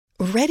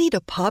Ready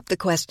to pop the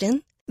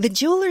question? The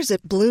jewelers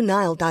at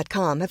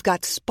BlueNile.com have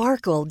got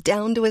sparkle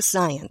down to a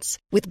science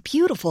with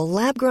beautiful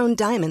lab-grown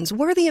diamonds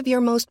worthy of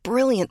your most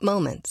brilliant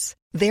moments.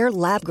 Their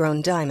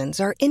lab-grown diamonds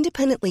are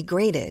independently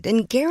graded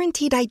and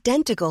guaranteed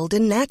identical to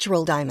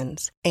natural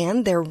diamonds,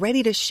 and they're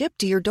ready to ship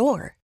to your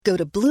door. Go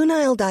to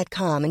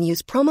BlueNile.com and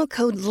use promo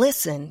code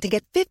LISTEN to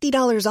get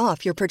 $50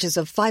 off your purchase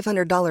of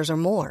 $500 or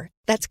more.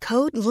 That's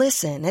code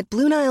LISTEN at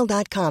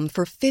BlueNile.com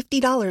for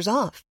 $50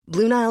 off.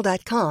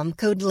 BlueNile.com,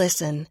 code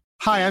LISTEN.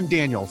 Hi, I'm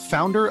Daniel,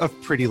 founder of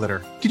Pretty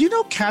Litter. Did you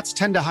know cats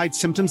tend to hide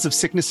symptoms of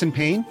sickness and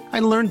pain? I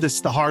learned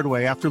this the hard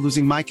way after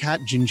losing my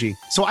cat, Gingy.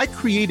 So I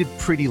created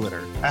Pretty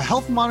Litter, a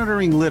health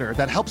monitoring litter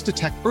that helps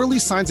detect early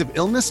signs of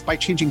illness by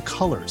changing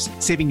colors,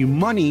 saving you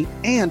money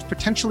and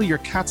potentially your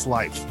cat's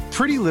life.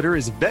 Pretty Litter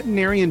is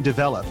veterinarian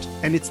developed,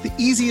 and it's the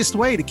easiest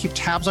way to keep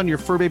tabs on your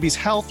fur baby's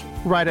health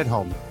right at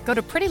home. Go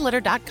to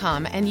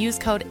prettylitter.com and use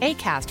code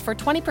ACAST for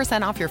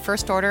 20% off your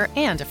first order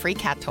and a free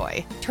cat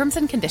toy. Terms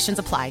and conditions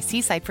apply.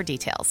 See site for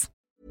details.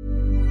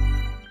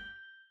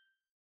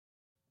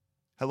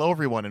 Hello,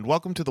 everyone, and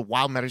welcome to the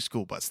Wild Magic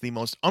School Bus, the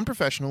most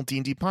unprofessional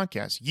D&D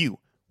podcast you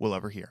will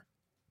ever hear.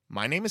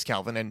 My name is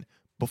Calvin, and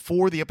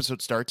before the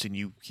episode starts and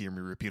you hear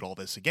me repeat all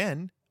this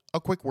again,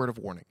 a quick word of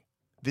warning.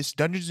 This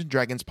Dungeons &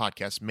 Dragons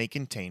podcast may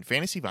contain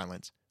fantasy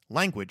violence,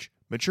 language,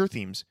 mature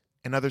themes,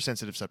 and other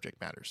sensitive subject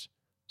matters.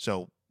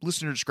 So,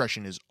 listener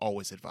discretion is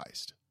always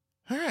advised.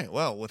 All right,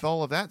 well, with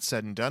all of that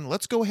said and done,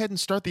 let's go ahead and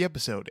start the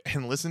episode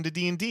and listen to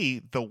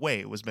D&D the way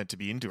it was meant to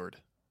be endured.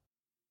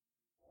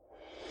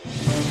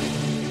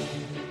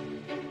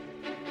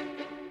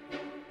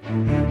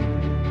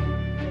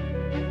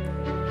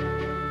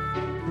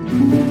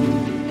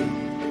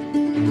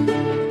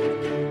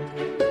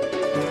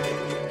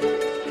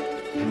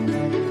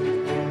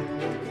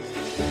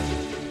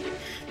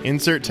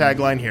 Insert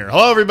tagline here.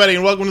 Hello, everybody,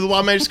 and welcome to the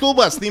Wild Magic School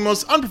Bus, the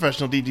most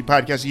unprofessional D&D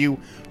podcast you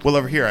will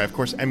ever hear. I, of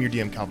course, am your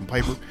DM, Calvin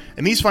Piper,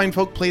 and these fine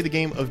folk play the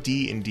game of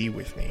D&D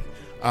with me.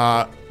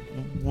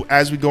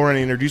 As we go around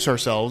and introduce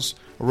ourselves,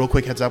 a real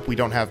quick heads up, we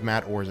don't have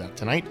Matt or Zach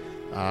tonight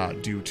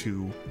due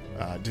to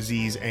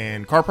disease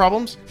and car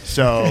problems.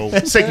 So,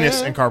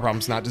 sickness and car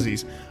problems, not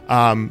disease. So,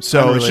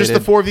 unrelated. It's just the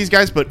four of these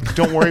guys, but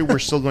don't worry, we're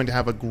still going to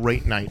have a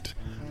great night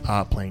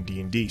playing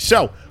D&D.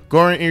 So, go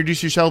around and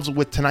introduce yourselves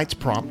with tonight's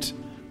prompt.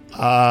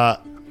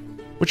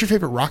 What's your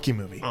favorite Rocky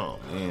movie? Oh,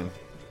 man.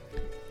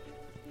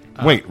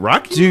 Wait,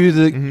 Rocky? Do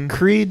the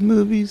Creed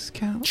movies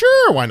count?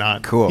 Sure, why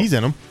not? Cool. He's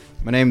in them.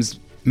 My name's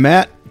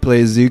Matt,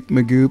 plays Zook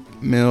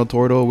Magoop, Male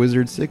Turtle,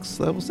 Wizard 6,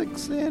 Level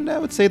 6, and I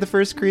would say the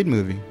first Creed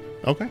movie.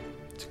 Okay.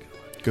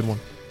 Good one.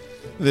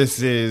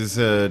 This is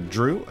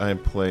Drew. I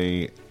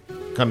play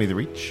Connie the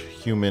Reach,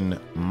 human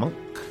monk.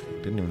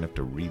 Didn't even have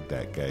to read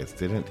that, guys.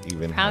 Didn't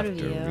even Proud have of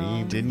to you.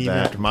 read Didn't that. even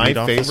have to My read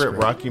off the favorite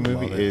script. Rocky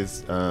movie Love it.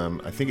 is,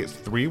 I think it's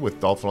 3 with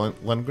Dolph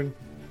Lundgren.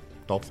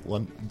 Dolph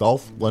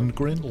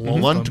Lundgren?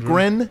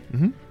 Lundgren?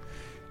 Mm-hmm.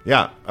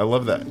 Yeah, I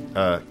love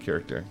that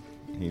character.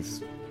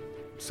 He's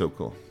so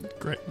cool.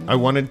 Great. I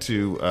wanted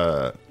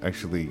to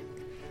actually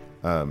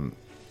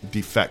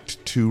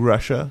defect to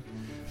Russia.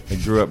 I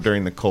grew up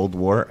during the Cold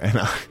War,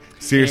 and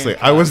seriously,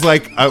 I was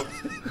like,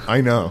 I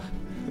know.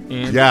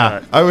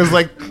 Yeah, I was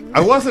like, I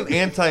wasn't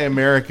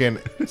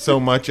anti-American so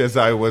much as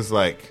I was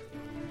like,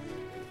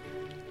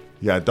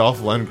 yeah, Dolph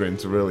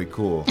Lundgren's really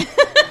cool.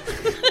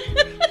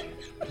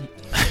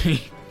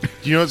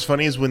 Do you know what's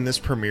funny is when this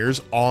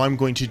premieres, all I'm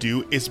going to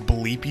do is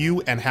bleep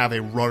you and have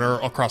a runner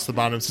across the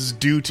bottom. This is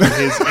due to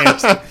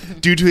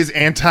his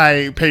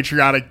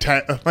anti-patriotic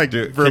Dude,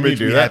 verbiage. can you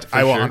do that?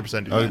 I will sure?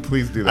 100% do that.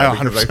 Please do that,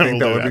 because I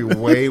think that would be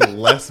way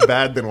less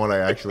bad than what I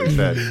actually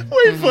said.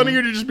 Way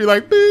funnier to just be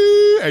like,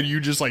 boo, and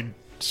you just like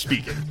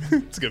speak it.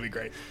 It's gonna be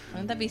great.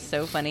 Wouldn't that be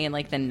so funny? And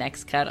like the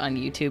next cut on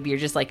YouTube, you're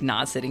just like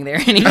not sitting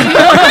there anymore.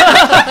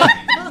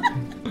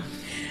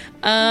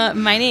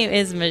 My name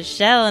is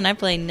Michelle, and I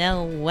play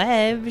Nell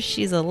Webb.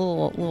 She's a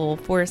little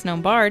Forest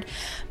Gnome bard.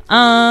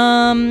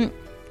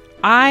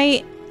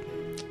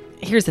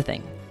 Here's the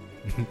thing.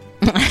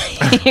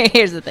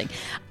 Here's the thing.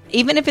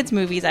 Even if it's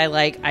movies I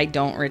like, I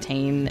don't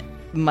retain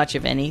much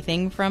of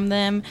anything from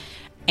them.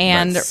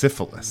 And That's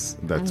syphilis.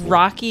 That's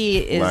Rocky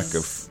is lack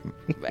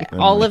of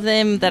all of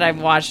them that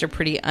I've watched are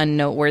pretty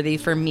unnoteworthy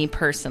for me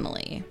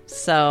personally.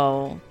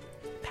 So,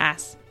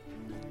 pass.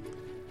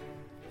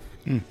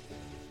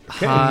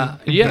 Yeah,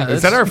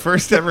 is that our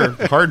first ever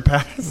hard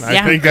pass?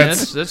 I think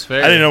that's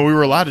fair. I didn't know we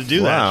were allowed to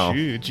do Wow. that.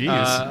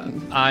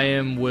 Jeez. I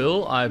am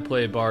Will. I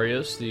play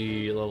Barrios,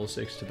 the level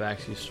 6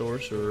 Tabaxi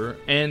sorcerer,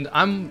 and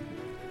I'm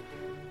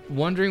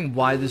wondering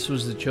why this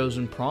was the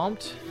chosen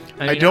prompt.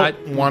 I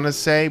don't want to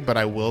say, but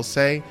I will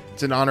say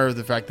it's in honor of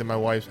the fact that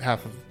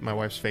half of my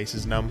wife's face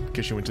is numb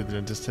because she went to the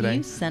dentist today.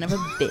 You son of a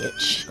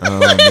bitch. Oh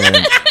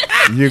man,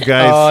 you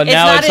guys. Oh,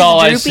 now not it's as all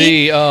I droopy.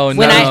 see. Oh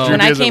When no. I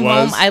as it came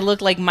was. home, I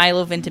looked like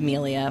Milo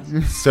Ventimiglia.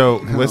 So,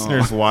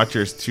 listeners,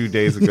 watchers, 2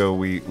 days ago,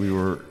 we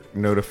were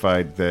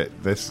notified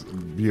that this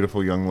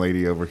beautiful young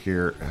lady over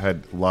here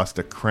had lost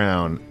a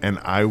crown, and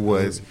I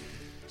was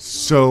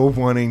so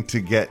wanting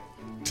to get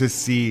to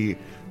see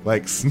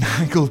like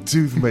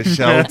Snaggletooth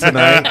Michelle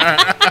tonight,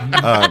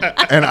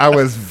 and I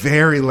was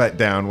very let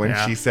down when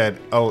she said,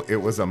 "Oh, it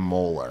was a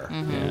molar."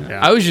 Yeah.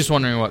 I was just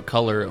wondering what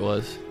color it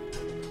was.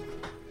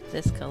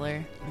 This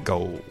color.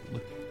 Gold.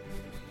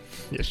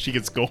 Yeah, she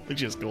gets gold.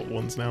 She has gold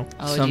ones now.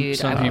 Oh, some dude,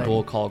 some I people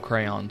would. call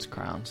crayons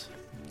crowns.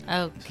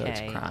 Okay. So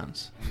it's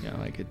crowns.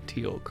 Like a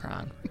teal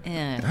crown.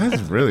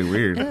 That's really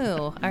weird. Ooh,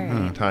 all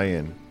right. Tie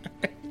in.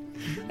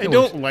 I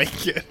don't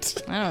like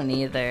it. I don't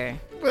either.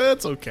 But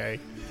that's okay.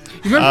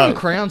 You remember when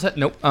crayons had...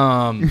 Nope.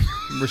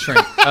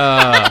 Restraint. Look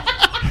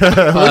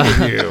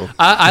at you.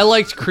 I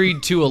liked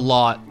Creed 2 a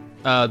lot.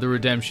 The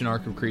redemption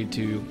arc of Creed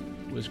 2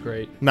 was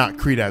great. Not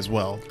Creed as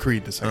well.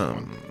 Creed the second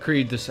one.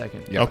 Creed the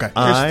second. Yep. Okay.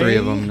 There's 3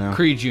 of them now.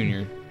 Creed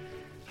Jr.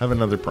 Have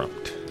another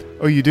prompt.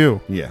 Oh, you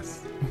do? Yes.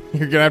 You're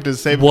going to have to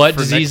save it What for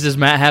disease does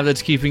Matt have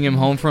that's keeping him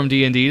home from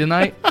D&D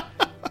tonight?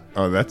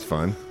 Oh, that's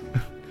fun.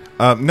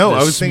 No,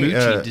 I was thinking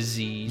smoochy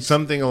disease.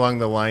 something along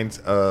the lines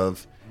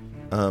of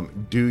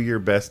do your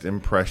best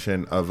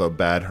impression of a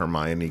bad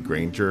Hermione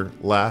Granger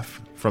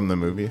laugh from the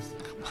movies.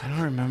 I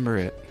don't remember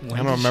it. I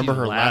don't remember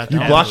her laugh. You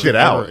blocked it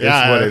out. It's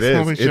Yeah, what it I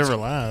don't is. think she It's ever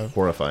laughed.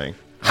 horrifying.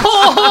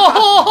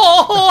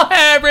 Oh,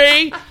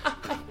 Harry!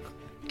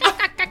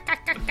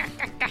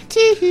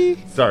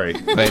 Sorry.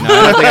 Wait, no,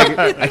 I don't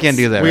think I can't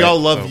do that. We right? all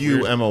love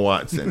you, Emma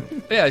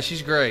Watson. Yeah,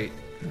 she's great.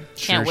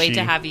 Can't wait she-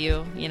 to have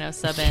you,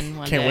 sub in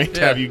one Can't day. wait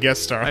to have you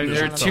guest star. I mean, on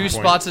there are this two at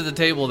some point. spots at the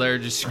table there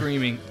just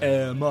screaming,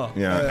 Emma.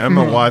 Yeah,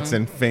 Emma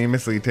Watson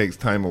famously takes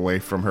time away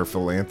from her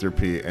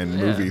philanthropy and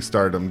movie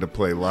stardom to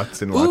play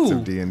lots and lots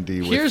of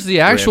D&D with Here's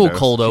the actual randos.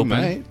 cold You open.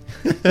 might.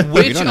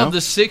 Which don't know. of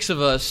the 6 of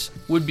us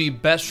would be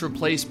best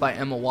replaced by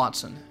Emma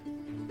Watson?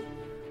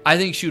 I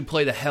think she would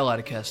play the hell out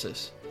of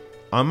Kestis.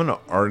 I'm going to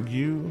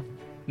argue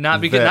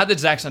Not that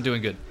Zach's not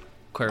doing good.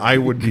 Clarify. I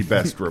would be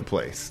best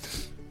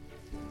replaced.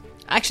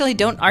 Actually,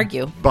 don't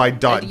argue. By You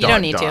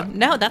don't need dot. to.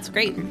 No, that's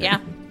great. Yeah.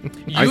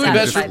 You would can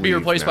best just be leave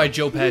replaced now. by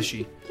Joe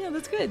Pesci. Yeah,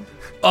 that's good.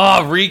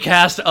 Oh,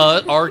 recast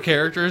our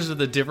characters with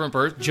a different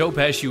person. Joe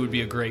Pesci would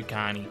be a great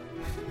Connie.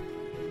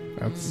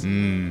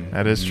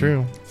 That is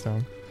true. So,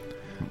 all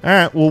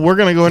right. Well, we're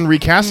gonna go ahead and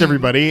recast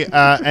everybody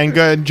and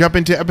go ahead and jump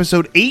into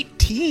episode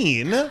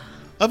 18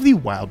 of the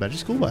Wild Magic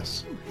School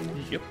Bus.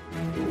 Yep.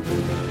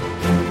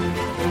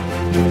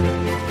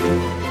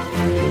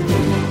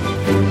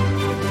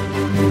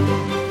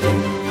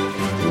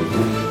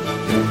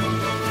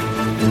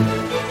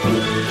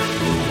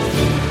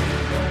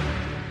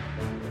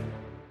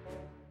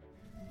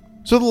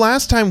 So the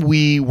last time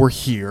we were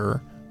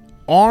here,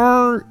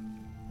 our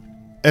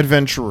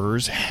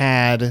adventurers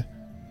had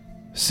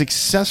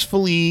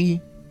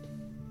successfully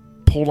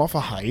pulled off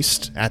a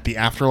heist at the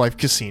Afterlife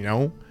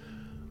Casino,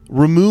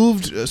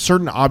 removed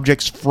certain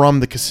objects from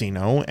the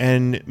casino,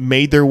 and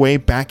made their way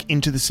back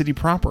into the city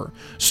proper,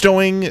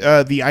 stowing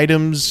the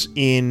items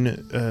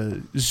in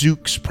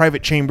Zook's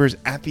private chambers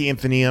at the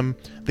Infinium.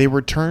 They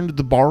returned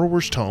the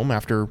borrower's tome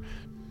after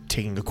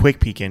taking a quick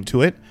peek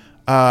into it.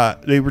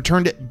 They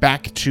returned it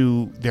back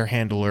to their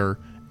handler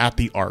at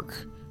the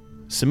Ark,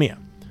 Samia.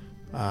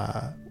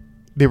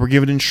 They were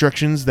given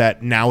instructions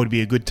that now would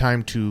be a good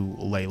time to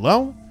lay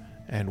low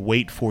and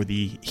wait for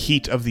the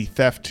heat of the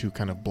theft to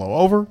kind of blow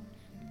over.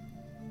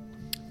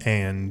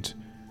 And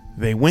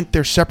they went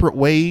their separate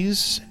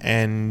ways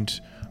and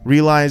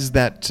realized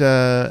that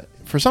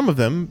for some of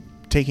them,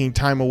 taking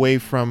time away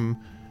from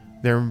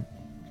their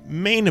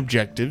main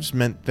objectives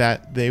meant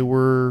that they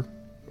were...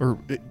 or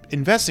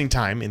investing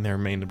time in their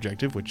main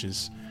objective, which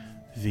is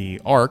the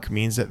Ark,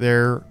 means that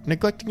they're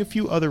neglecting a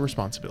few other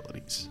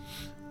responsibilities.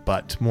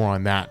 But more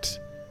on that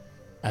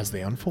as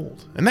they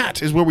unfold. And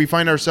that is where we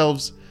find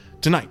ourselves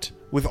tonight,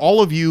 with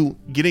all of you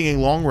getting a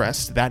long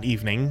rest that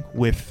evening,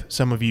 with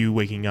some of you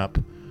waking up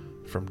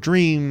from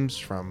dreams,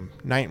 from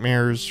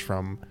nightmares,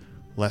 from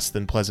less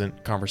than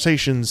pleasant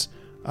conversations,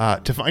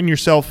 to find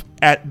yourself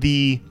at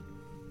the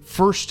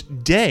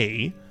first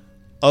day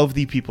of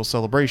the People's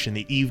Celebration.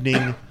 The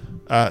evening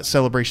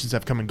celebrations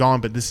have come and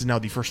gone, but this is now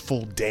the first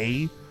full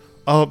day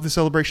of the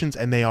celebrations,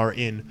 and they are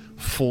in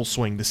full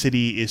swing. The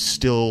city is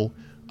still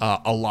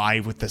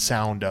alive with the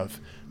sound of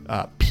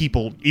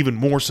people, even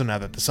more so now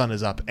that the sun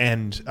is up,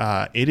 and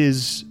it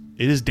is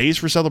days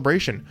for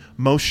celebration.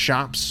 Most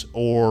shops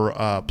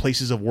or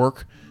places of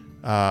work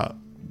are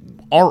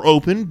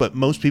open, but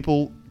most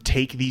people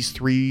take these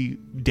 3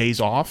 days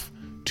off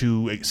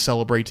to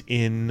celebrate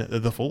in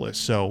the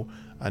fullest. So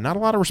not a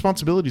lot of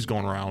responsibilities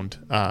going around.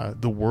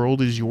 The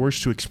world is yours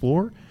to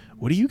explore.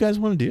 What do you guys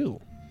want to do?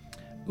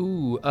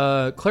 Ooh,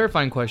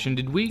 clarifying question.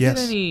 Did we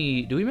Yes.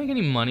 do we make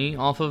any money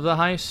off of the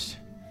heist?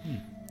 I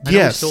know we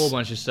Yes. stole a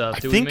bunch of stuff. I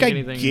Did think we I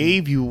make anything?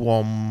 gave you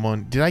all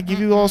money. Did I give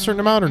you all a certain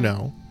amount or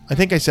no? I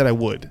think I said I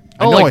would.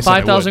 I Oh, know I like said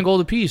I 5,000 would.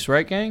 gold apiece,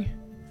 right, gang?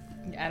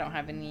 I don't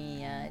have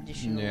any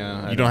additional.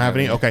 Yeah. You don't have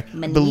any? Okay. I monies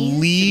in the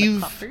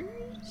believe coffers?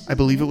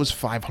 it was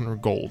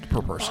 500 gold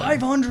per person.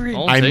 500.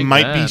 I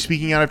might be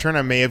speaking out of turn.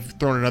 I may have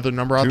thrown another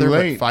number out Too there,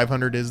 late. but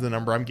 500 is the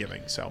number I'm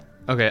giving. So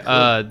Okay.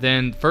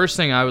 Then first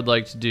thing I would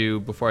like to do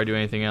before I do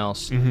anything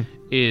else Mm-hmm.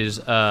 is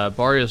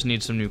Barrios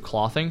needs some new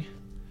clothing.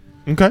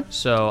 Okay.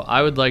 So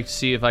I would like to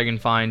see if I can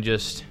find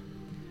just.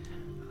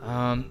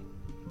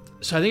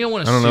 So I think I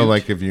want to. I don't know,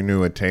 like if you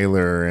knew a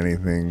tailor or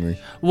anything.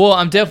 Well,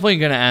 I'm definitely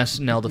gonna ask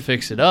Nell to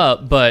fix it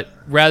up, but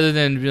rather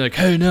than be like,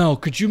 "Hey, Nell,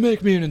 could you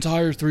make me an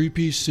entire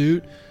 3-piece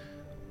suit?"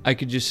 I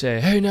could just say,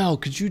 "Hey, Nell,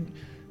 could you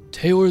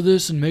tailor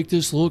this and make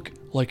this look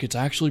like it's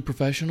actually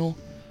professional?"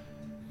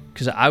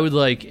 Because I would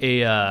like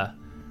a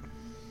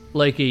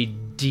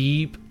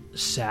deep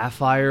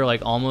sapphire,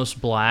 like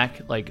almost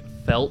black, like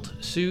felt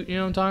suit. You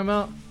know what I'm talking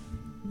about?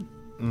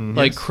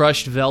 Like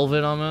crushed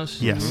velvet,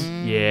 almost. Yes.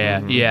 Yeah,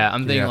 yeah.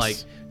 I'm thinking Yes. like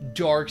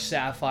dark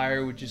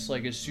sapphire with just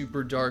like a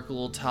super dark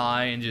little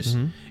tie, and just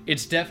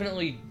it's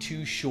definitely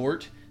too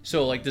short.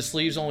 So like the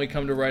sleeves only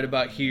come to right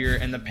about here,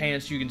 and the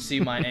pants you can see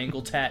my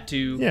ankle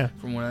tattoo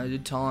from when I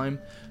did time.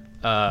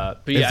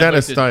 But yeah, Is that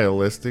a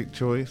stylistic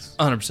choice?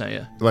 100%,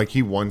 yeah. Like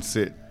he wants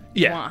it.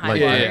 Yeah, Want high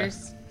yeah,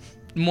 waters?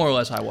 more or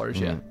less high waters.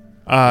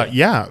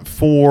 Yeah.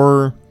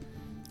 For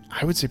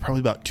I would say probably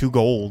about 2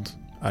 gold.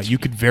 You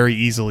could very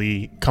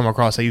easily come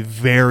across a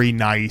very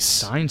nice,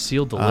 Signed,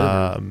 sealed,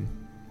 delivered.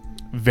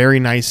 very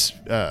nice,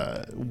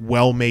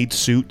 well-made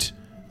suit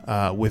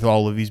with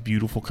all of these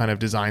beautiful kind of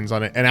designs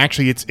on it. And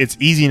actually, it's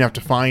easy enough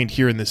to find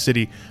here in the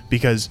city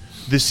because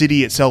the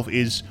city itself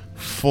is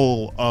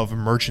full of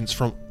merchants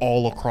from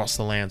all across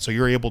the land. So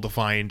you're able to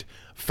find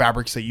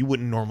fabrics that you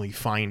wouldn't normally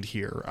find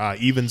here.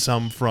 Even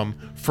some from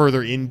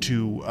further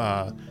into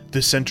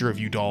the center of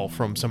Udall,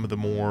 from some of the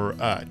more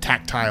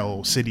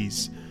tactile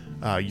cities.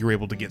 You're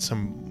able to get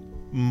some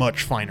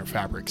much finer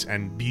fabrics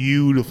and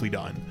beautifully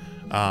done.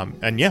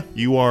 And yeah,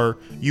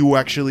 you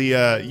actually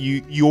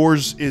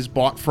yours is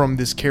bought from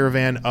this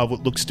caravan of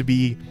what looks to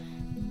be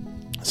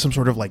some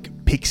sort of like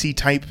pixie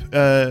type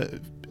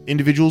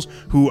individuals,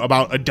 who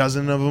about a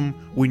dozen of them,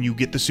 when you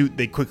get the suit,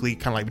 they quickly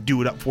kind of like do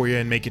it up for you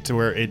and make it to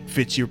where it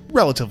fits you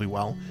relatively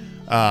well.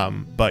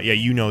 But yeah,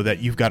 you know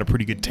that you've got a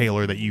pretty good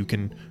tailor that you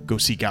can go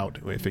seek out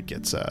if it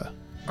gets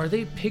Are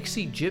they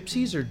pixie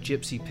gypsies or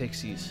gypsy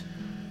pixies?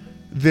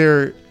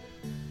 they're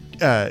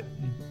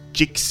Jixies?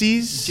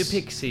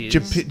 Gypixies.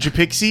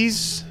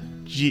 Gypixies?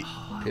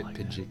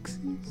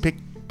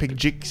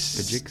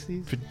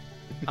 Pijixies?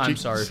 I'm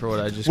sorry for what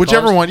I just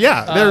Whichever caused. one,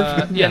 yeah.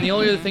 Yeah, and the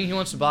only other thing he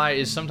wants to buy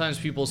is sometimes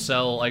people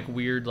sell like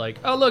weird, like,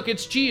 oh look,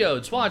 it's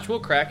geodes. Watch, we'll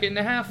crack it in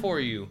half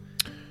for you.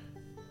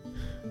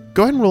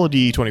 Go ahead and roll a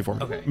d20 for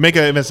me. Okay. Make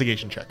an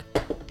investigation check.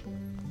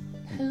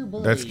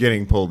 That's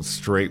getting pulled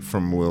straight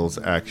from Will's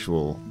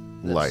actual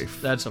life.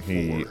 That's a 4.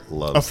 He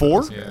loves A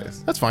 4? those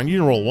guys. That's fine. You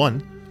can roll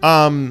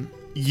 1.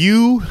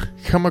 You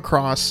come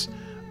across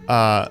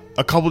a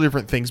couple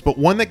different things, but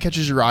one that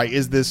catches your eye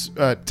is this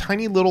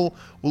tiny little,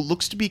 what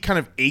looks to be kind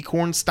of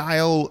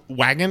acorn-style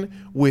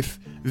wagon with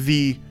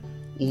the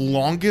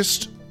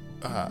longest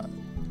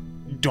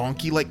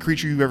donkey-like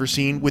creature you've ever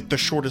seen with the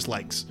shortest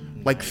legs.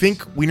 Like,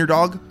 think wiener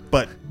dog,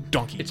 but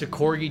donkey. It's a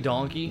corgi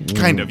donkey.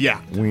 Kind of,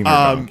 yeah. Wiener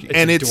donkey.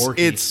 And It's a dorky.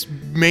 it's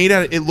made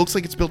out. It looks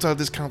like it's built out of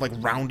this kind of like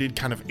rounded,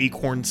 kind of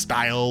acorn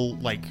style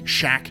like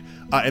shack.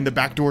 And the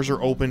back doors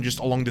are open just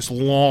along this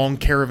long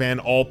caravan,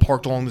 all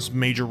parked along this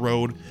major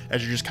road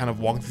as you're just kind of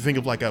walking. Think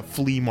of like a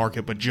flea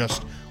market, but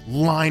just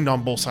lined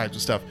on both sides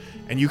with stuff.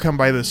 And you come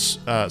by this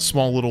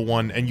small little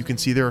one, and you can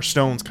see there are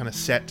stones kind of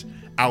set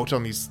out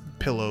on these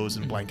pillows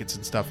and blankets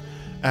and stuff.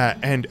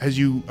 And as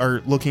you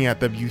are looking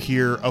at them, you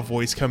hear a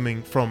voice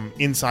coming from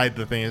inside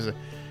the thing. Is,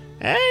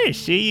 "I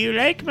see you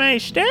like my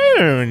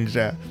stones."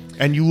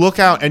 And you look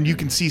out, and you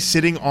can see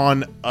sitting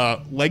on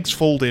legs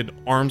folded,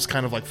 arms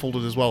kind of like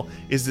folded as well,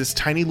 is this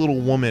tiny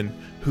little woman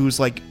who's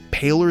like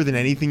paler than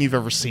anything you've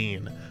ever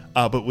seen,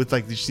 but with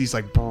like these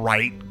like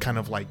bright kind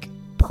of like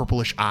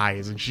purplish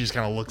eyes, and she just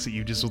kind of looks at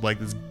you just with like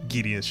this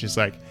giddiness. She's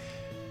like,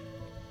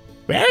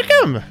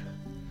 "Welcome."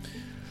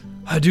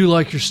 I do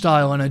like your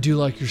style, and I do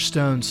like your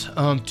stones.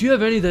 Do you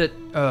have any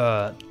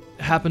that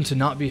happen to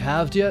not be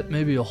halved yet?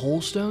 Maybe a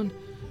whole stone?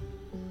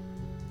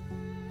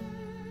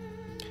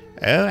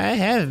 Oh, I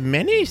have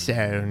many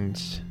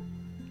stones.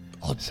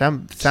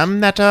 Some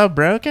that are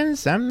broken,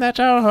 some that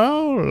are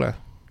whole.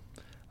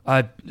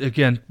 I,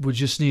 again, would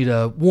just need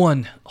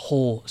one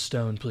whole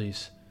stone,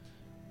 please.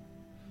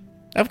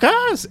 Of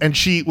course. And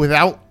she,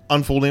 without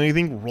unfolding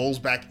anything, rolls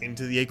back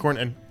into the acorn,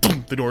 and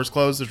boom, the door's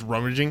closed. There's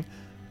rummaging.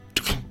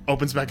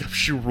 Opens back up.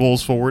 She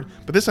rolls forward,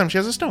 but this time she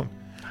has a stone,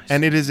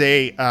 and it is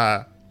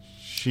a.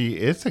 She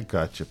is a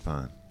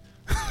gachapon.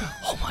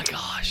 Oh my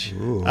gosh.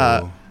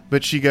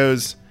 But she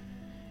goes,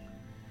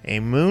 "A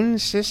Moon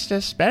Sister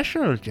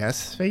special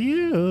just for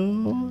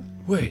you."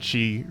 Wait.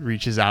 She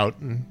reaches out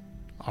and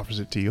offers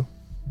it to you.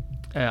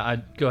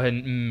 I'd go ahead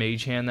and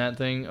mage hand that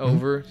thing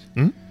over.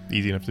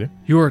 Easy enough to do.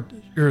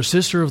 You're a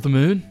sister of the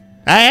moon?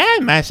 I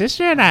am. My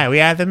sister and I. We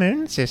are the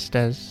Moon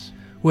Sisters.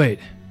 Wait.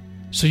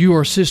 So you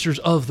are sisters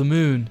of the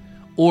moon,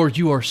 or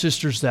you are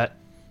sisters that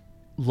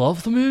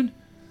love the moon?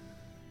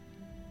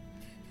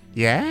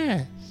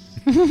 Yeah.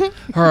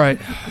 All right.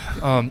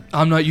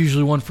 I'm not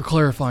usually one for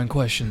clarifying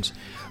questions.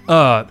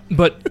 But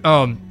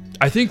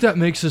I think that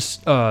makes us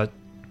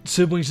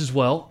siblings as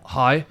well.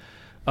 Hi.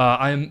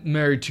 I am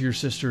married to your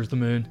sister, the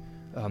moon.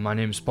 My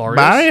name is Barrios.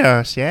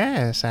 Barrios,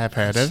 yes, I've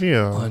heard of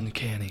you.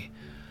 Uncanny.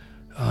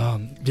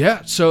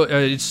 Yeah, so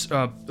it's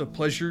a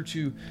pleasure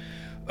to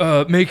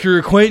make your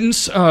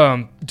acquaintance.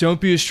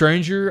 Don't be a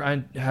stranger.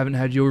 I haven't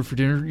had you over for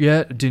dinner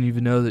yet. I didn't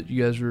even know that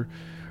you guys were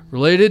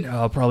related.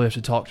 I'll probably have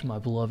to talk to my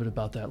beloved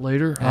about that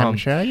later. I'm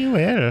sure you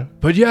will.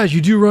 But yeah,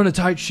 you do run a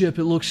tight ship.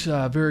 It looks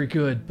very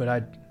good. But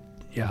I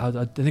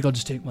think I'll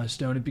just take my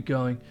stone and be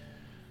going.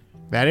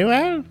 Very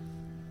well.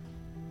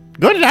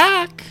 Good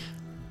luck.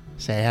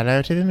 Say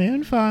hello to the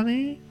moon for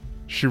me.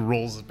 She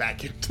rolls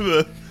back into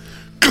the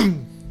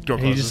door.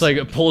 And he just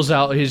like pulls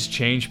out his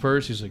change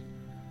purse. He's like,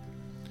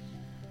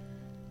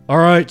 "All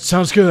right,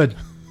 sounds good."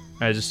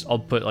 I'll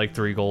put like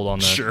 3 gold on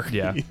that. Sure.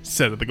 Yeah.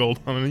 Set the gold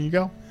on and you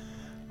go.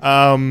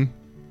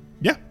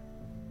 Yeah.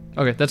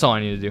 Okay, that's all I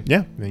need to do.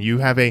 Yeah. You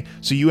have a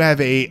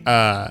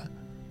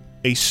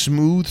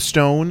smooth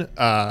stone,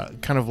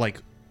 kind of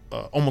like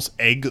almost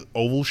egg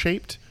oval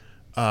shaped,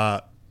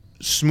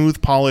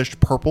 smooth polished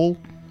purple,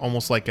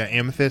 almost like an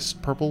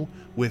amethyst purple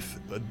with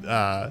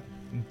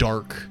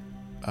dark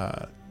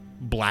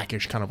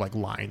blackish kind of like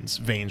lines,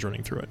 veins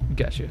running through it.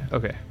 Gotcha.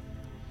 Okay.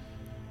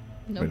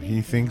 But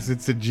he thinks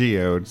it's a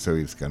geode, so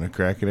he's gonna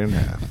crack it in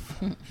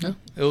half. No,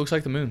 it looks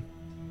like the moon.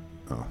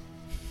 Oh.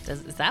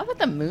 Is that what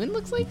the moon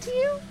looks like to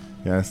you?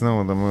 Yeah, that's not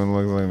what the moon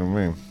looks like to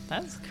me.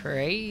 That's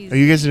crazy. Oh,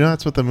 you guys know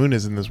that's what the moon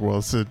is in this world.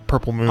 It's a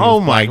purple moon. Oh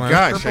with my black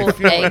lines. gosh! I Purple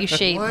feel like-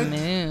 egg-shaped what?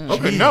 moon.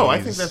 Okay, no, I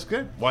Jeez. think that's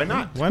good. Why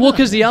not? Well,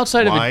 because the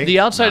outside Why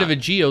of a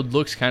geode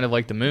looks kind of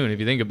like the moon. If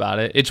you think about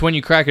it, it's when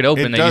you crack it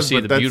open It that does, you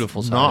see but the that's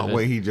beautiful side not of it.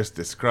 what he just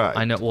described.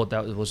 I know. Well,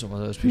 that wasn't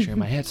what I was picturing in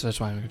my head, so that's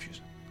why I'm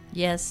confused.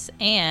 Yes,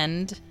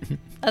 and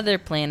other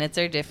planets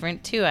are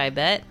different too, I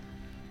bet.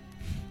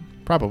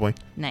 Probably.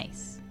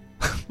 Nice.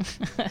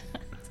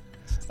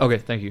 Okay,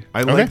 thank you.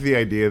 I like the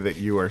idea that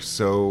you are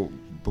so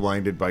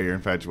blinded by your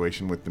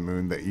infatuation with the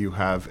moon that you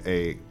have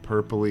a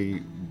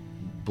purpley,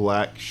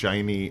 black,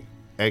 shiny,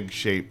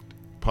 egg-shaped,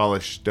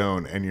 polished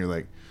stone, and you're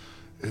like,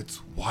 it's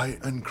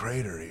white and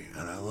cratery,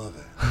 and I love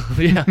it.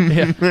 Yeah.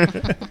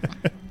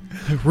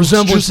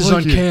 Resemblance is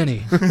like it.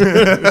 uncanny.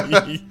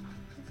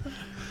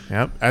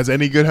 Yep, as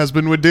any good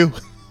husband would do.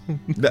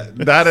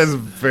 That is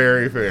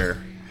very fair.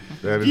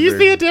 That is Do you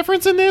very see a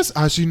difference in this?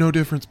 I see no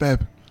difference, babe.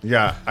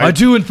 Yeah, I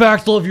do, in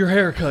fact, love your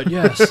haircut.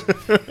 Yes.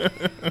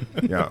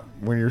 Yeah,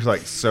 when you're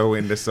like so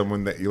into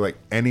someone that you like,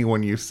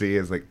 anyone you see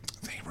is like,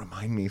 they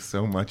remind me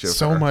so much of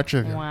So her. much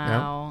of it.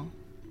 Wow.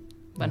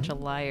 Bunch of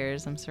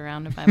liars. I'm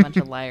surrounded by a bunch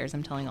of liars.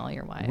 I'm telling all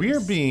your wives. We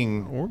are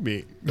being Or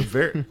be.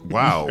 very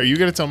wow. Are you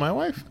going to tell my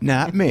wife?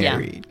 Not Yeah.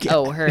 married.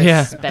 Oh, her Yeah.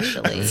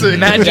 especially.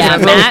 Matt Yeah,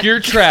 just broke Matt. your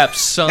traps,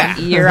 son.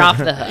 You're off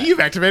the hook. You've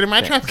activated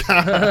my trap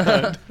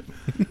card.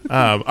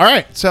 All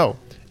right. So,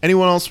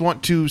 anyone else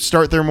want to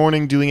start their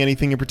morning doing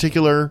anything in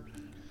particular?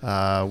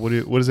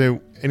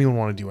 Anyone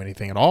want to do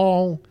anything at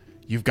all?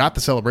 You've got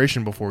the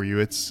celebration before you.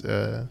 It's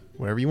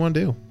whatever you want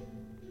to do.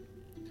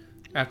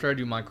 After I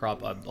do my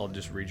crop, I'll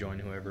just rejoin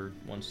whoever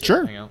wants to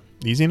Sure. hang out.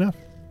 Easy enough.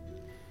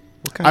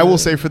 I will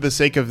say, for the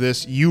sake of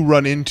this, you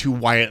run into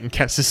Wyatt and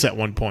Kestis at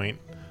one point,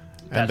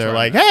 and That's they're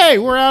right. like, "Hey,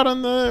 we're out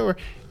on the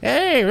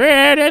chat.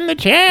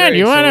 Great,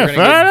 You so want we're to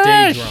gonna get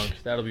day photo?" drunk.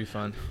 That'll be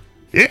fun.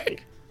 Yeah.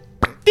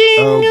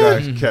 Oh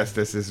gosh,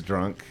 Kestis is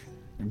drunk.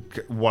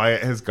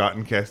 Wyatt has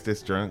gotten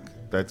Kestis drunk.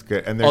 That's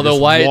good. And they're Although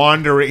just Wyatt-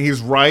 wandering.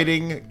 He's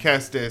riding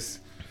Kestis,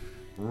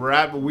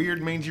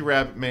 weird mangy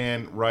rabbit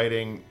man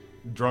riding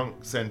drunk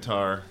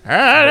centaur.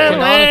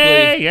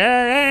 Canonically,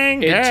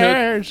 It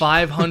It took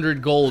 500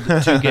 gold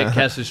to get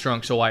Kestis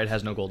drunk, so Wyatt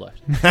has no gold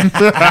left.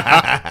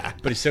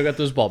 But he still got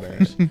those ball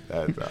bearings.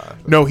 That's awesome.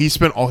 No, he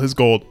spent all his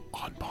gold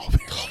on ball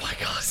bearings. Oh my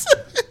gosh.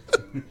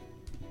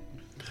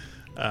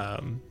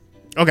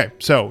 Okay,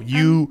 so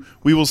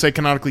we will say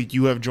canonically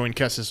you have joined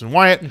Kestis and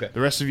Wyatt. Okay.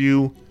 The rest of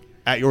you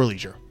at your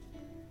leisure.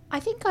 I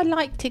think I'd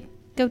like to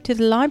go to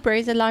the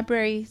library. The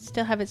library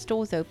still have its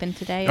doors open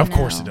today. Of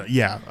course it does.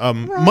 Yeah.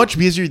 Much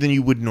busier than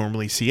you would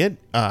normally see it,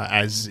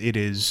 as it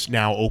is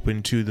now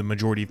open to the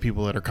majority of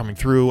people that are coming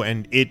through.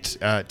 And it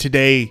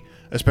today,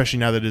 especially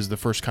now that it is the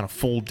first kind of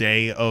full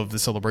day of the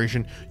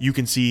celebration, you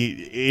can see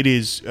it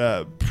is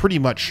pretty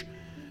much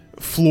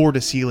floor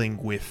to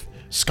ceiling with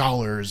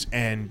scholars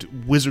and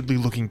wizardly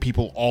looking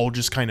people all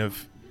just kind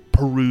of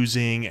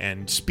perusing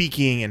and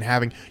speaking and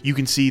having. You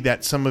can see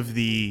that some of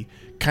the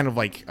kind of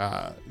like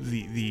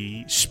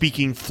the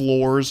speaking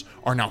floors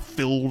are now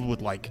filled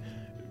with like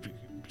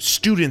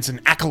students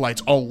and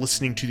acolytes all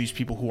listening to these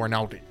people who are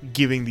now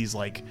giving these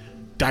like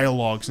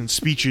dialogues and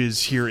speeches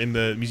here in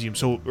the museum,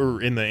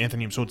 or in the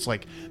Athenaeum. So it's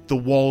like the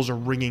walls are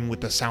ringing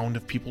with the sound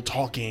of people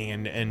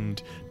talking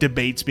and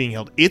debates being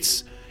held.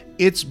 It's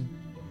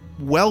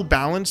well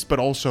balanced, but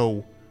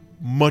also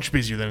much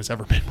busier than it's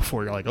ever been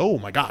before. You're like, oh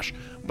my gosh.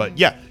 But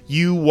yeah,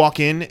 you walk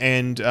in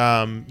and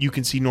you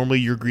can see normally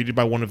you're greeted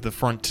by one of the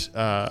front,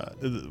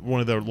 one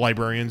of the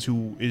librarians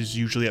who is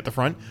usually at the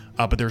front,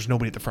 but there's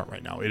nobody at the front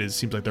right now.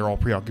 Seems like they're all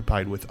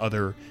preoccupied with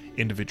other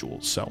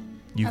individuals. So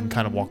you can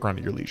kind of walk around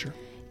at your leisure.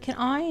 Can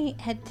I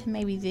head to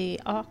maybe the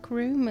Arc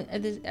Room? Are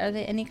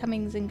there any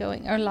comings and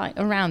going, or like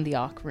around the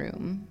Arc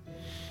Room?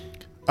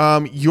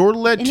 You're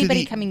led Anybody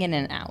to the coming in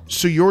and out?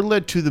 So you're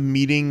led to the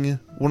meeting,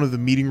 one of the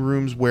meeting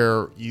rooms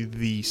where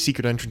the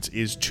secret entrance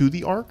is to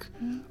the Ark.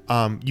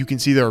 You can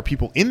see there are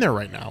people in there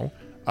right now,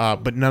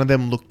 but none of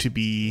them look to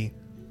be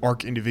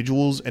Ark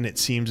individuals, and it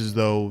seems as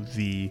though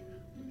the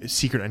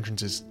secret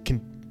entrances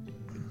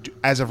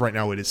as of right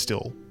now, it is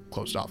still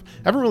closed off.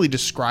 I haven't really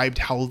described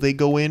how they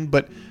go in,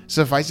 but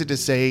suffice it to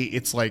say,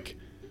 it's like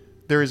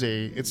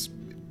it's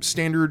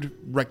standard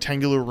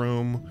rectangular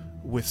room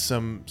with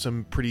some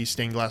pretty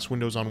stained glass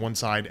windows on one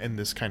side and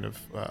this kind of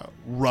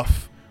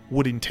rough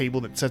wooden table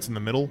that sits in the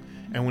middle.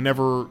 And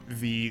whenever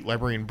the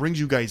librarian brings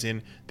you guys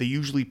in, they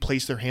usually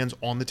place their hands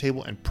on the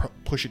table and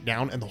push it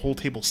down, and the whole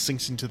table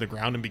sinks into the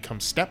ground and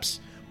becomes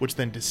steps, which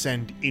then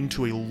descend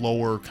into a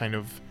lower kind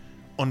of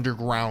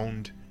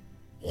underground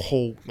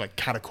whole like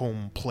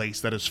catacomb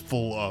place that is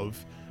full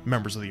of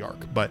members of the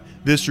Ark. But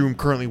this room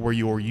currently where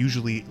you are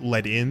usually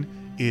led in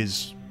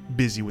is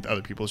busy with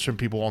other people. There's some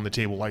people on the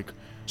table like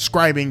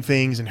scribing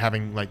things and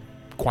having like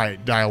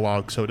quiet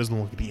dialogue, so it doesn't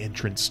look like the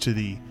entrance to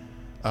the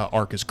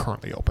Ark is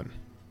currently open.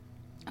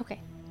 Okay.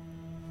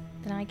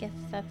 Then I guess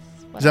that's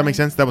what Does that make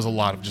sense? That was a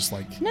lot of just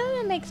like... No,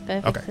 that makes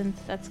perfect Okay. sense.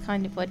 That's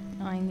kind of what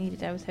I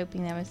needed. I was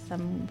hoping there was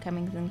some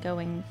comings and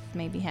goings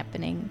maybe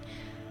happening.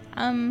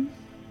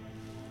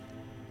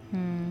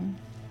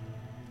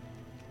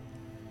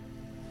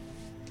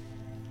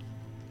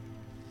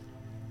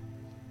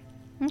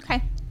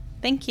 Okay.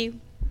 Thank you.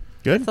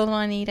 Good? That's all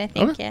I need, I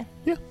think, Okay.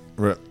 yeah.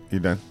 You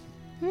done?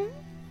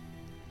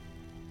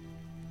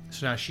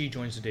 So now she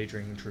joins the day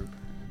drinking troop.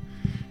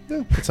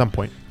 Yeah, at some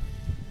point.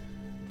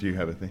 Do you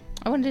have a thing?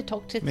 I wanted to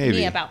talk to Maybe.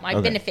 me about my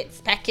Okay.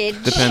 benefits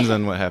package. Depends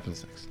on what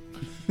happens next.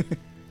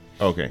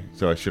 Okay,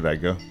 so should I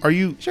go? Are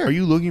you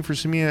looking for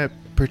Samia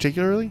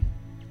particularly?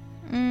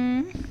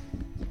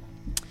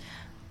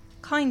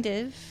 Kind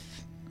of.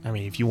 I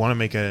mean, if you want to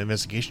make an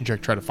investigation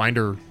check, try to find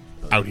her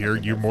out here,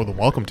 you're more than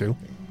welcome to.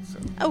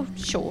 Oh,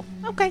 sure.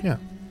 Okay. Yeah.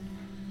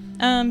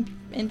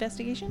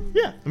 Investigation?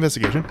 Yeah.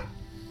 Investigation.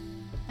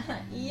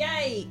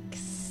 Yikes.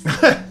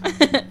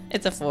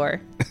 It's a 4.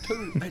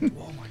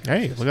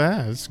 Hey, look at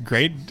that. It's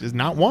great. It's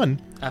not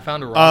one. I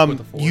found a rock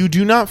with a 4. You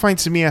do not find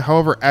Samia.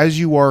 However, as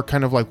you are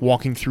kind of like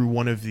walking through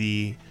one of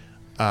the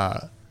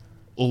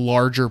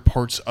larger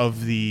parts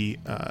of the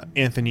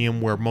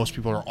Athenaeum where most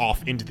people are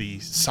off into the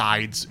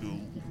sides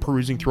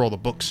perusing through all the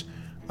books,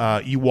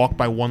 you walk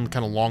by one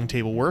kind of long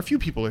table where a few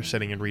people are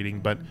sitting and reading,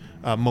 but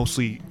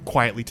mostly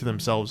quietly to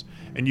themselves.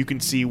 And you can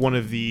see one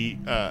of the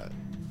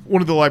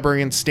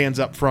librarians stands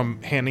up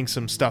from handing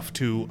some stuff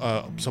to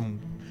some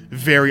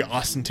very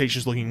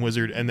ostentatious looking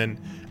wizard, and then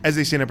as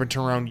they stand up and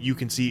turn around, you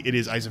can see it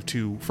is Eyes of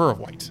Two, Fur of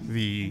White,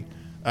 the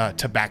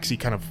Tabaxi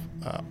kind of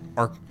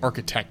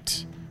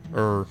architect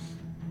or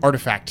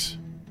artifact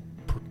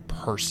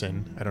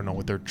person. I don't know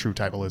what their true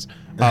title is,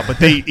 but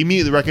they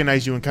immediately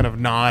recognize you and kind of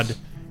nod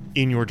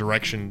in your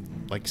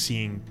direction, like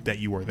seeing that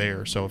you are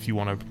there. So if you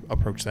want to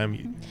approach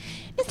them,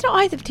 Mr.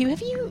 Eyes of Two,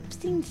 have you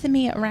seen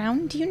Samia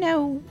around? Do you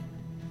know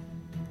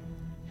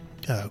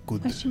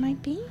good. where she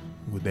might be?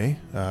 Good day.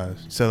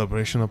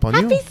 Celebration upon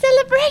you. Happy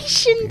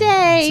Celebration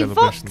Day!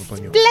 Celebration Fox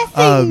upon you.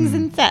 blessings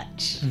and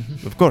such.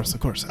 Of course.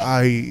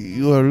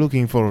 You are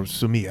looking for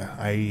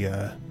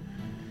Sumia.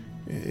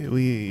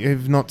 We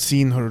have not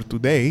seen her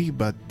today,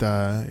 but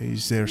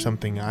is there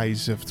something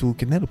Eyes of Two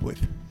can help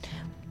with?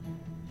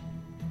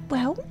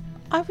 Well,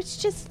 I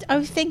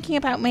was thinking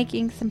about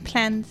making some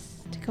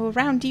plans to go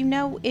around. Do you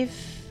know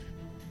if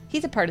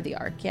He's a part of the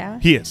Ark, yeah?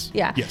 He is.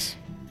 Yeah. Yes.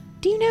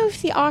 Do you know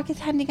if the Ark is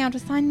handing out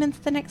assignments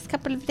the next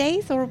couple of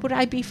days, or would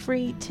I be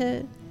free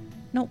to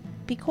not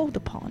be called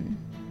upon?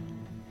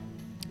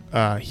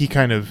 He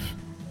kind of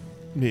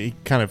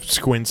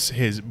squints,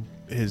 his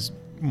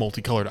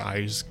multicolored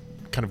eyes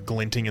kind of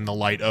glinting in the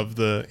light of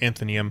the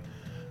Athenaeum,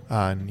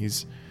 and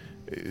he's,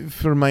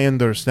 from my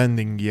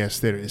understanding, yes,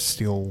 there is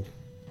still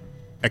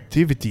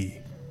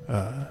activity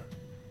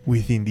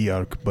within the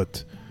Ark,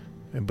 but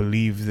I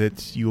believe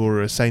that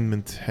your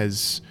assignment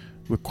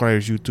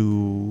requires you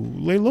to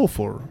lay low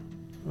for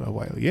a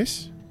while,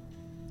 yes?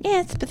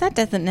 Yes, but that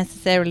doesn't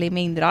necessarily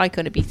mean that I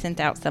couldn't be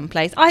sent out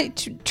someplace.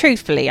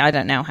 Truthfully, I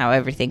don't know how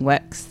everything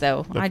works,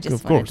 so I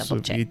just want to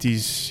double check. It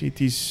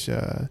is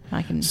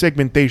I can.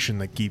 segmentation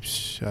that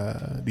keeps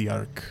the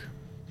Ark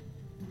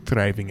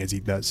thriving as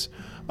it does.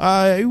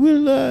 I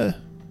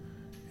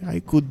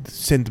could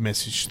send a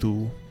message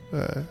to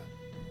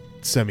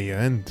Samia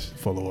and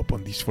follow up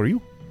on this for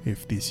you,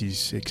 if this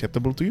is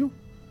acceptable to you.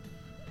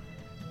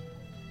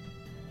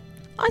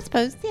 I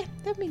suppose, yeah,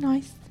 that'd be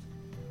nice.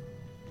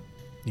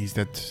 Is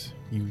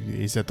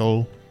that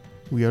all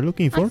we are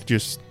looking for?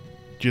 Just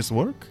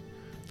work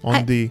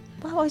on the.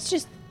 Well, I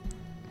was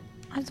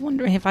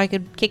wondering if I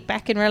could kick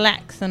back and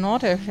relax and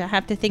not if I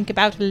have to think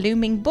about a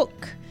looming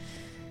book.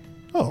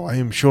 Oh, I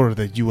am sure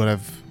that you will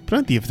have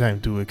plenty of time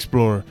to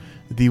explore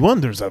the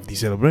wonders of the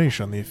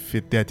celebration if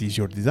that is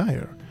your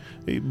desire.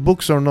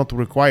 Books are not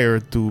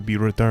required to be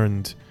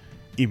returned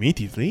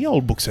immediately.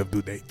 All books have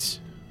due dates.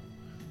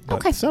 But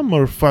Okay. some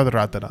are farther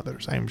out than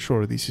others. I am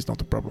sure this is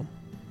not a problem.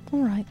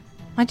 All right.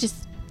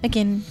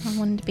 again, I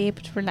wanted to be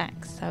able to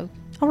relax. So,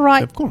 all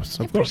right. Of course.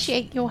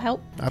 Appreciate your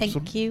help. Absolutely.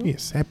 Thank you.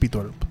 Yes, happy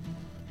to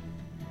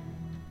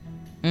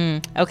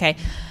help. Okay.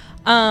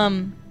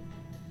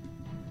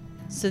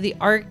 So the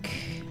ARC,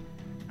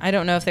 I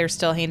don't know if they're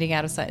still handing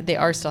out they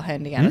are still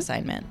handing out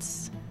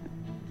assignments.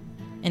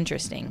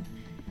 Interesting.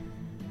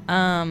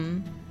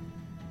 In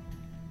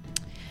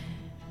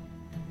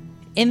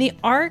the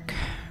ARC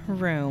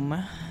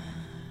room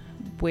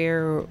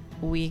where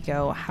we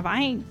go,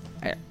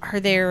 are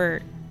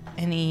there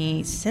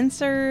any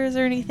sensors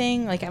or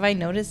anything? Like, have I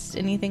noticed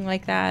anything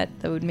like that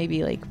would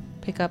maybe like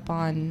pick up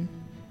on,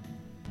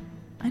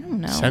 I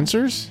don't know.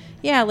 Sensors?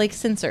 Yeah, like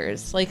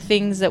sensors, like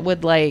things that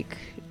would like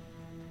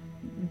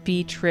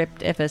be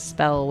tripped if a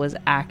spell was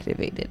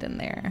activated in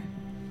there.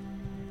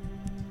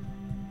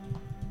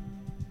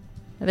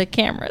 The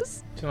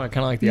cameras. So kind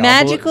of like the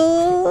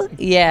magical,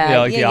 Yeah,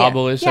 like the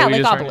obelisks. Yeah, that we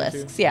like just ran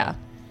obelisks. into? Yeah.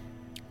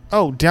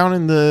 Oh, down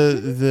in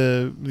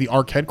the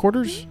ARC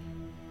headquarters?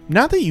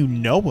 Not that you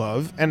know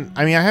of. And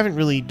I mean, I haven't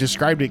really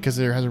described it because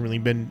there hasn't really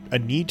been a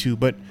need to,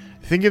 but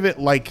think of it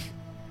like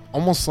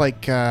almost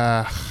like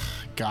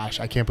gosh,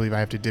 I can't believe I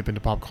have to dip into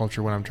pop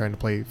culture when I'm trying to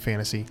play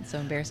fantasy. It's so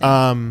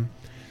embarrassing.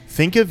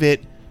 Think of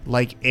it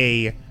like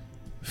a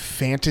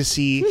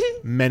fantasy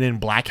Men in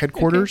Black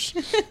headquarters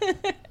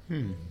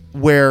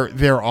where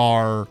there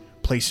are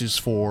places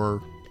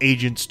for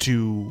agents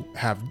to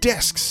have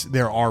desks.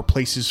 There are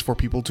places for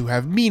people to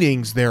have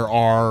meetings. There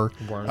are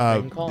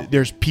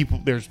there's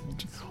people there's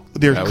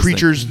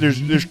creatures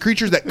there's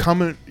creatures that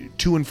come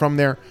to and from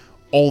there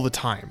all the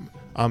time.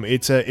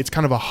 It's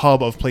kind of a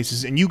hub of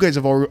places, and you guys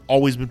have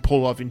always been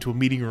pulled off into a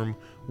meeting room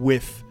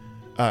with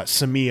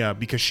Samia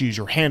because she's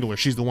your handler.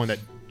 She's the one that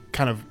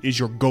kind of is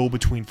your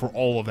go-between for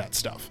all of that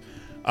stuff.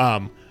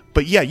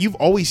 But yeah, you've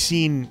always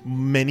seen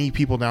many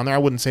people down there. I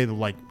wouldn't say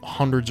like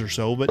hundreds or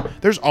so,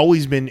 but there's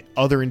always been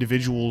other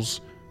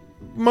individuals,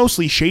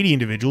 mostly shady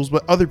individuals,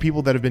 but other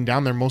people that have been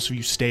down there. Most of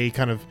you stay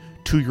kind of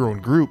to your own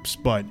groups,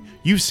 but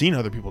you've seen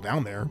other people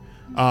down there.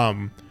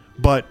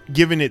 But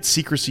given its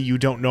secrecy, you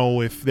don't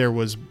know if there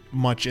was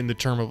much in the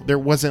term of, there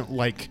wasn't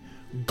like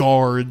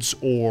guards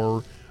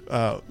or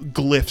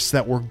glyphs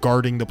that were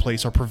guarding the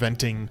place or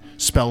preventing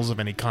spells of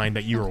any kind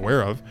that you're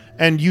aware of.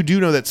 And you do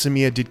know that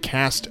Samia did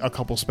cast a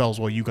couple spells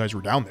while you guys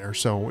were down there,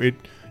 so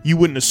you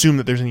wouldn't assume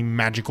that there's any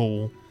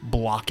magical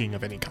blocking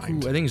of any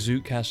kind. Ooh, I think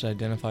Zoot cast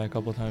Identify a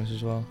couple times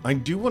as well. I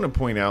do want to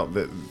point out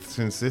that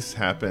since this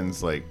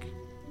happens like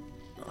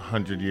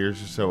 100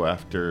 years or so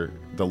after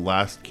the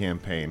last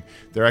campaign,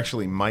 there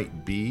actually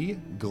might be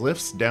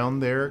glyphs down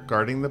there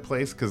guarding the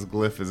place, because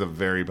glyph is a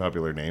very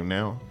popular name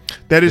now.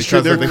 That is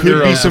true. There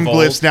could be some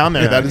glyphs down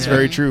there. Yeah, that is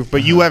very true.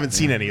 But you haven't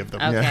seen any of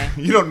them. Okay. Yeah.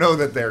 You don't know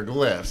that they're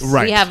glyphs.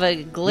 Right. We have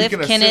a glyph,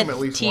 can Kenneth, assume at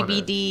least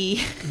TBD.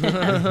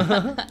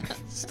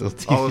 Still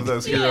TBD. All of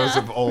those heroes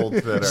of old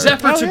that are...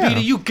 Zephyr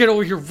Tabidi, you get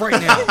over here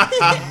right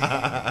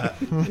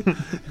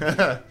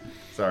now.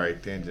 Sorry,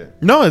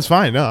 tangent. No, it's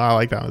fine. No, I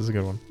like that. It was a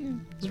good one.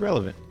 It's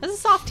relevant. That's a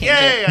soft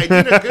tangent. Yay, I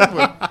did a good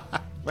one.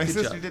 My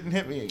sister didn't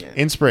hit me again.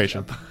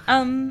 Inspiration.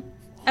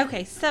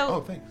 Okay, so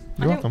Oh, thanks.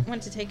 I You're don't welcome.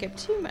 want to take up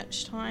too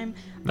much time.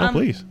 No,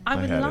 please. I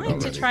would had it like to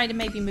already. try to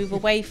maybe move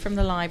away from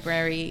the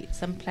library,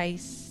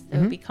 someplace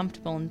that would be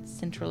comfortable and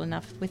central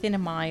enough, within a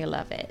mile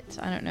of it.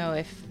 I don't know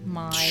if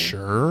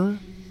Sure.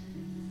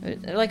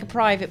 like a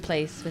private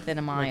place within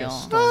a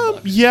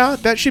mile. Yeah,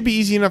 that should be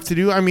easy enough to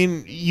do. I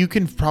mean, you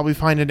can probably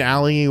find an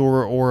alley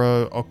or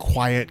a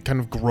quiet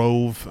kind of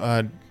grove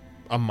a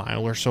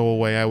mile or so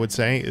away, I would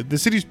say. The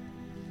city's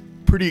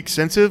pretty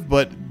extensive,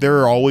 but there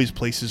are always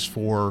places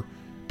for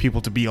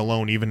people to be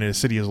alone, even in a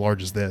city as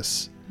large as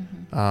this.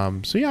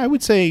 So yeah, I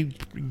would say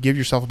give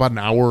yourself about an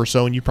hour or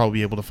so, and you'd probably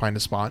be able to find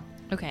a spot.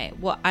 Okay,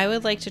 well, I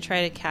would like to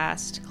try to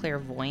cast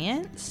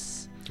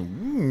clairvoyance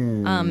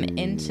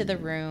into the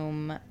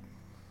room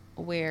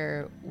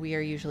where we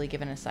are usually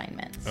given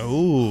assignments.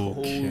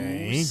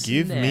 Okay,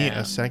 give me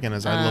a snap. second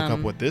as I look up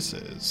what this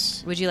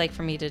is. Would you like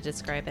for me to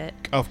describe it?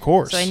 Of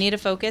course. So I need a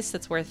focus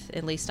that's worth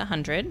at least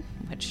 100,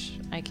 which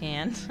I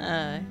can.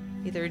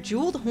 Either a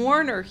jeweled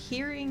horn or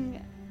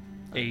hearing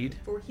Aid.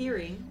 for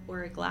hearing,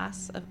 or a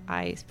glass of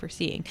eyes for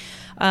seeing.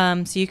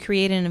 So you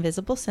create an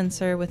invisible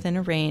sensor within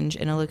a range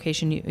in a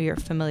location you're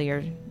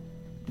familiar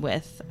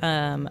with,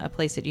 a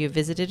place that you have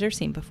visited or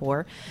seen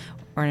before,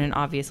 or in an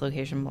obvious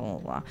location, blah,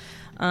 blah,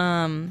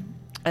 blah.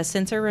 A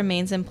sensor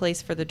remains in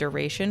place for the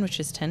duration, which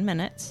is 10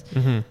 minutes.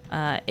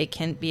 It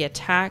can be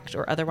attacked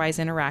or otherwise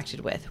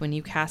interacted with. When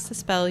you cast the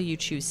spell, you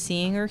choose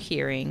seeing or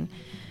hearing.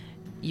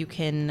 You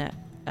can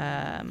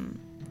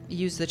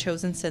use the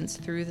chosen sense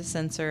through the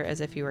sensor as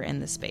if you were in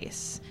the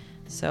space.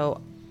 So,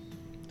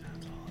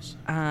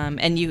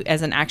 and you,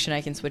 as an action,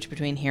 I can switch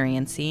between hearing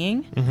and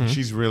seeing.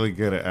 She's really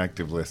good at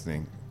active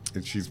listening.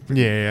 And she's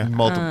Yeah.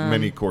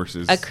 many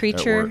courses. A at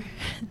creature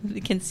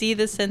work. can see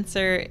the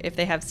sensor if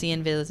they have see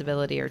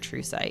invisibility or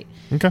true sight.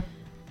 Okay.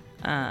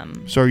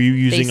 So are you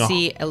They using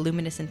see a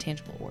luminous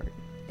intangible orb.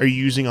 Are you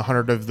using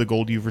 100 of the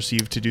gold you've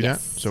received to do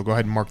Yes. that? So go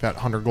ahead and mark that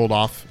 100 gold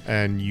off,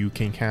 and you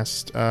can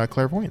cast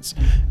clairvoyance.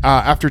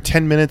 After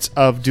 10 minutes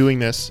of doing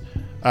this,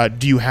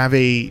 Do you have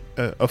a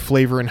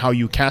flavor in how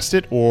you cast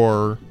it,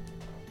 or?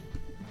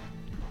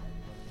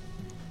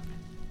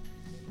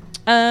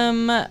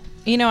 I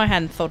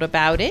hadn't thought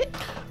about it.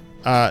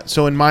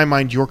 So in my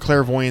mind, your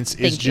clairvoyance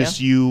is Thank just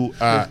you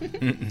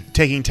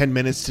taking 10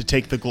 minutes to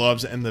take the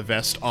gloves and the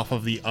vest off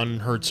of the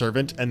unheard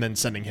servant and then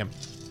sending him.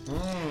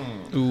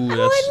 Ooh, I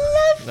love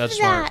that's that.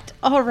 smart.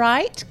 All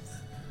right.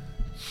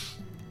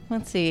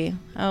 Let's see.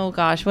 Oh,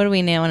 gosh. What do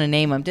we want to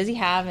name him? Does he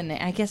have a name?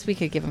 I guess we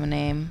could give him a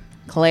name.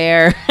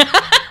 Claire.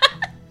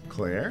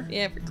 Claire?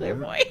 Yeah, for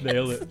clairvoyance.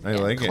 Nailed it. I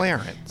like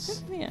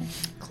Clarence. Yeah.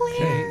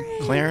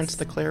 Clarence. Clarence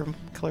the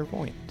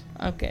clairvoyant.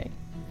 Okay.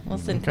 We'll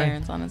send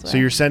Clarence on his way. So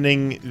you're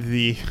sending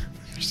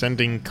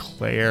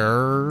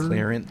Claire.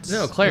 Clarence.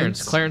 No,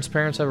 Clarence. Clarence's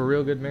parents have a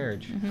real good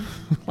marriage.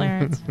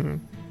 Clarence.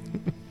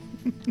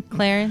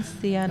 Clarence,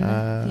 the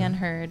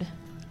unheard.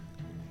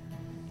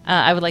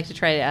 I would like to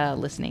try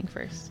listening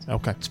first.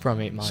 Okay. It's from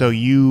 8 Mile. So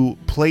you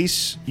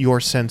place your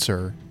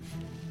sensor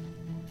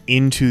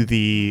into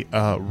the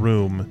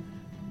room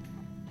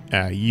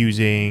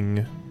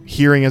using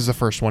hearing as the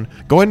first one.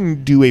 Go ahead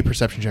and do a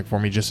perception check for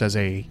me, just as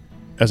a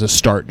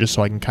start, just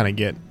so I can kind of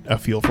get a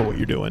feel for what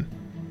you're doing.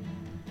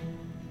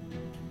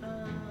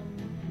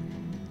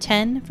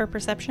 10 for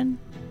perception.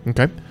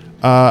 Okay.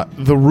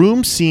 The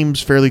room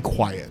seems fairly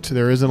quiet.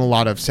 There isn't a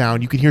lot of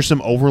sound. You can hear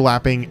some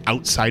overlapping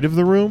outside of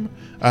the room.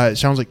 It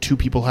sounds like two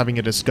people having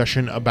a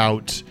discussion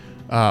about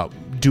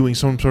doing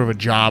some sort of a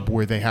job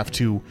where they have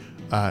to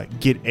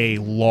get a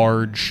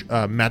large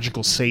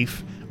magical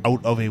safe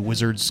out of a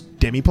wizard's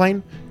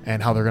demiplane,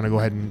 and how they're going to go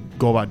ahead and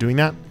go about doing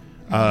that.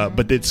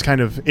 But it's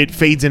it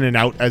fades in and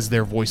out as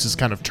their voices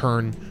kind of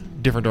turn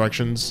different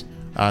directions,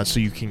 so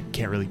you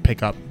can't really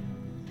pick up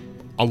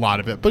a lot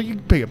of it, but you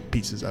can pick up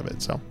pieces of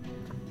it. So,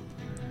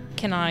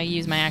 Can I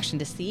use my action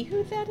to see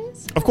who that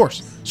is? of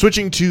course,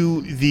 switching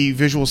to the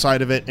visual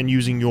side of it and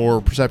using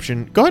your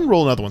perception, go ahead and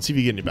roll another one. See if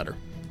you get any better.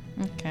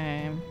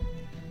 Okay.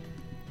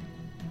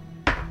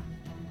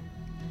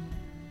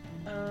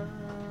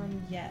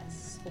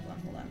 Yes. Hold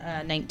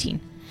on.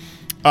 19.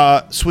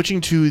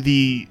 Switching to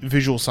the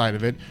visual side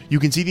of it, you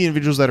can see the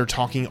individuals that are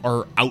talking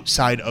are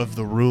outside of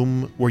the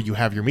room where you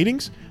have your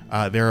meetings.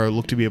 They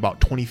look to be about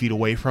 20 feet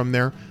away from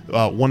there.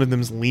 One of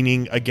them is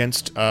leaning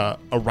against a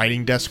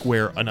writing desk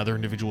where another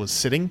individual is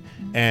sitting,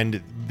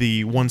 and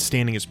the one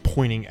standing is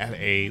pointing at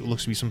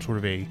looks to be some sort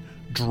of a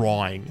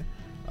drawing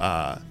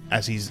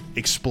as he's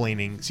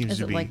explaining. Seems Is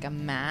to it be like a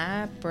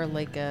map or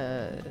like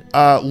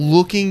a...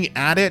 looking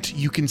at it,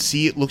 you can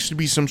see it looks to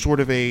be some sort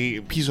of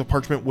a piece of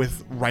parchment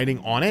with writing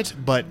on it,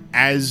 but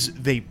as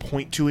they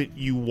point to it,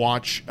 you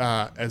watch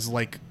as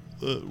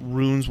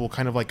runes will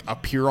kind of like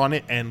appear on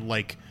it, and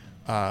like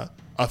a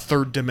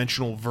third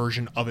dimensional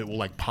version of it will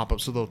like pop up.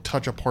 So they'll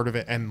touch a part of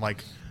it, and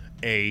like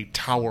a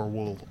tower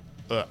will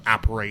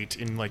apparate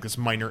in like this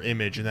minor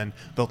image, and then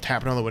they'll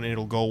tap another one and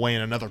it'll go away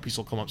and another piece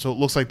will come up. So it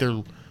looks like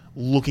they're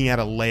looking at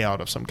a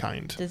layout of some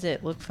kind. Does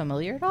it look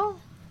familiar at all?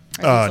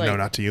 No,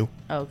 not to you.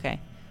 Oh, okay.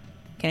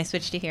 Can I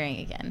switch to hearing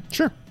again?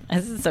 Sure.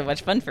 This is so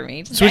much fun for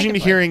me. Just Switching back to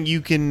and forth. hearing,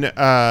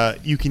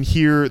 you can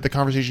hear the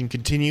conversation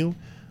continue,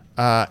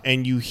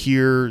 and you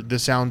hear the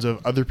sounds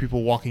of other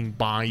people walking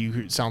by.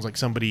 It sounds like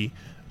somebody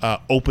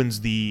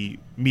opens the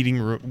meeting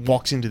room,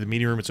 walks into the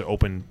meeting room. It's an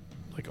open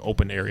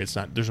area. It's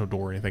not. There's no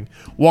door or anything.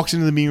 Walks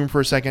into the meeting room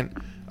for a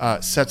second,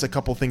 sets a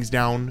couple things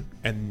down,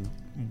 and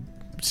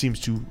seems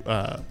to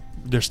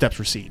their steps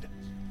recede.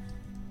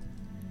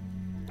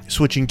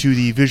 Switching to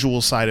the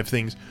visual side of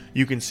things,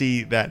 you can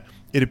see that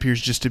it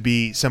appears just to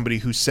be somebody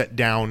who set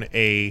down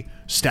a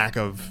stack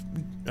of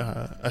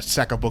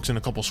books and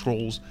a couple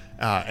scrolls,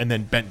 and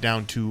then bent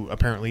down to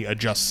apparently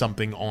adjust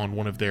something on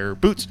one of their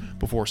boots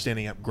before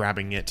standing up,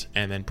 grabbing it,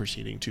 and then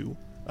proceeding to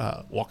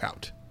walk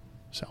out.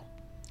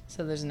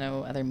 So there's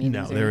no other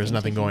meetings? No, there is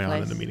nothing going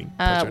on in the meeting.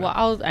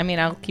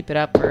 I'll keep it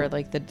up for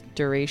like the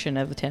duration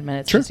of 10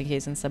 minutes, Sure. just in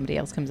case somebody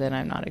else comes in.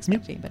 I'm not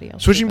expecting anybody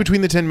else. Switching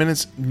between the 10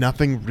 minutes,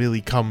 nothing really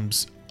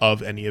comes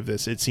of any of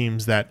this. It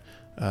seems that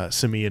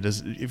Samia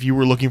does. If you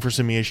were looking for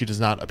Samia, she does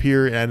not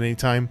appear at any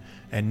time,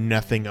 and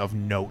nothing of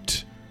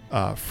note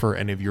for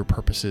any of your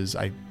purposes.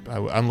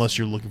 Unless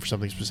you're looking for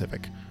something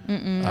specific.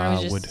 I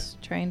was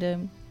just trying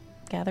to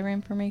gather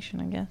information,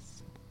 I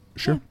guess.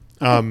 Sure.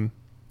 Yeah. Okay.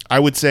 I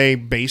would say,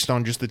 based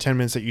on just the 10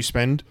 minutes that you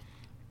spend,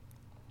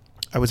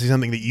 I would say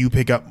something that you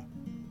pick up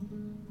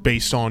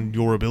based on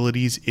your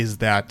abilities is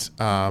that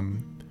the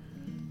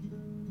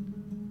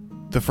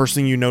first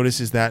thing you notice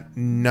is that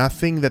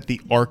nothing that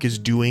the Ark is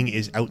doing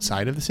is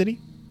outside of the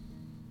city.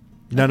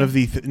 None of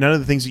the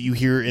things that you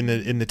hear in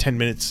the 10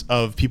 minutes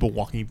of people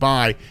walking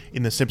by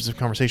in the snippets of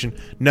conversation,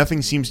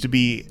 nothing seems to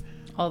be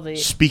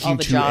speaking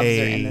to jobs are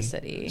in the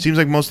city. Seems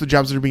like most of the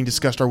jobs that are being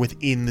discussed are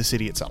within the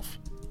city itself.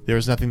 There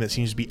is nothing that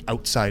seems to be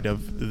outside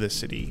of the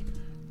city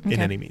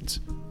in any means.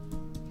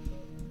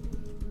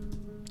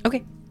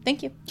 Okay,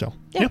 thank you. So,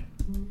 yeah.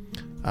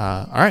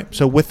 All right.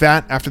 So with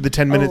that, after the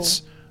 10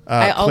 minutes...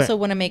 I also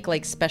want to make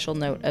like special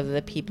note of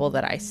the people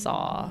that I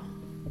saw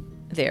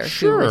there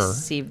Sure. who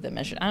received the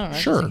mission. I don't know.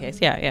 Sure. Just in case.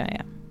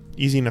 Yeah.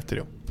 Easy enough to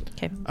do.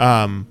 Okay.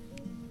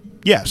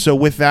 Yeah, so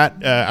with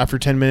that, after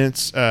 10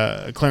 minutes,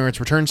 Clarence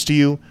returns to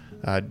you,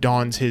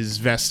 dons his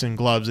vest and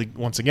gloves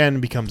once again,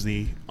 becomes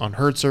the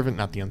unheard servant,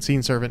 not the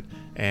unseen servant,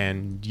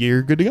 and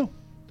you're good to go.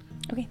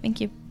 Okay,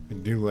 thank you. I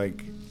do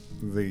like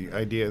the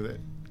idea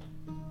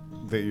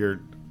that you're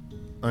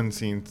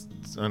unheard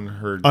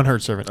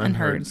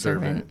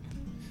servant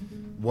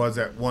was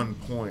at one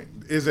point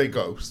is a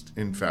ghost,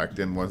 in fact,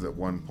 and was at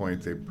one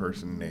point a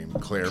person named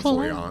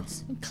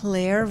Clairvoyance.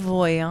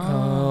 Clairvoyance.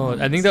 Oh,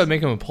 I think that would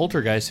make him a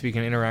poltergeist if he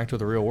can interact with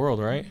the real world,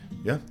 right?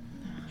 Yeah.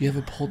 You have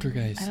a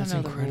poltergeist. I don't That's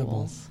know the incredible.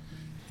 rules.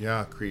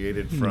 Yeah,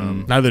 created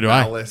from Neither do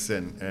I. malice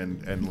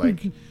and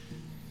like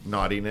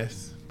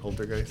naughtiness.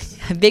 Poltergeist.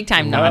 Big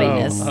time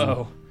naughtiness.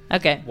 Oh.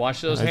 Okay.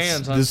 Wash those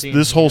hands.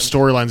 This whole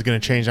storyline is going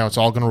to change now. It's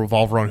all going to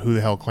revolve around who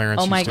the hell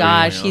Clarence Oh my used to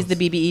gosh, be. he's the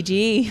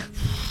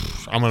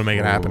BBEG. I'm going to make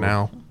it happen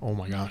now. Oh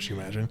my gosh, you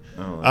imagine.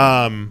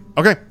 Oh.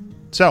 Okay,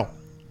 so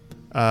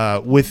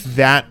with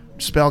that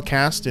spell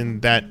cast and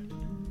that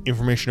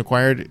information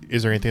acquired,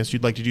 is there anything else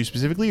you'd like to do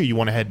specifically, or you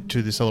want to head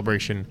to the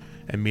celebration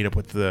and meet up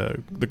with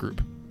the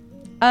group?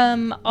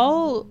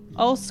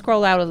 I'll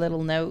scroll out a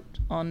little note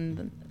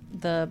on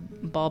the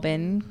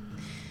bobbin.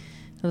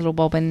 Little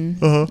bobbin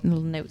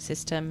little note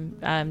system,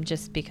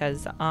 just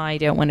because I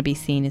don't want to be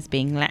seen as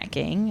being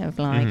lacking of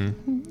like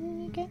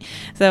okay.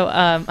 So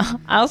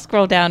I'll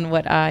scroll down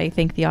what I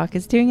think the Ark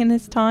is doing in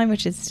this time,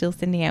 which is still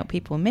sending out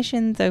people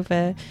missions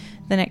over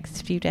the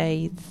next few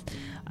days,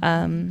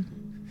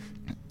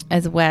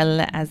 as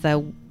well as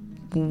a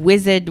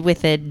wizard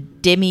with a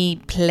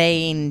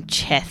demi-plane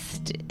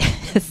chest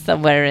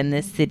somewhere in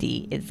this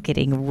city is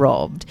getting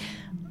robbed,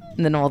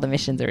 and then all the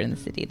missions are in the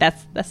city.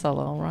 That's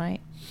all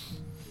right.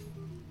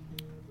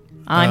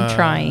 I'm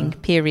trying.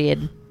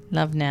 Period.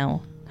 Love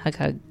now. Hug,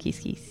 hug, kiss,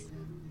 kiss.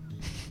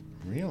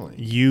 Really?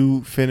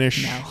 You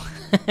finish. No.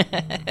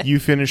 You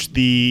finish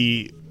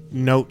the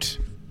note.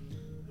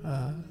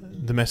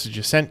 The message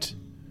is sent.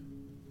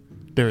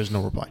 There is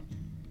no reply.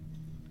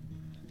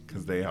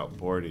 Because they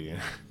outboard you.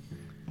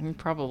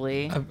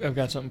 Probably. I've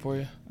got something for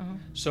you.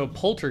 So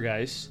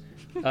poltergeists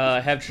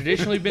have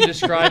traditionally been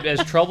described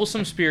as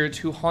troublesome spirits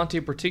who haunt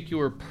a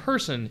particular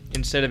person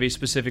instead of a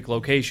specific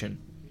location.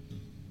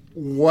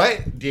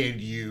 What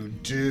did you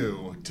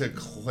do to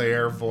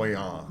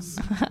Clairvoyance?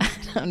 I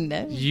don't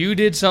know. You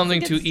did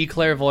something to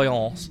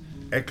Eclairvoyance.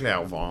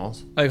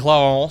 Eclairvoyance.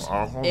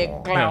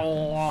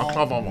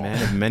 Eclairvoyance.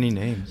 Man of many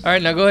names. All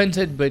right, now go ahead and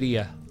say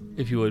Bedia,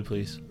 if you would,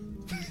 please.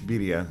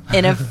 Bedia.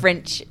 In a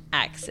French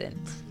accent.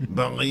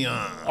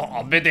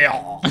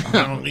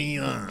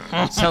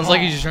 Sounds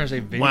like he's just trying to say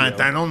video.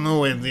 What? I don't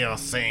know if they are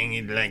saying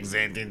it like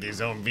that. It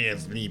is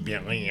obviously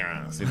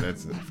Beria. See,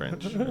 that's the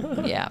French.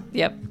 Yeah.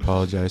 Yep.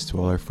 Apologize to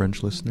all our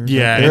French listeners.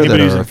 Yeah, out there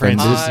anybody that who's are in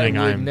France offended. listening,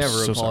 I would I'm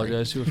never so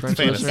apologize to a French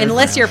Famous. listener.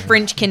 Unless you're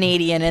French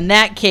Canadian. In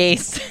that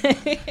case.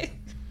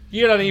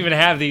 You don't even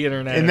have the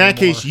internet In that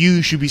anymore. case,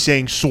 you should be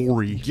saying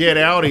sorry. Get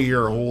out of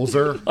here,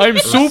 Holzer. I'm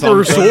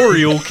super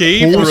sorry,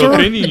 okay, for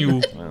offending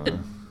you.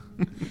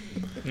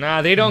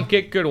 Nah, they don't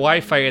get good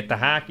Wi-Fi at the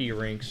hockey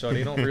rink, so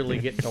they don't really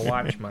get to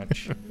watch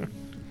much.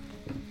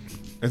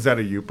 Is that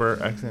a Uper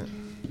accent?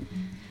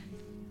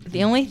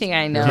 The only thing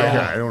I know.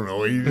 Yeah, I don't know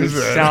what you just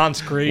said.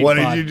 Sounds great. What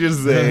but- did you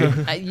just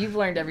say? You've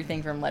learned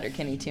everything from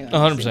Letterkenny too.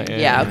 100%,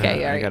 Yeah.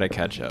 Okay. All I right. gotta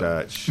catch up.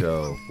 That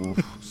show.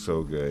 Oof,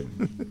 so good.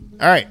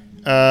 All right.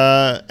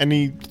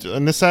 Any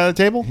on this side of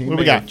the table? He What do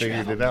we may have got?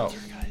 figured it out.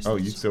 Oh,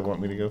 you still want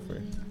me to go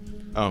first?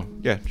 Oh,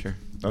 yeah, sure.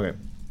 Okay.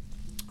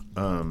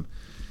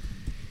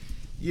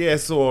 Yeah,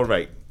 so all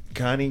right.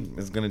 Connie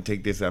is going to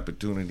take this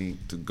opportunity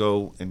to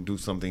go and do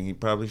something he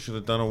probably should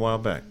have done a while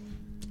back.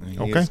 He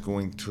Okay. is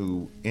going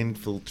to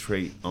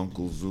infiltrate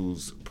Uncle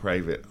Zoo's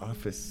private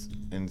office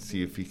and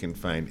see if he can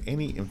find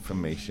any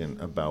information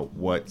about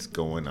what's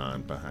going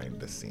on behind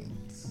the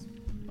scenes.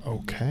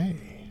 Okay.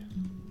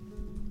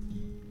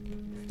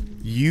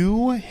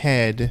 You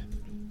head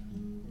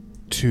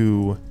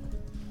to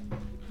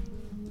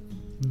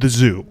the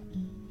zoo.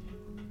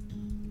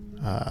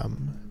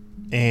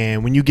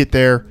 And when you get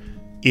there,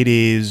 it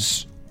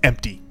is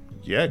empty.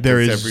 Yeah, There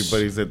because is-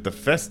 everybody's at the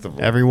festival.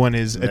 Everyone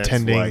is That's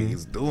attending why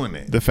he's doing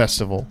it. the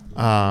festival.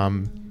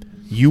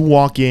 You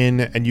walk in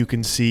and you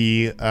can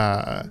see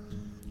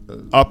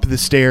up the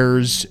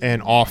stairs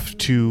and off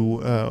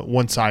to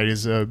one side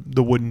is the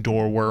wooden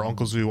door where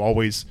Uncle Zoo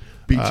always...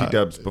 BT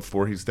Dubs,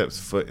 before he steps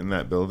foot in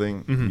that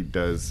building, Mm-hmm. he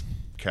does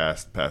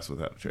cast Pass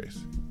Without a Trace.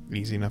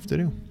 Easy enough to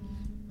do.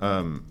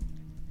 A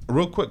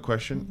real quick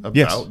question about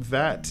Yes.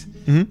 that.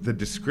 Mhm. The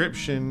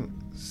description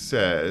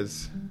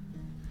says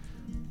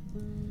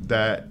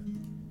that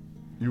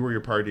you or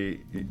your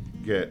party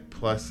get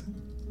plus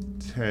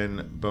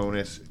 10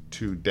 bonus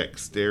to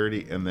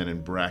dexterity and then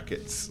in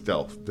brackets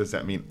stealth. Does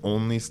that mean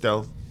only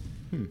stealth?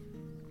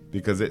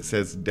 Because it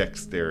says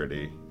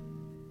dexterity.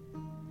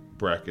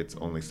 Brackets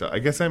only stealth. I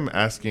guess I'm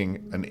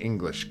asking an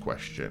English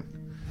question.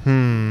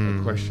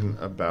 A question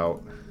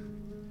about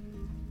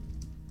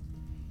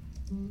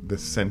the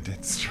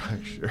sentence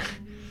structure.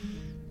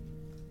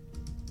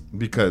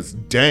 Because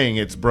dang,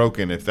 it's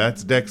broken if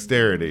that's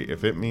dexterity.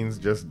 If it means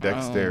just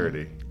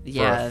dexterity. For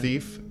yeah. a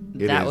thief,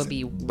 That is would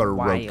be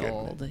broken.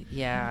 wild.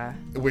 Yeah.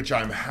 Which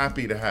I'm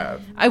happy to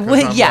have. I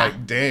would, 'Cause I'm yeah.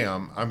 like,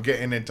 damn, I'm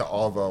getting into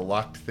all the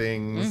locked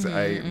things.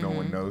 No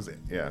one knows it.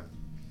 Yeah.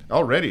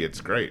 Already, it's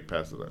great.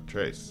 Pass without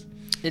trace.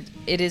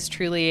 It is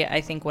truly,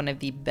 I think, one of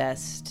the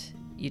best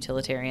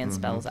utilitarian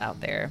spells out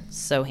there.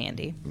 So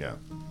handy. Yeah.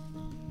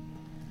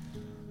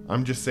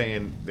 I'm just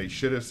saying they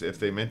should have. If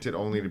they meant it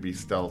only to be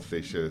stealth,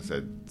 they should have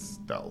said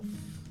stealth.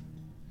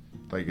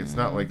 Like it's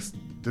not like.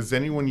 Does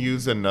anyone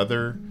use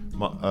another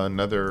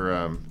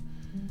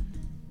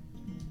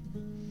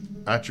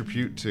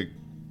attribute to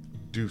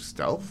do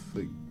stealth?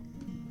 Like,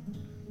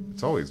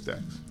 it's always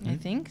Dex. I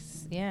think,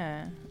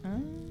 yeah.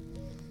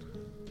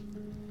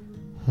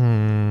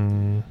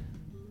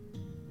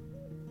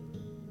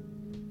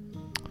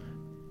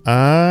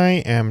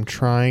 I am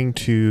trying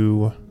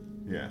to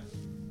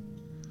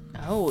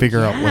figure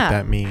out what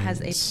that means.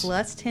 Has a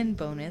plus 10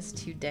 bonus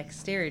to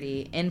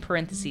dexterity, in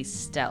parentheses,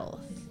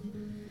 stealth.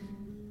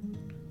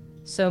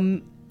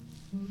 So,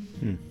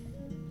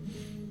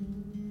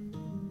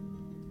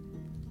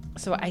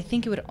 so I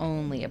think it would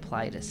only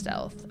apply to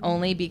stealth.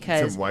 Only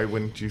because... So why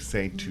wouldn't you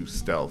say to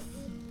stealth?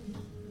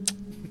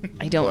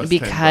 I don't, Plus 10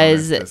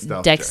 because bonus to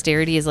stealth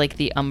dexterity is like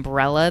the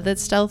umbrella that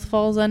stealth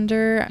falls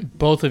under.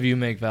 Both of you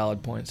make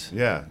valid points.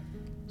 Yeah.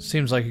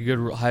 Seems like a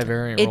good high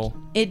variant roll.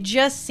 It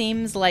just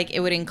seems like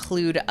it would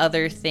include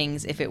other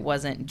things if it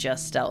wasn't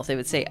just stealth. It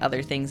would say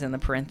other things in the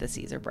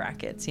parentheses or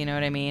brackets. You know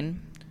what I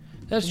mean?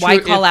 That's Why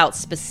true. call out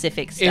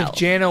specific stealth? If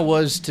Jana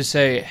was to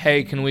say,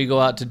 hey, can we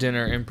go out to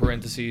dinner, in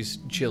parentheses,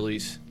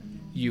 Chili's,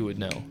 you would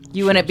know.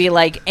 You wouldn't be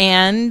like,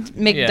 and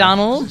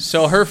McDonald's?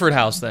 So Hereford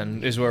House,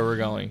 then, is where we're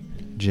going.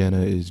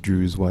 Jenna is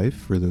Drew's wife,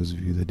 for those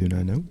of you that do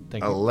not know.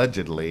 Thank you.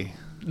 Allegedly.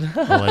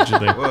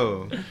 Allegedly.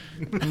 Whoa.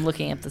 I'm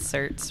looking at the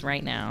certs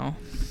right now.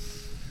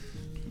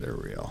 They're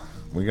real.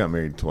 We got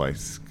married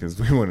twice because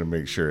we want to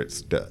make sure it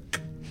stuck.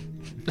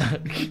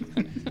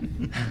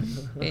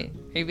 Wait,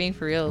 are you being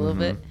for real a little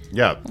bit?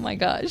 Yeah. Oh my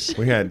gosh.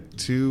 We had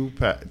two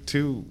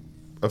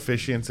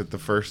officiants at the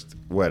first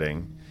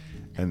wedding,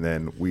 and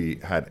then we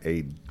had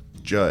a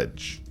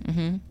judge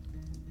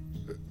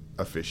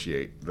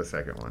officiate the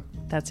second one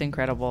That's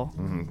incredible.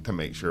 to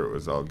make sure it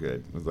was all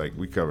good. It was like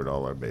we covered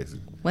all our bases.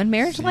 When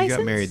marriage So you license?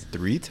 got married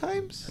 3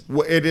 times?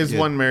 Well, it is Yeah,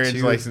 one marriage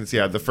 2. license.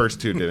 Yeah, the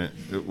first 2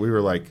 didn't. We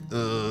were like,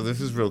 this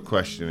is real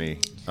questiony.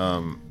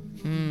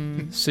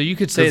 So you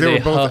could say Because they they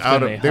were both huff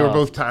out and of. They were huff.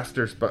 both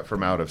pastors, but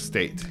from out of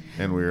state,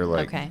 and we were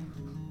like, Okay.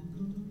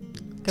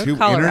 Go too to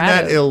Colorado.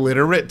 internet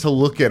illiterate to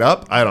look it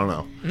up. I don't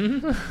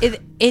know.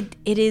 It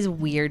is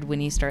weird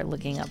when you start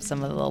looking up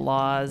some of the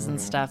laws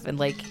and stuff, and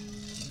like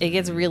it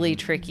gets really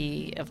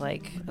tricky of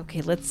like,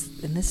 okay,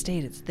 let's in this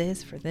state it's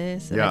this for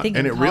this, and Yeah, I think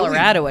and in it really-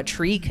 Colorado a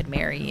tree could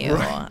marry you.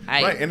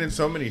 Right, and in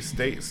so many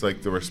states,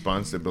 like the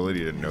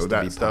responsibility to know to be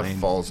that stuff pine.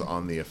 falls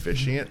on the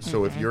officiant.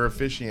 So if your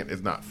officiant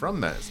is not from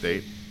that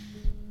state,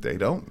 they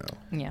don't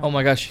know. Yeah. Oh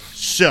my gosh.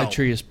 So- The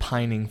tree is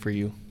pining for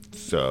you.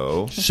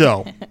 So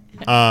So,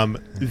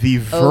 the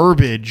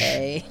verbiage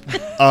Okay.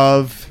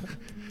 of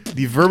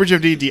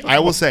D&D, I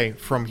will say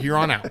from here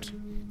on out,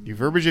 the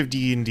verbiage of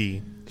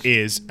D&D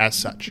is as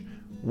such.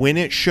 When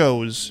it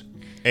shows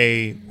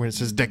when it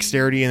says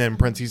dexterity and then in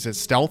parentheses says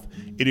stealth,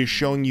 it is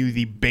showing you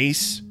the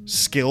base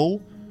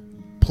skill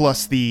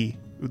plus the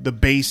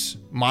base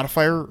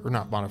modifier, or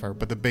not modifier,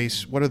 but the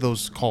base. What are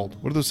those called?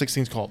 What are those 6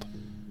 things called?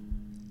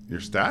 your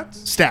stats?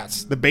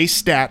 Stats. The base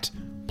stat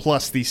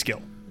plus the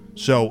skill.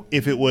 So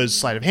if it was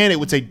sleight of hand, it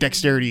would say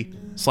dexterity,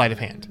 sleight of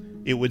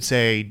hand. It would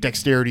say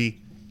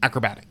dexterity,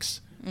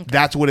 acrobatics. Okay.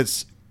 That's what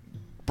it's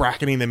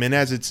bracketing them in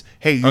as. It's,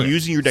 hey, you're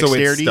using your So it's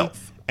dexterity,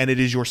 stealth. and it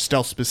is your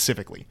stealth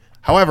specifically.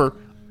 However,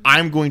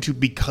 I'm going to,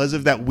 because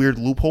of that weird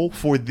loophole,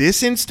 for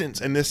this instance,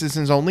 and this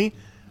instance only,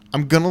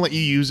 I'm going to let you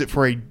use it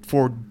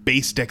for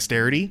base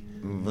dexterity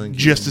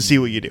just to see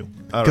what you do.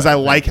 Because I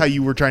like how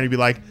you were trying to be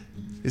like,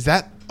 is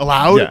that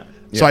allowed? Yeah.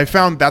 So I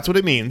found that's what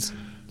it means.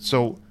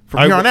 So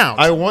from here on out.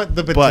 I want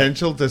the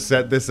potential to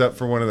set this up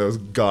for one of those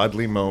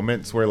godly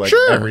moments where like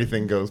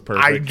everything goes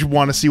perfect. I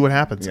want to see what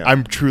happens. Yeah.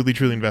 I'm truly,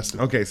 truly invested.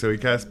 Okay, so he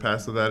casts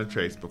Pass Without a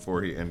Trace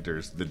before he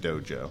enters the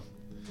dojo.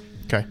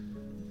 Okay.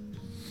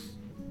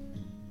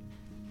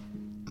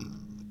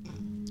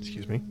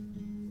 Excuse me.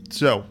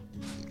 So,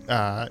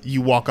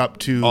 you walk up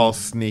to... All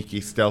sneaky,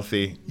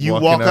 stealthy. You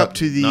walking walk up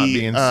to not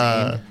being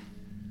the... seen.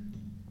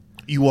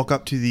 You walk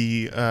up to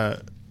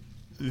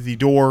the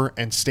door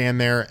and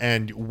stand there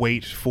and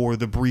wait for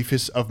the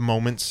briefest of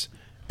moments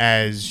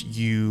as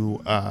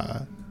you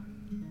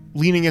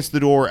lean against the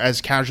door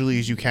as casually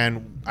as you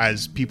can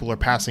as people are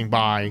passing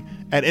by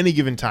at any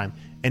given time.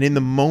 And in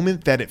the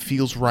moment that it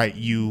feels right,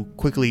 you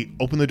quickly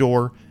open the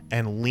door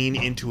and lean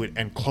into it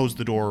and close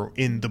the door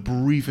in the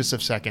briefest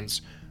of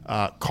seconds,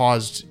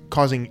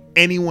 causing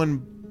anyone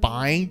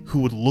by who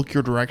would look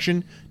your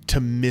direction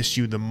to miss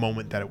you the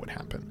moment that it would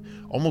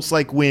happen. Almost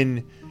like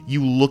when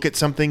you look at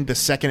something the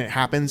second it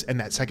happens and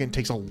that second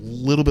takes a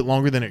little bit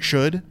longer than it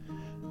should.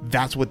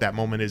 That's what that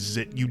moment is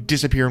that you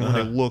disappear, and when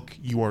they look,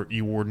 you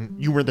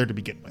weren't there to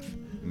begin with.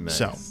 Nice.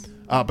 So,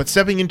 but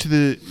stepping into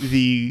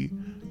the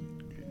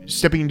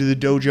stepping into the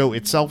dojo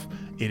itself,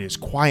 it is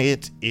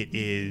quiet. It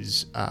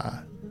is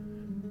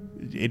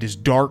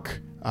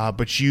dark,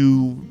 but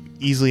you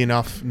easily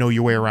enough know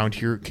your way around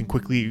here. Can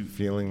quickly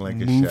feeling like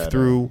move a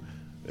shadow.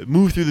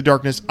 move through the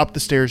darkness, up the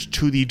stairs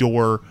to the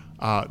door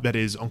that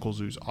is Uncle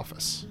Zoo's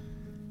office.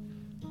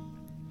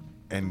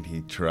 And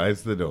he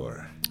tries the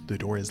door. The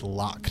door is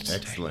locked.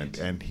 Excellent.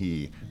 And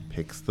he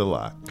picks the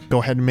lock. Go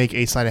ahead and make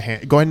a sleight of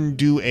hand. Go ahead and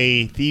do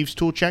a thieves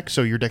tool check.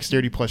 So your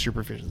dexterity plus your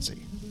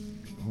proficiency.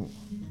 Ooh,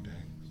 dex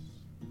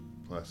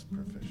plus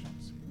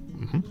proficiency.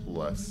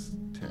 Plus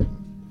 10.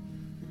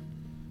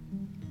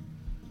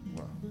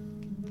 Wow.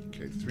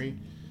 Okay, 3.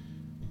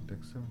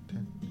 Dex 7,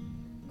 10.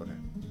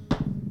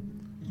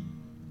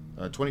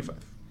 Okay. 25.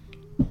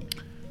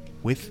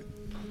 With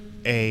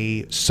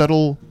a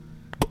subtle,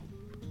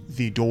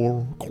 the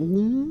door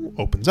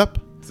opens up.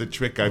 It's a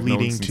trick I've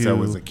known since I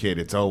was a kid.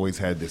 It's always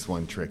had this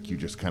one trick. You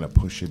just kind of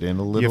push it in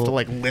a little. You have to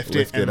like lift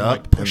it and up,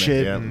 like push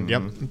it. and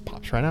It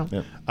pops right out.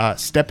 Yep.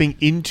 Stepping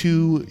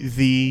into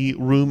the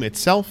room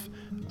itself,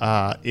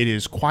 it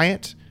is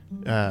quiet.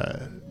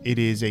 It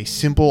is a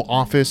simple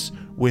office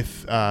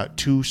with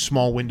 2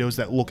 small windows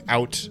that look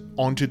out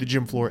onto the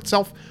gym floor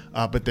itself.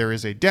 But there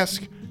is a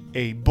desk,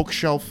 a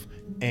bookshelf,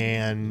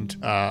 and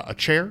a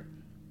chair,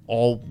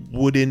 all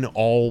wooden,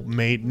 all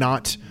made,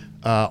 not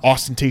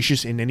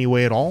ostentatious in any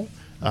way at all.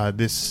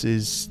 This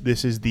is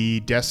the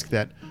desk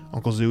that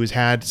Uncle Zoo has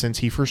had since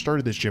he first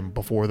started this gym,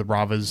 before the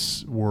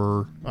Bravas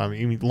were,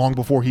 long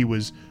before he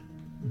was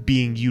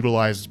being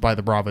utilized by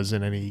the Bravas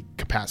in any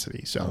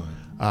capacity. So,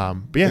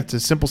 but yeah, it's a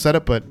simple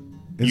setup. But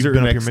is there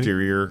an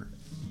exterior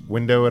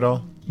window at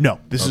all? No,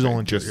 this is all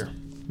interior.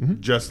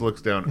 Just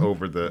looks down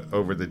over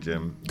the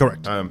gym.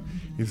 Correct.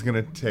 He's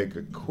gonna take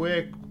a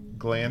quick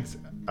glance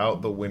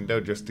out the window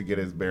just to get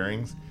his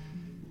bearings.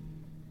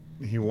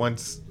 He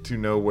wants to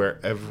know where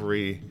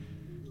every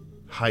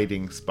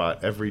hiding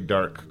spot, every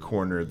dark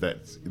corner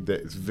that's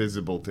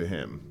visible to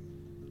him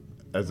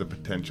as a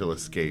potential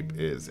escape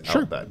is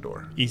out that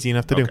door. Easy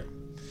enough to do.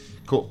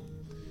 Cool.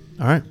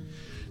 All right.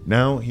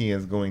 Now he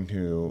is going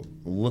to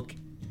look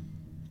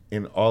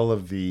in all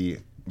of the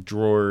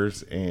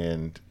drawers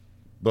and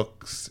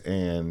books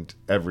and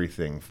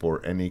everything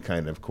for any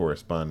kind of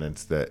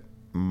correspondence that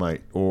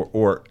might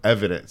or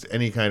evidence,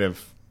 any kind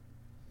of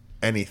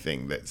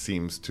anything that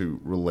seems to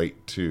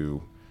relate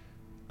to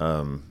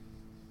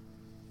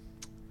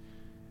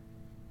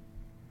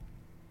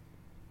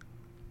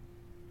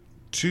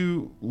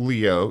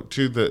Leo,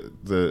 to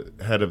the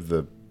head of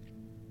the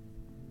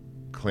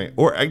clan,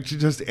 or actually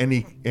just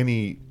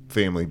any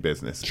family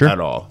business at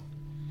all.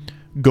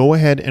 Go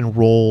ahead and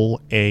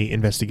roll a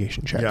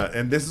investigation check. Yeah,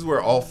 and this is where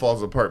all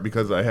falls apart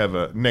because I have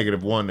a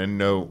 -1 and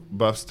no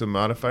buffs to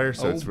modifier,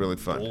 so it's really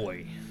fun.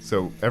 Boy.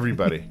 So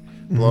everybody,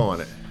 blow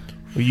on it.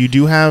 Well, you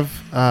do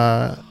have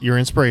your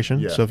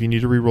inspiration, Yeah. so if you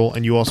need to reroll,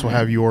 and you also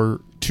have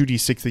your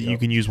 2d6 that you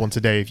can use once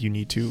a day if you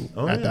need to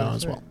add that on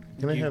as well.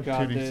 Can I have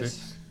got 2d6?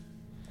 this.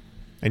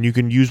 And you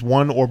can use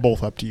one or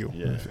both up to you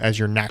Yeah. as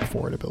your knack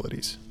for it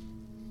abilities.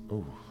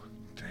 Oh,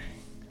 dang.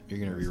 You're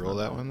going to re-roll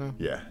that one, though?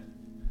 Yeah.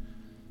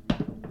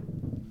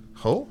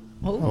 Oh?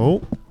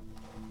 Oh.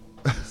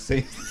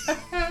 See?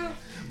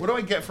 What do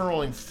I get for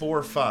rolling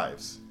 4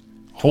 5s?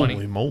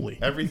 Holy moly.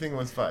 Everything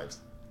was 5s.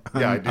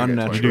 Yeah, I do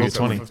Unnatural. get 20. You do get So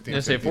 20. 15, I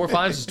say 4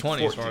 5s is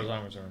 20 as far 14. as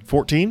I'm concerned.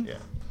 14?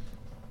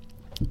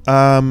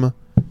 Yeah.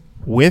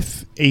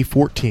 With a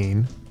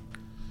 14,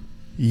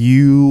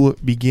 you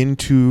begin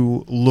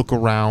to look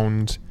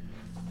around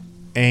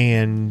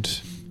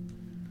and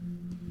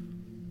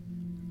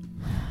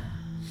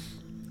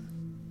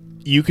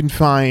you can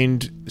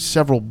find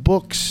several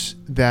books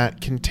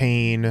that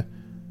contain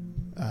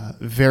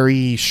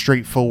very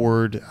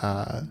straightforward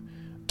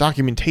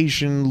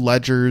documentation,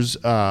 ledgers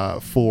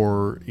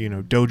for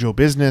dojo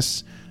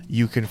business.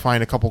 You can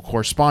find a couple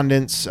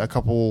correspondence, a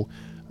couple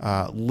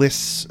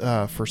lists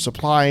for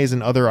supplies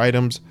and other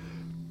items,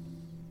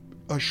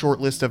 a short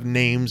list of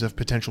names of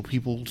potential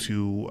people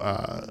to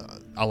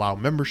allow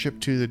membership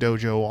to the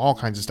dojo, all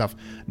kinds of stuff.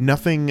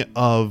 Nothing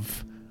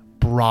of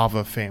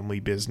Brava family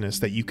business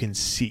that you can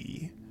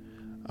see.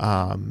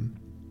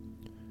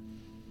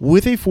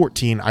 With a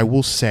 14, I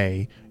will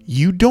say,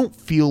 you don't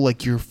feel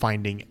like you're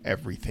finding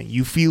everything.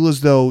 You feel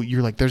as though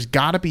you're like, there's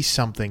got to be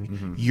something.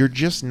 Mm-hmm. You're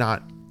just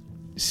not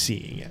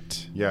seeing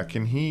it. Yeah,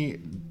 can he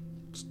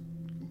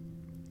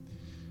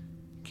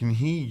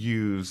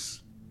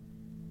use...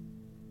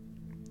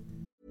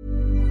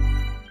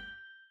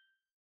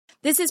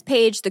 This is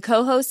Paige, the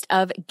co-host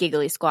of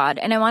Giggly Squad,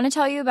 and I want to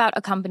tell you about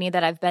a company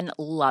that I've been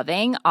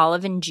loving,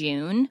 Olive &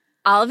 June.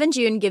 Olive &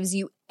 June gives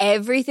you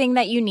everything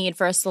that you need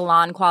for a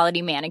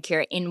salon-quality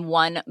manicure in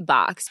one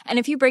box. And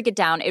if you break it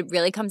down, it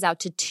really comes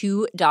out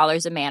to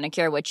 $2 a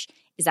manicure, which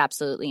is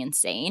absolutely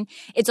insane.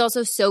 It's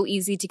also so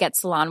easy to get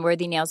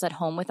salon-worthy nails at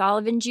home with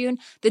Olive & June.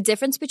 The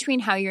difference between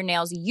how your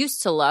nails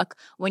used to look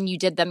when you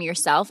did them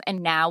yourself and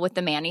now with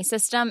the Mani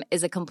system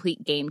is a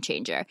complete game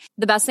changer.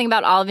 The best thing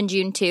about Olive &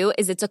 June, too,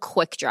 is it's a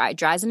quick dry.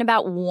 Dries in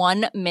about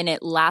 1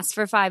 minute, lasts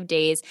for 5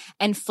 days,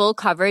 and full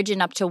coverage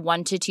in up to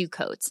 1 to 2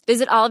 coats.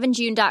 Visit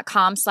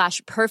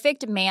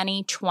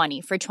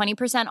oliveandjune.com/perfectmani20 for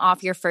 20%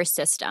 off your first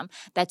system.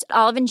 That's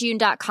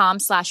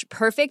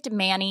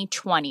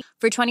oliveandjune.com/perfectmani20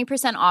 for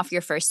 20% off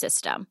your first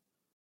system.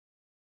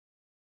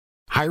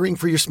 Hiring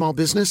for your small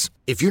business?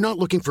 If you're not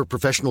looking for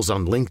professionals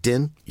on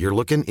LinkedIn, you're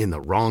looking in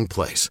the wrong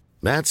place.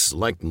 That's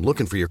like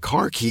looking for your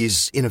car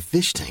keys in a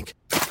fish tank.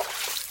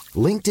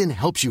 LinkedIn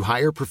helps you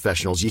hire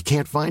professionals you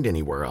can't find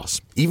anywhere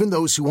else, even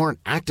those who aren't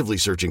actively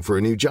searching for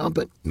a new job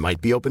but might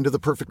be open to the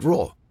perfect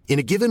role. In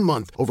a given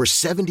month, over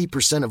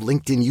 70% of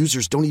LinkedIn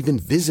users don't even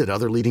visit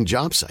other leading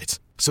job sites.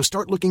 So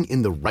start looking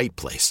in the right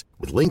place.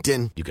 With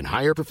LinkedIn, you can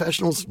hire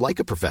professionals like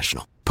a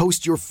professional.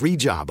 Post your free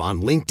job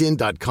on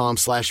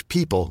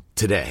linkedin.com/people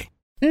today.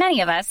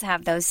 Many of us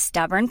have those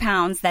stubborn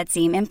pounds that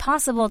seem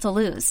impossible to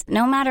lose,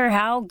 no matter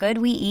how good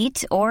we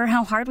eat or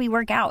how hard we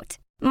work out.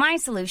 My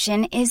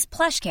solution is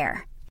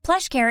PlushCare.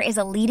 PlushCare is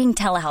a leading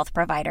telehealth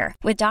provider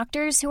with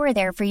doctors who are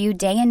there for you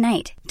day and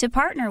night to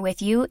partner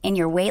with you in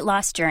your weight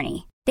loss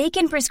journey. They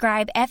can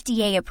prescribe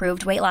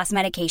FDA-approved weight loss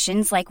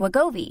medications like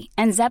Wegovy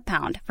and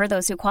Zepbound for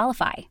those who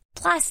qualify.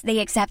 Plus, they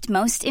accept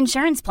most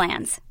insurance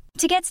plans.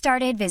 To get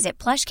started, visit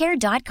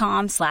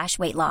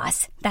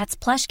plushcare.com/weightloss. That's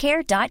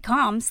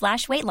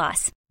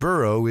plushcare.com/weightloss.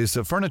 Burrow is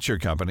a furniture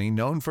company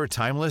known for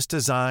timeless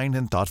design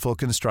and thoughtful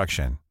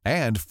construction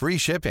and free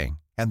shipping,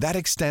 and that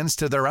extends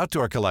to their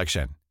outdoor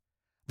collection.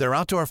 Their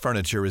outdoor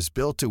furniture is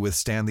built to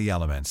withstand the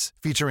elements,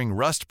 featuring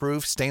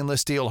rust-proof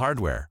stainless steel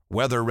hardware,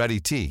 weather-ready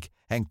teak,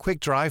 and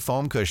quick-dry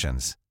foam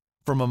cushions.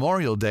 For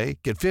Memorial Day,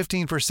 get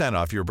 15%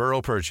 off your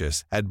Burrow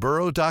purchase at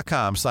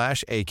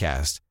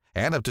burrow.com/acast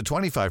and up to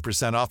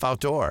 25% off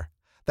outdoor.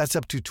 That's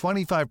up to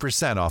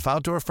 25% off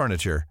outdoor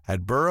furniture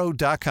at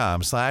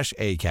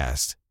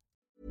burrow.com/acast.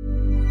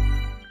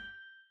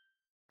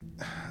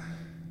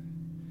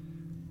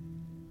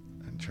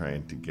 I'm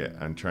trying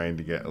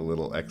to get a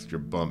little extra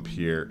bump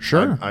here.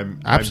 Sure.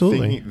 Absolutely.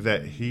 I'm thinking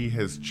that he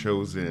has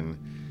chosen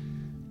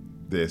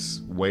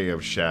this way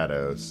of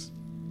shadows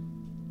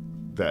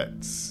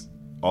that's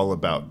all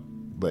about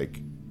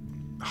like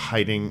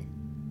hiding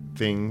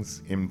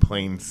things in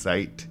plain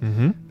sight.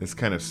 This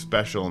kind of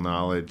special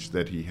knowledge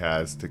that he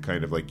has to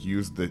kind of like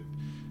use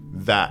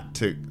that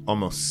to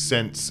almost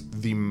sense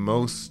the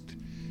most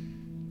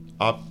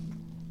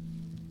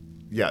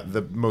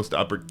the most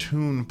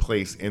opportune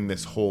place in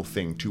this whole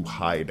thing to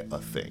hide a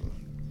thing.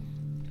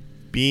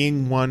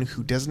 Being one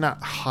who does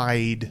not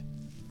hide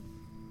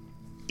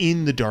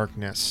in the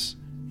darkness,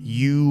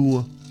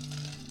 you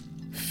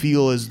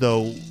feel as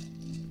though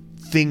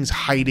things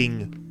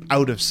hiding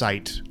out of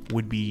sight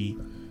would be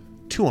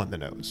too on the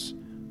nose.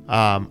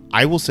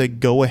 I will say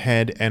go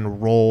ahead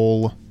and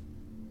roll.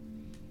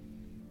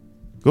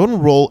 Go ahead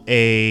and roll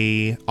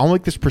I'll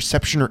make this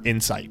perception or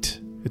insight.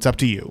 It's up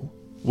to you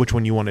which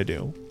one you want to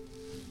do.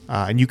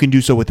 And you can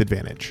do so with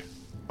advantage.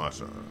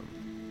 Awesome.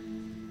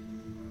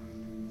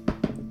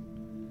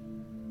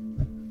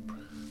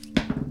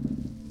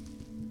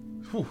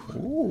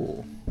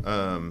 Ooh.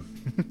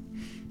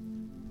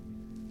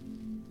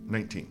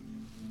 19.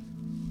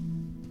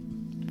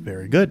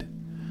 Very good.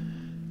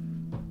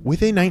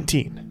 With a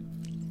 19,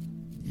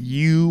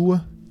 you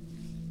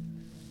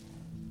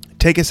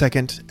take a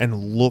second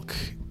and look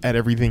at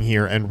everything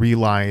here and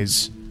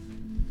realize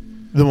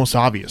the most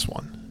obvious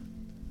one.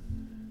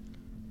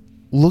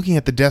 Looking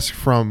at the desk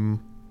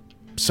from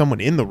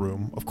someone in the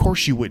room, of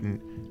course you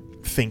wouldn't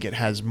think it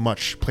has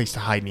much place to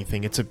hide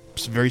anything. It's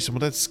very simple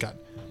desk. It's got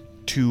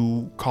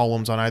 2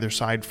 columns on either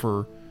side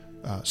for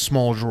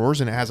small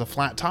drawers, and it has a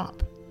flat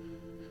top.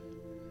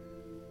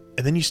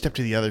 And then you step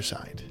to the other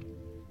side,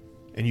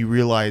 and you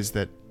realize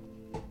that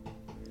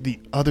the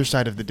other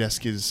side of the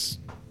desk is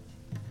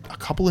a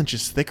couple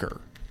inches thicker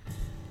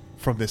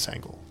from this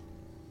angle.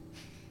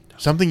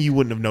 Something you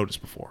wouldn't have noticed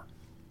before,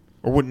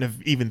 or wouldn't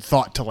have even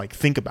thought to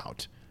think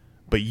about.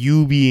 But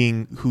you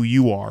being who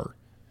you are,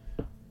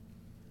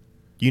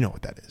 you know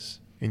what that is.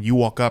 And you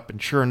walk up,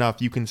 and sure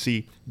enough, you can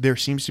see there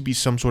seems to be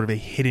some sort of a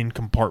hidden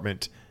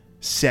compartment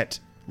set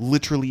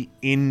literally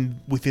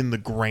within the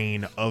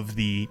grain of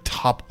the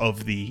top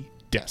of the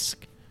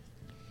desk.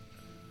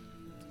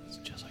 It's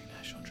just like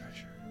National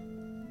Treasure.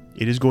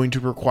 It is going to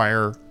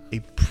require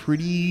a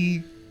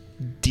pretty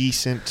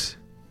decent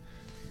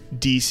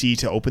DC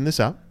to open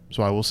this up.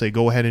 So I will say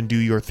go ahead and do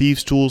your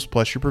Thieves' Tools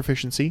plus your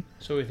proficiency.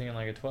 So we're thinking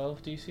like a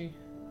 12 DC?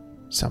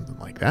 Something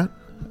like that.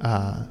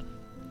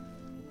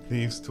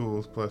 Thieves'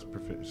 Tools plus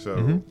proficiency.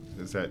 So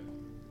is that...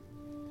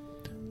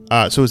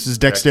 so this is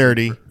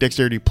dexterity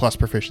plus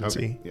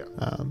proficiency. Okay, yeah.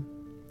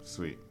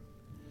 Sweet.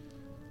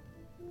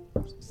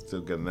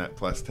 Still getting that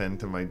plus 10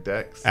 to my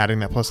dex. Adding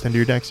that plus 10 to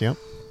your dex, yep.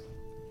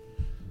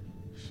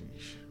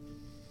 Sheesh.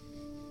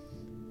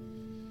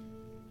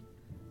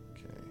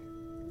 Okay.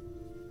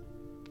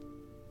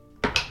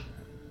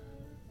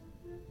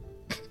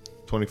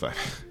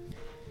 25.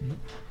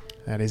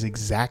 That is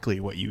exactly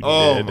what you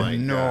Oh did my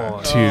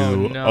God.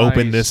 to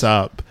open this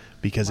up,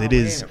 because it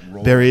is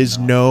there is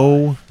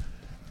no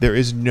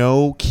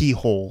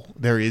keyhole,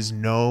 there is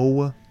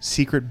no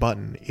secret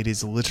button. It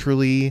is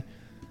literally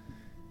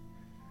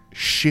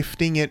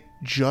shifting it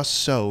just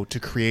so to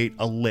create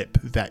a lip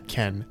that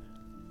can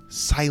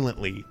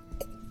silently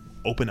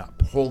open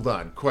up. Hold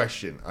on.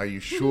 Question. Are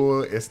you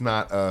sure it's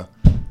not a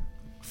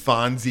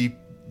Fonzie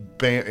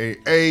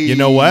Hey. You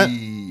know what?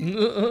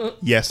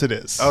 Yes, it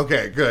is.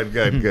 Okay,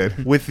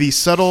 good. With the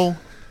subtle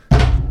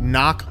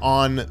knock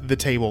on the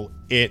table,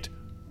 it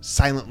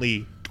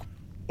silently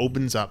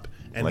opens up,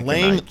 and Like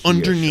laying an IKEA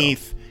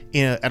underneath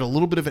at a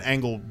little bit of an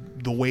angle,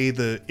 the way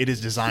it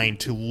is designed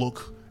to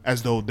look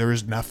as though there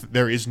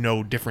is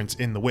no difference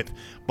in the width,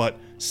 but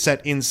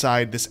set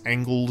inside this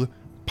angled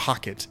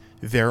pocket,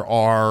 there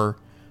are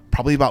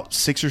probably about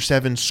 6 or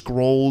 7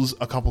 scrolls,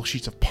 a couple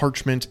sheets of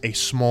parchment, a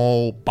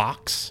small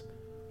box,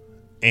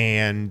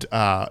 and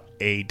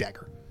a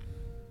dagger.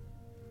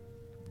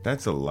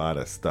 That's a lot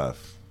of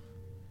stuff.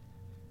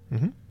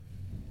 Mm-hmm.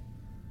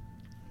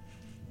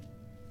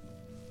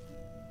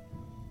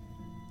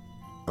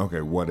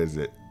 Okay, what is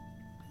it?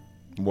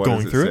 What Going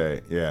does it through say?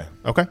 it? Yeah.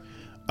 Okay.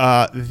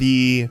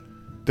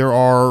 There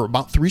are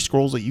about 3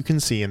 scrolls that you can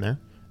see in there.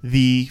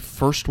 The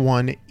first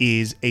one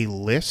is a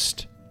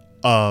list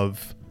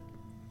of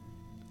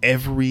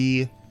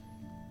every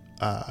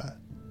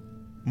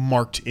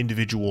marked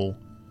individual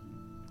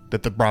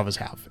that the Bravas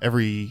have.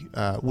 Every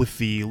with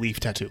the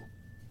leaf tattoo.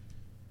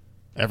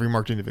 Every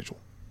marked individual.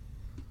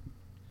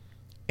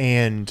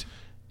 And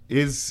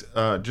is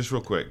just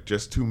real quick,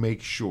 just to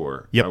make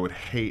sure. Yep. I would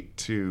hate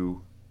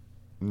to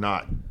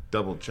not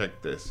double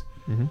check this.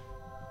 Mm-hmm.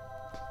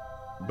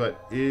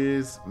 But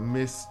is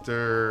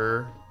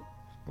Mr.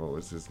 What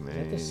was his name?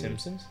 Is that The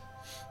Simpsons?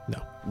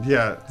 No.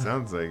 Yeah, it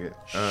sounds like it.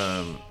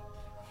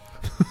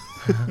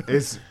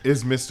 Is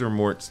Mr.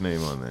 Mort's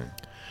name on there?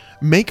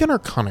 Make an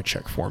Arcana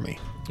check for me.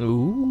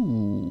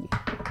 Ooh.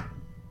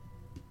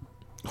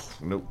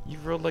 Nope. You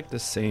rolled like the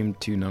same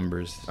 2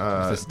 numbers.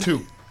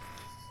 2.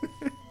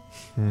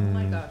 Oh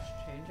my gosh,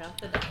 change out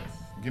the dice.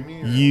 Give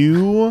me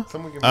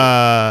Someone give me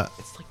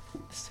It's like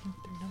the same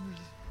 3 numbers.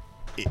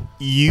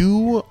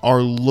 You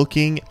are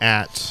looking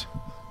at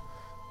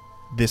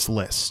this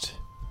list.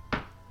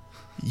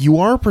 You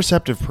are a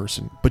perceptive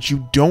person, but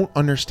you don't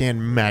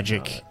understand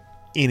magic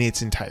in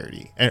its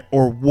entirety,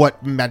 or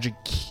what magic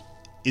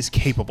is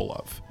capable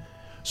of.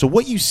 So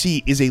what you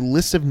see is a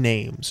list of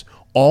names,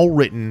 all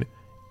written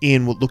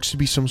in what looks to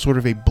be some sort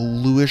of a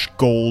bluish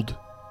gold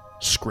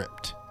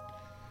script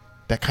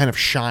that kind of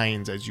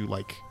shines as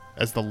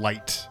the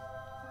light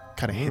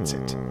kind of hits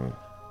it.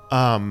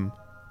 And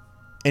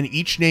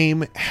each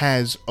name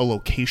has a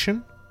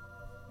location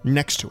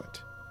next to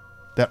it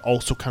that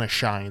also kind of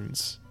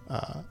shines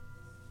a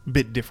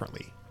bit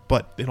differently.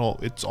 But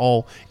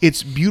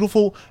it's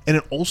beautiful, and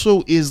it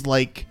also is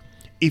like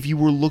if you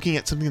were looking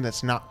at something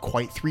that's not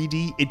quite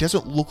 3D, it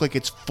doesn't look like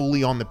it's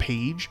fully on the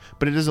page,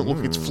 but it doesn't look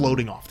like it's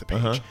floating off the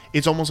page.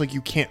 It's almost like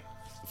you can't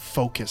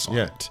focus on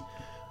it.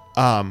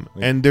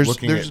 And there's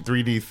looking at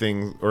 3D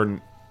things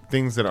or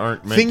things that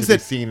aren't meant to be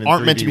seen in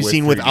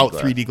 3D without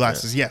glass. 3D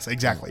glasses. Yes,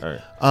 exactly. All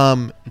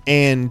right.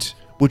 And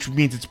which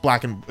means it's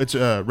red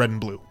and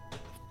blue.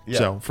 Yeah,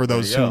 so for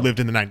those there you who go. lived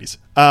in the 90s.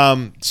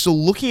 So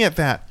looking at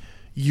that,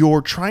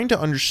 you're trying to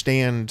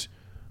understand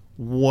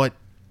why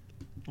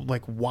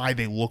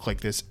they look like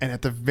this. And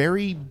at the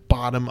very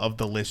bottom of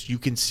the list, you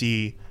can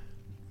see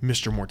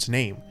Mr. Mort's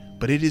name,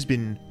 but it has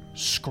been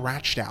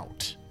scratched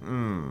out.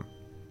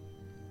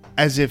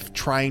 As if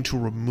trying to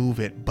remove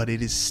it, but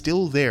it is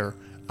still there.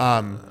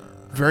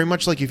 Very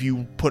much like if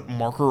you put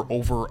marker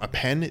over a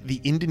pen, the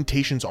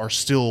indentations are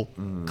still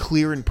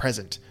clear and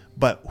present,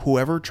 but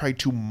whoever tried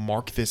to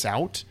mark this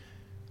out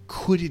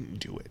couldn't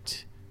do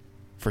it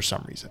for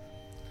some reason.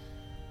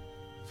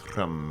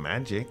 From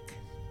magic.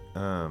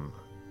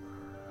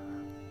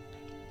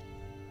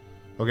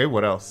 Okay,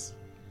 what else?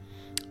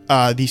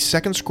 The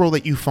second scroll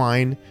that you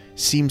find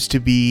seems to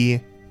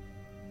be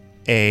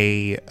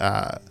a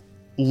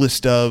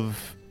list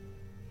of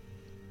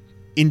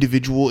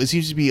it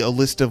seems to be a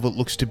list of what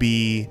looks to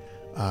be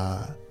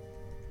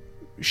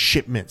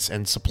shipments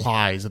and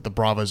supplies that the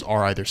Bravas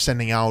are either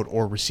sending out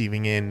or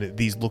receiving in.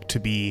 These look to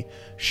be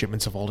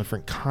shipments of all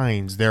different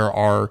kinds. There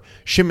are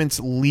shipments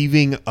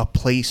leaving a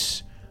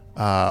place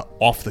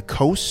off the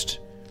coast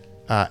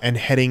and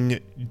heading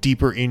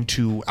deeper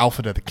into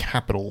Alphata, the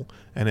capital,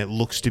 and it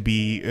looks to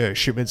be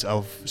shipments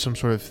of some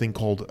sort of thing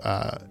called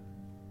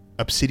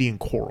obsidian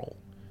coral.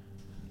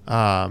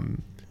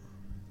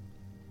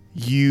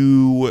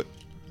 You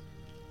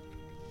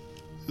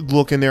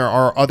look, and there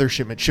are other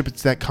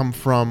shipments that come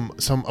from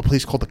a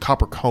place called the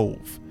Copper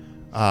Cove.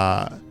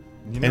 And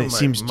it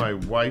seems my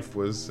wife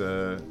was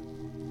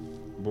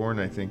born,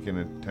 I think, in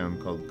a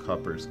town called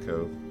Copper's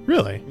Cove.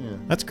 Really? Yeah.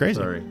 That's crazy.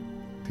 Sorry,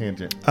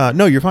 tangent.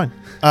 No, you're fine.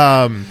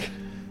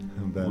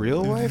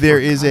 Real wife? There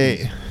is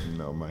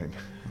no, mine.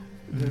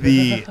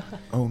 The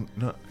oh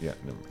no, yeah.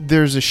 Never mind.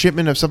 There's a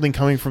shipment of something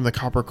coming from the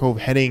Copper Cove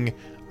heading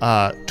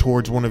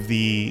towards one of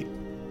the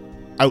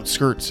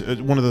outskirts,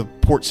 one of the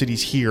port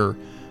cities here,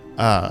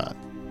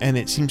 and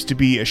it seems to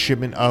be a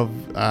shipment of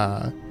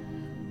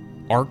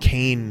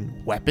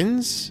arcane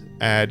weapons.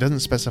 It doesn't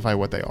specify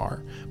what they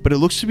are, but it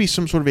looks to be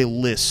some sort of a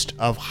list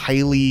of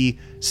highly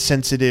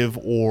sensitive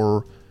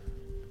or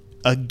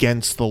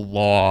against the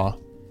law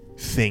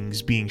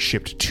things being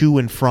shipped to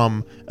and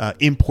from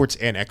imports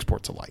and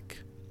exports alike.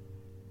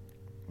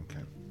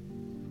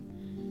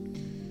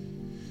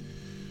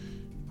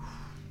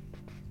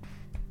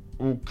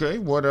 Okay,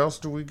 what else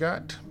do we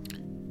got?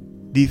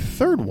 The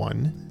third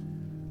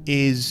one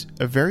is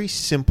a very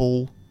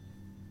simple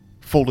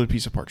folded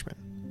piece of parchment.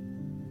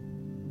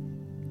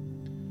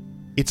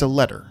 It's a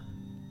letter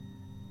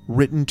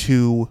written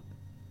to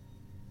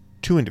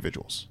two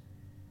individuals,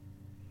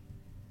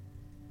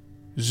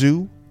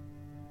 Zoo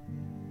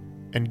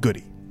and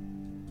Goody,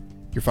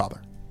 your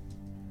father,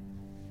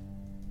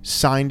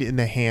 signed in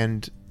the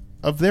hand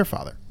of their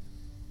father,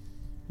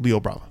 Leo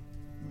Brava.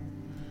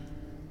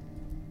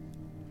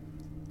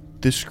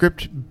 The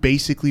script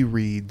basically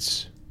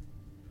reads,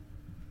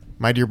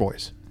 "My dear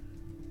boys,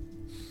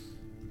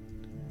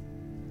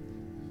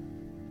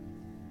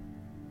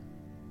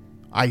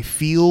 I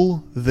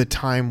feel the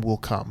time will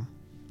come,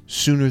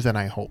 sooner than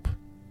I hope,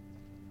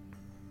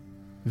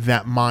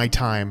 that my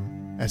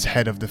time as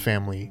head of the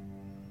family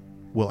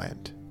will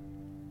end.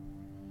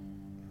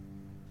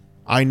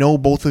 I know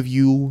both of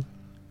you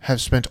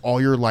have spent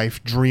all your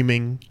life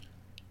dreaming,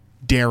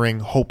 daring,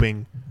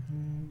 hoping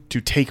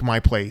to take my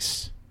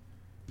place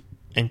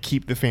and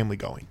keep the family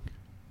going.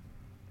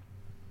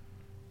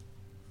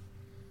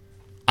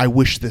 I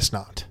wish this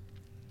not.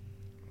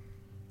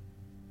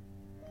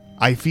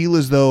 I feel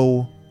as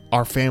though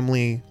our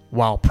family,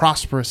 while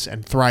prosperous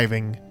and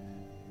thriving,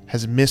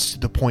 has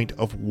missed the point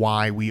of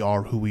why we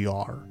are who we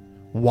are,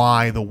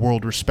 why the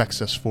world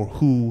respects us for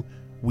who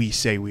we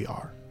say we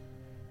are.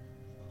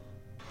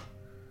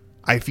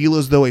 I feel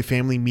as though a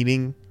family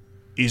meeting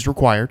is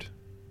required.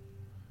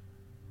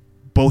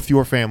 Both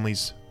your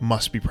families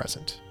must be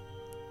present.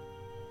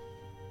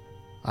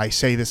 I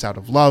say this out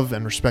of love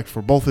and respect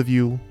for both of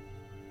you,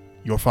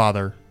 your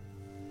father,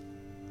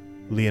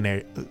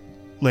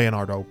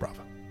 Leonardo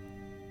Brava."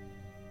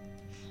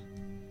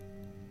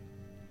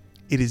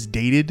 It is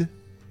dated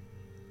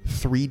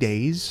 3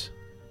 days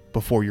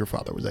before your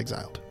father was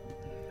exiled.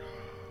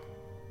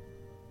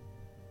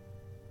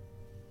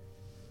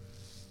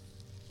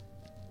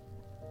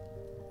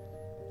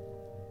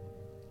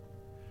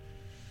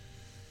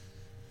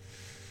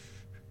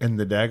 And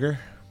the dagger?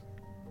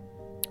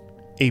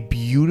 A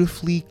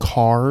beautifully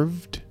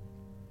carved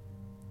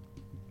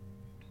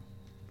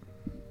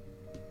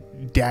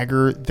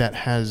dagger that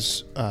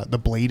has the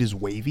blade is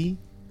wavy,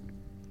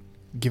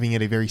 giving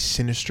it a very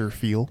sinister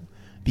feel.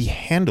 The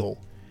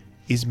handle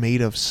is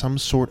made of some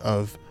sort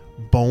of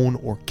bone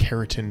or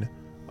keratin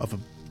of a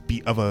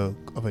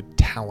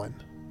talon.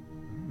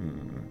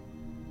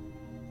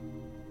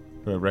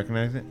 Do I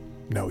recognize it?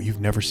 No,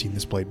 you've never seen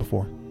this blade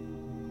before.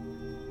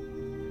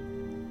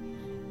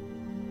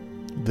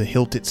 The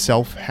hilt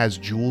itself has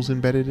jewels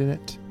embedded in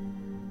it.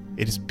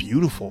 It is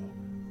beautiful,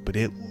 but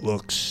it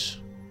looks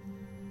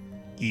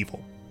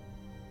evil.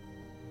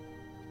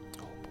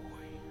 Oh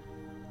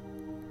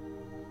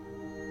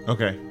boy.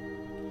 Okay.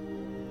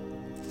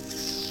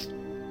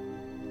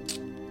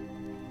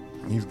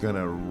 He's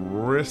gonna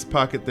wrist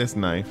pocket this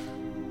knife.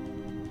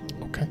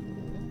 Okay.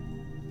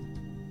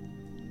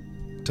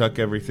 Tuck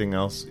everything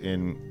else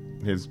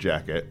in his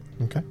jacket.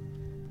 Okay.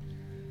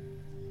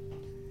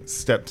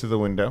 Step to the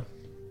window.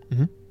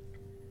 Mm-hmm.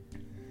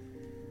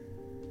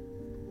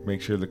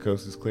 Make sure the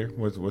coast is clear.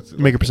 What's it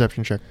Make a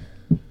perception check.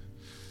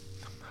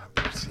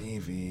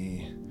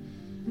 CV.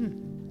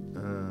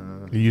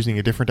 You're using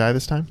a different die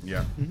this time?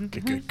 Yeah. Mm-hmm.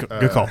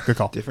 Good call. Good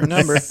call. Different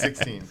number.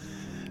 16.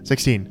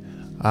 16.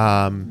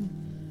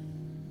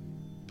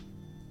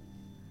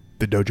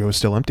 The dojo is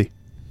still empty.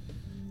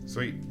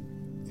 Sweet.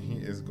 He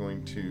is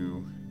going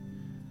to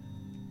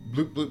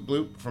bloop, bloop,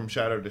 bloop from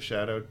shadow to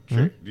shadow,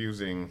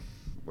 using,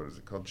 what is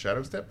it called?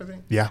 Shadow step, I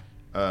think? Yeah.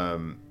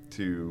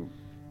 To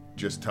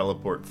just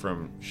teleport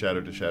from shadow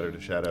to shadow to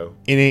shadow.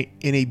 In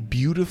a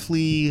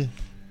beautifully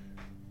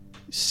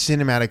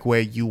cinematic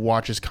way, you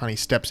watch as Connie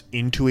steps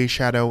into a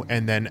shadow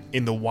and then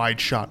in the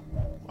wide shot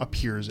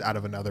appears out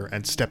of another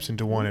and steps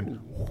into one and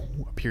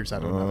appears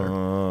out of another.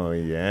 Oh,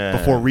 yeah.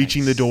 Before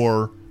reaching the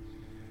door.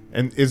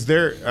 And is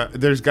there,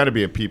 there's got to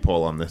be a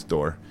peephole on this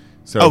door.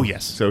 So, oh,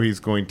 yes. So he's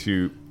going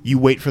to... You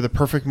wait for the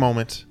perfect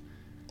moment,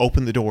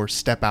 open the door,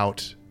 step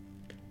out.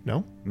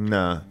 No?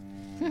 Nah.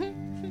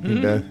 He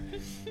does.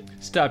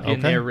 Stop your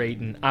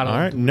narrating. I don't. All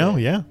right. No.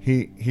 Yeah.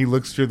 He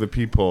looks through the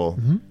peephole,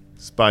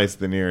 spies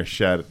the nearest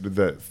shadow,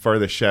 the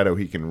farthest shadow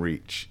he can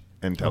reach,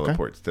 and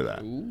teleports to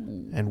that.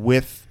 Ooh. And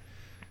with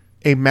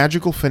a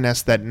magical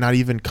finesse that not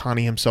even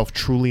Connie himself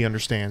truly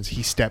understands,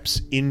 he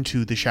steps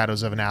into the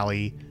shadows of an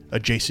alley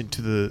adjacent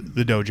to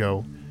the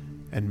dojo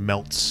and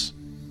melts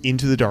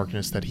into the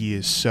darkness that he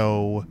is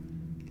so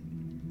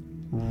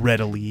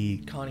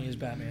readily Connie is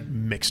Batman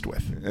mixed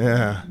with.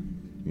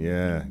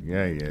 Yeah, he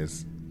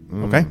is.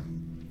 Okay.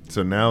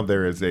 So now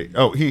there is a...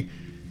 Oh, he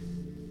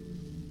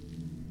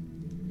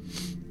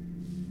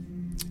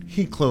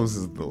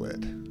closes the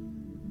lid.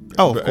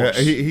 Oh, of course.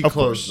 He of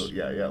closed. Course.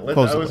 Yeah.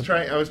 Close I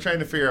was trying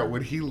to figure out,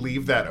 would he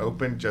leave that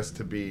open just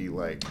to be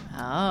like...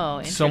 Oh,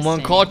 interesting.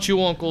 Someone caught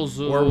you, Uncle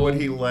Zoo. Or would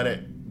he let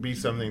it be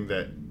something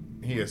that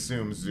he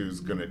assumes Zoo's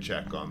going to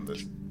check on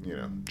this,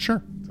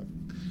 Sure. So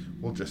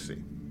we'll just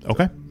see.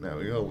 Okay.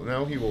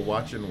 Now he will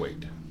watch and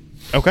wait.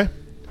 Okay.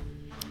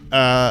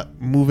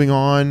 Moving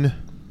on.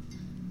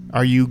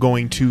 Are you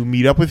going to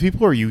meet up with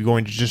people, or are you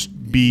going to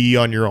just be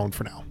on your own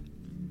for now?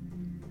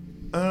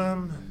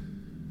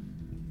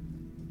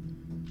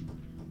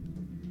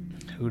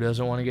 Who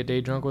doesn't want to get day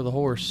drunk with a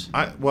horse?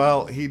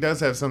 Well, he does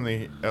have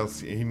something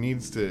else. He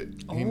needs to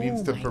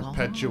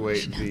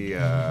perpetuate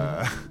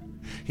the.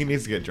 He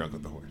needs to get drunk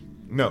with the horse.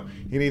 No,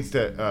 he needs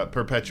to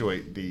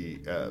perpetuate the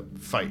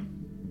fight,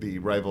 the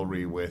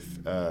rivalry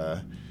with.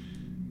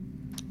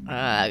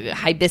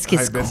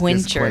 Hibiscus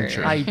quencher.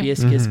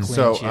 Hibiscus quencher.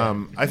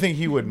 So I think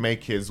he would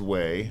make his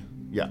way.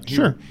 Yeah,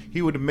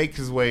 he would make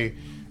his way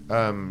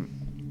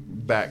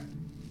back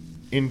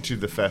into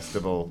the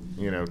festival.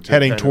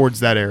 Heading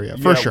towards that area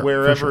for sure.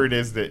 Wherever it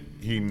is that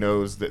he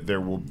knows that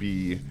there will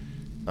be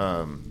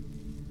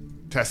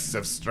tests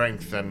of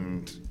strength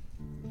and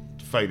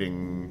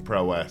fighting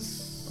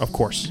prowess. Of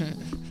course.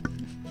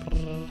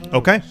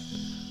 Okay.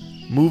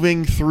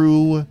 Moving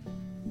through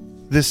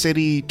the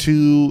city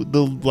to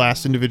the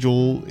last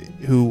individual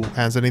who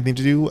has anything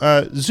to do.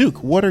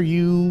 Zook,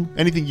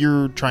 anything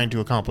you're trying to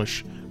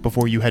accomplish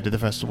before you head to the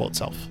festival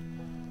itself?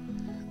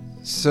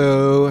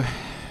 So,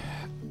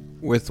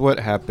 with what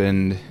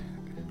happened,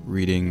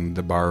 reading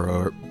the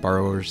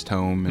borrower's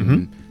tome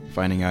and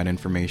finding out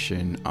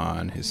information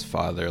on his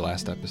father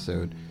last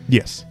episode.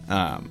 Yes.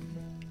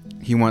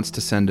 He wants to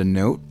send a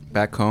note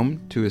back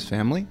home to his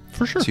family.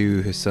 For sure.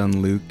 To his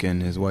son Luke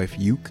and his wife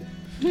Yuke.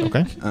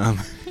 Okay.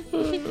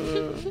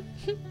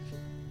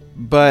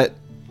 But,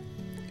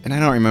 and I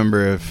don't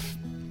remember if,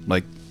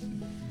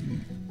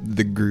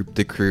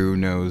 the crew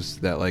knows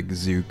that,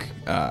 Zook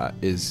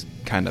is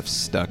kind of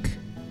stuck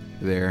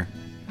there.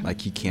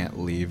 He can't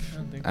leave.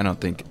 I don't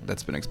think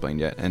that's been explained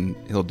yet, and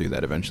he'll do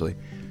that eventually.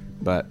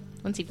 But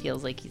once he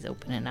feels like he's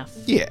open enough.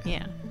 Yeah.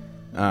 Yeah.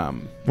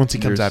 Once he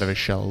comes out of his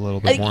shell a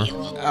little bit more.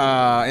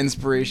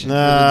 Inspiration.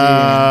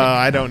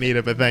 I don't need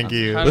it, but thank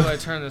you. How do I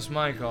turn this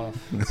mic off?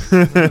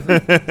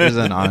 There's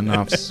an on and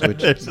off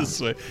switch. There's a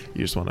switch.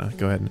 You just want to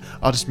go ahead and...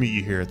 I'll just mute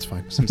you here. It's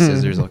fine. Some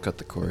scissors. I'll cut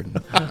the cord.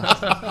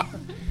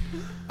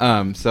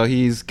 So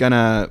he's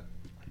gonna...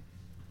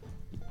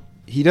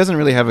 He doesn't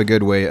really have a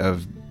good way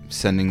of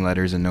sending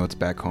letters and notes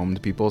back home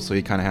to people, so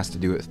he kind of has to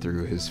do it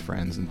through his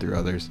friends and through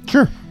others.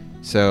 Sure.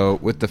 So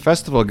with the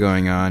festival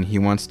going on, he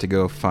wants to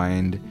go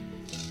find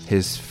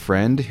his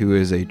friend who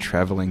is a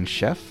traveling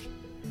chef.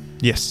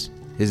 Yes.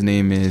 His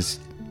name is...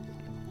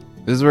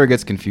 This is where it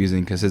gets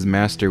confusing because his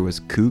master was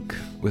Kook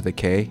with a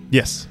K.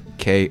 Yes.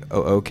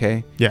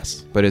 K-O-O-K.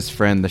 Yes. But his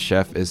friend, the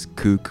chef, is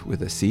Kook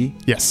with a C.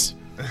 Yes.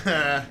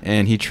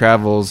 And he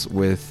travels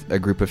with a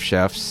group of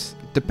chefs,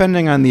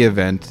 depending on the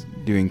event,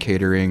 doing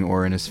catering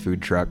or in his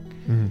food truck.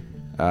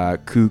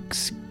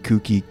 Kook's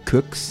Kooky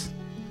Cooks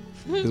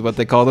is what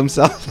they call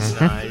themselves.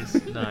 Nice.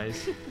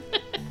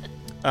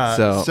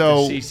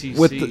 So CCC.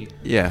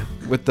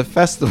 with the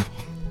festival,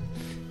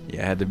 I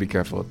had to be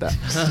careful with that.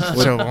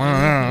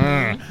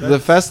 With the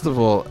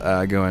festival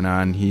going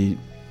on, he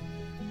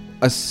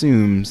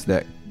assumes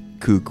that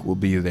Kook will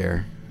be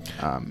there.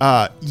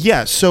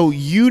 So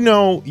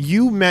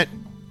you met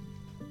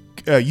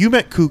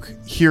Kook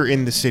here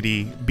in the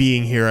city,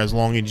 being here as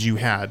long as you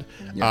had,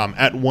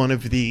 at one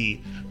of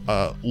the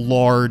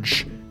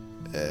large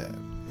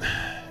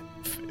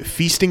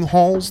feasting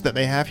halls that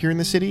they have here in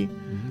the city.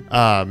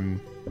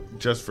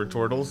 Just for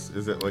turtles?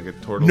 Is it like a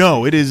turtle?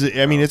 No, it is.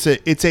 I mean, it's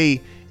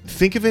a.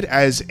 Think of it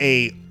as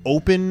a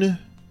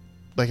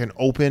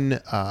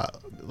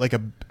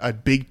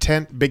big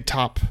tent,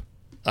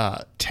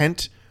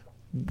 tent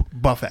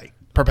buffet,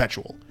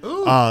 perpetual.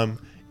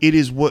 It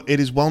is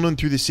well known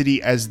through the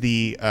city as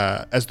the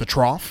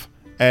Trough,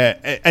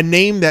 a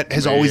name that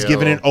has always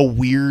given it a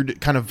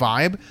weird kind of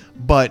vibe.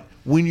 But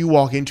when you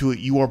walk into it,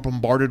 you are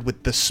bombarded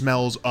with the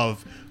smells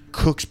of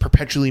cooks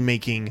perpetually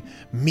making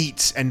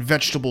meats and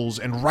vegetables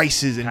and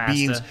rices and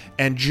beans,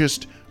 and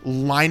just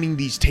lining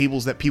these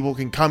tables that people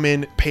can come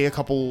in, pay a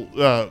couple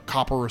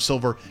copper or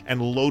silver,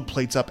 and load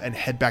plates up and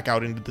head back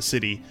out into the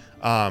city.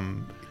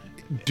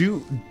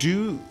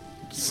 Do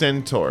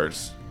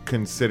centaurs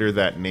consider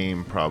that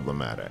name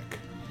problematic?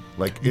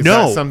 Is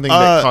No, that something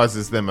that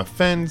causes them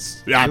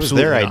offense?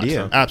 Absolutely their not.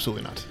 idea.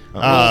 Absolutely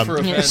not.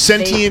 For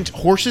Sentient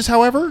horses,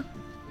 however,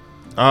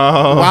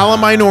 while a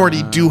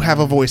minority, do have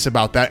a voice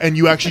about that, and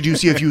you actually do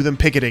see a few of them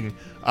picketing.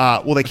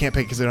 Well, they can't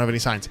picket because they don't have any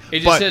signs. It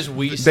just says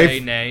 "we say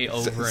nay"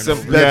 over and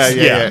over.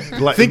 Yeah.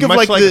 Think of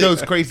much like the,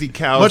 those crazy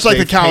cows. much like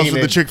the cows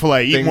with the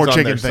Chick-fil-A, eat more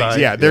chicken things. Side.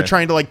 Yeah, they're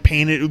trying to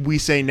paint it. We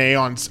say nay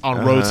on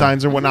road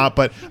signs or whatnot.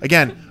 But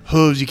again,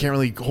 hooves, you can't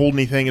really hold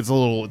anything. It's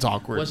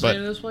awkward. What's the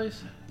name of this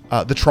place?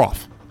 The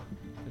Trough.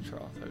 The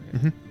Trough.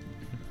 Okay.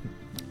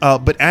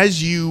 But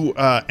as you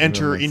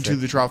enter into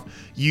the trough,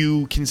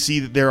 you can see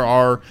that there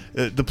are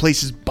the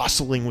place is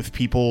bustling with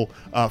people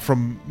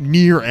from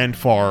near and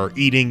far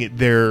eating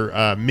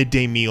their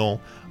midday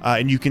meal.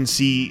 And you can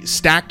see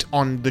stacked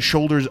on the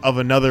shoulders of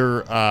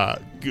another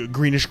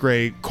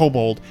greenish-gray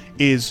kobold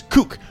is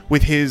Kook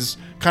with his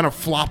kind of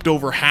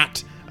flopped-over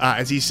hat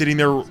as he's sitting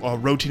there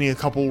rotating a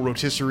couple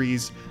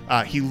rotisseries.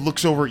 He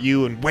looks over at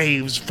you and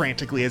waves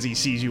frantically as he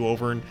sees you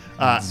over, and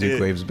Zook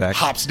waves back,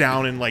 hops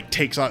down and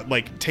takes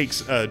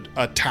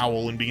a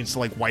towel and begins to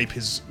wipe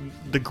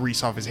the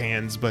grease off his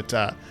hands. But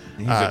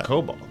he's a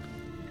kobold.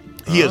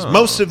 He is.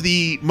 Most of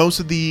the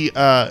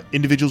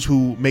individuals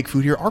who make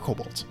food here are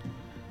kobolds.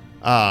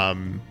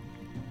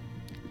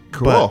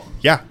 Cool. But,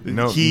 yeah.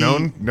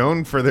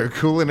 Known for their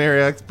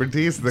culinary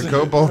expertise, the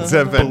kobolds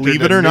have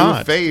entered a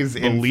new phase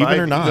in Believe it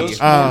or not. Those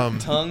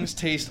tongues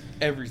taste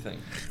everything.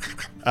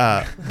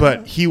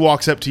 But he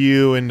walks up to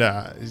you and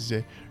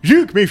says,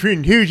 Zook, my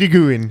friend, how's it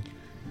going?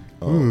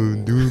 Oh,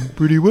 I'm doing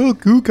pretty well,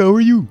 Kook. How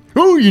are you?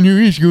 Oh,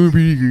 it's going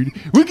pretty good.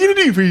 What can I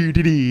do for you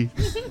today?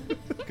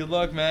 Good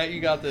luck, Matt. You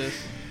got this.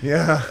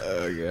 Yeah.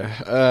 Okay.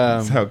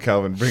 That's how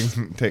Calvin brings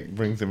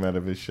him out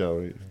of his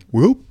shell.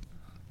 Well,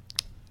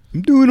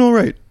 I'm doing all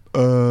right.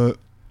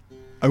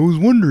 I was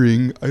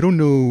wondering, I don't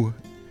know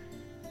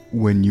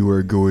when you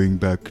are going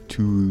back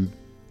to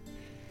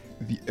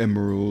the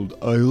Emerald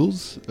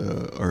Isles,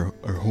 our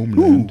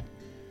homeland. Ooh.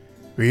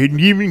 We hadn't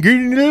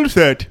even noticed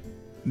that.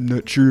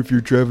 Not sure if you're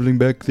traveling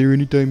back there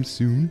anytime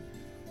soon.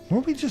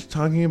 Weren't we just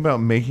talking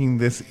about making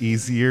this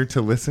easier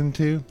to listen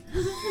to?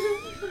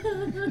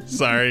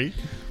 Sorry.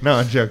 No,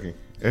 I'm joking.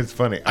 It's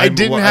funny. I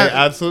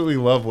absolutely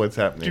love what's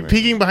happening.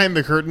 Peeking behind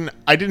the curtain,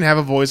 I didn't have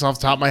a voice off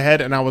the top of my head,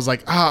 and I was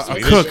like,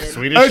 Swedish, a cook,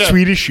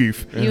 Swedish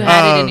chef. You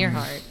had it in your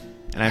heart.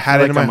 And I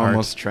feel like I'm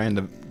almost trying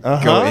to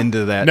go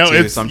into that too.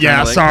 It's, so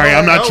sorry,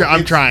 I'm not.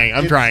 I'm trying.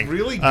 It's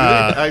really good.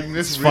 I'm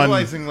just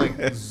realizing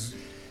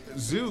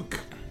Zook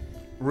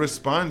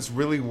responds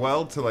really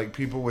well to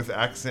people with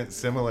accents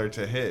similar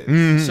to his.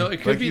 Mm-hmm. So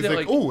it could be that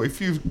I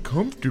feel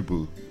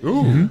comfortable.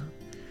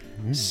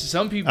 Mm-hmm.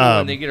 Some people,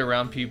 when they get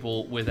around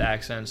people with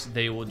accents,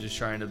 they will just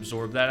try and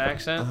absorb that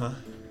accent.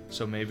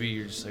 So maybe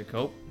you're just like,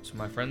 oh, it's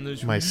my friend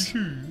Lucy.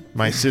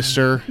 My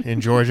sister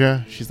in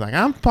Georgia, she's like,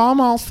 I'm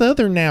all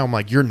Southern now. I'm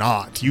like, you're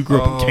not. You grew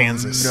up in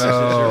Kansas.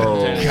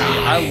 No.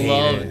 I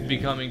love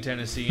becoming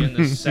Tennessean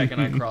the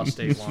second I cross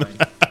state line.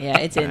 Yeah,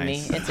 it's in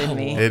me. It's in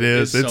me. It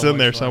is. It's in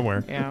there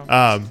somewhere.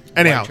 Yeah.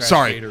 Anyhow,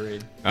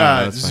 sorry.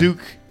 Zook,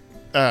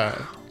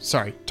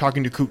 sorry,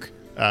 talking to Kook.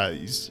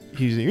 He's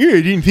like, yeah,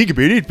 I didn't think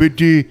about it, but,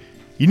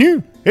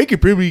 I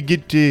could probably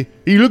get, are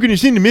you looking to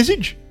send a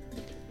message?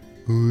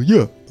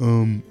 Yeah.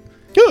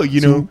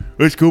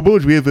 Us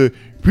kobolds, we have a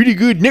pretty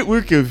good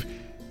network of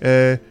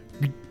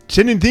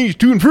sending things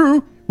to and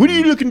fro. What are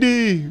you looking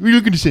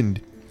to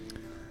send?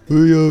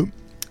 I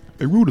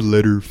wrote a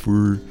letter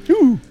for...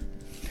 Ooh.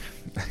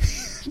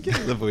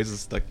 The voice is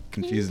stuck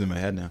confused in my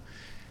head now.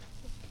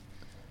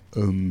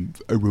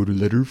 I wrote a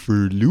letter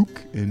for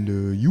Luke and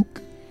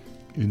Yuke,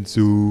 and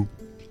so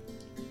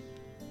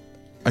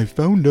I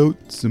found out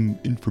some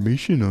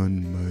information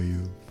on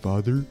my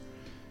father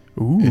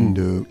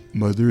and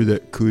mother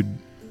that could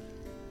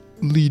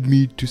lead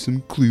me to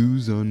some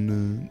clues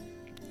on.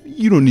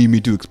 You don't need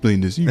me to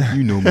explain this.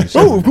 You know me.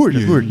 Oh, of course,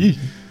 yes.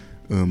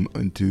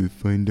 And to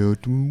find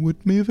out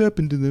what may have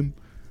happened to them.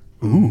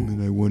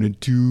 And I wanted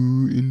to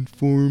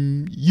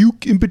inform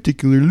Yuke in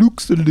particular.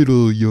 Luke's a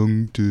little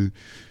young to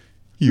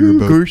hear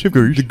about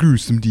the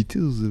gruesome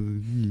details of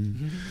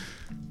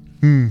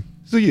it.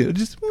 So yeah, I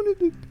just wanted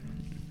to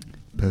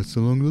pass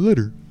along the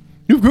letter.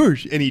 Of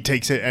course. And he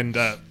takes it and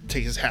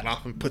takes his hat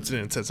off and puts it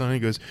in and sets on it. He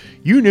goes,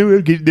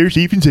 I'll get there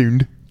safe and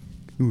sound.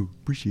 Oh,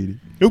 appreciate it.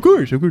 Of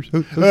course.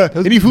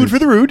 How's any food for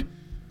the road?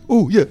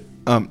 Oh, yeah.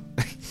 And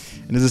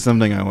this is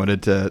something I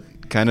wanted to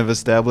kind of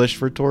establish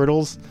for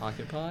turtles.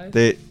 Pocket pie?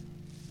 They...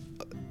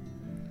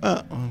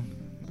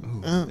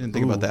 didn't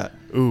think about that.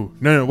 Ooh.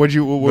 No. What were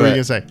you going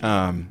to say?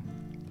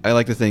 I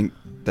like to think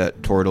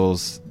that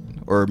Tortles,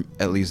 or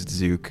at least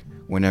Zook,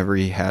 whenever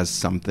he has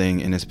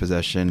something in his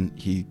possession,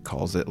 he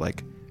calls it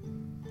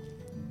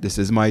this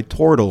is my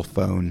turtle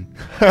phone,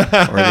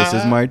 or this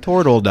is my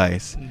turtle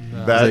dice.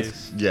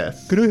 That's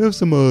yes. Could I have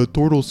some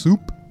turtle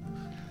soup?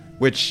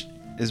 Which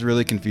is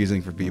really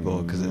confusing for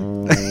people because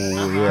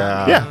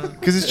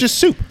because it's just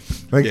soup.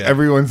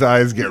 Everyone's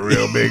eyes get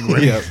real big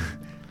when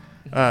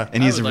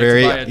and he's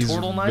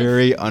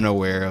very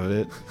unaware of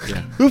it.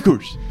 Yeah. Of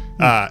course.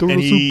 And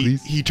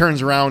he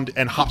turns around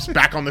and hops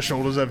back on the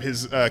shoulders of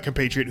his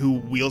compatriot, who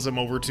wheels him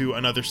over to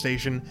another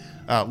station,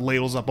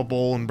 ladles up a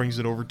bowl and brings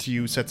it over to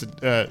you, sets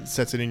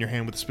it in your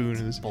hand with a spoon.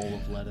 And this bowl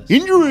of lettuce.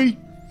 Enjoy.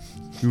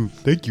 Ooh,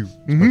 thank you.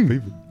 It's my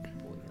favorite.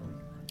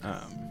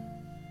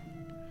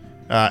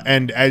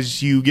 And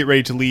as you get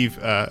ready to leave,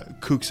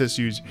 Kook says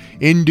to you,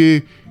 and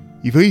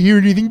if I hear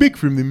anything back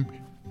from them,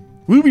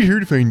 we'll be sure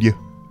to find you.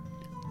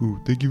 Oh,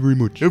 thank you very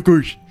much. Of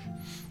course.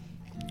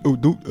 Oh,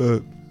 don't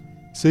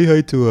say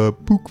hi to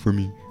Pook for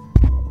me.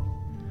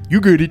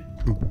 You got it.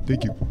 Oh,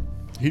 thank you.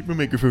 Hit my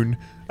microphone.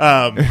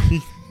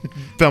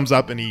 thumbs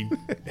up, and he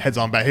heads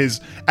on back.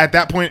 At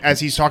that point, as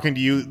he's talking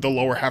to you, the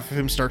lower half of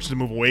him starts to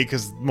move away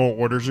because more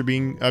orders are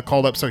being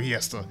called up, so he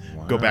has to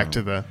go back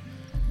to the...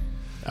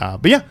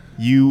 but yeah,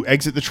 you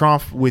exit the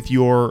trough with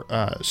your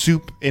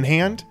soup in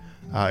hand.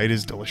 It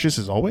is delicious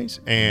as always,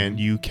 and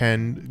you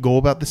can go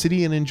about the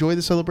city and enjoy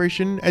the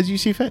celebration as you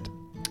see fit.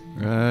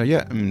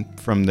 Yeah, and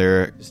from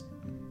there...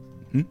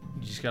 You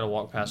just got to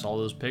walk past all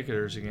those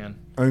picketers again.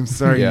 I'm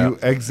sorry, you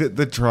exit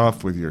the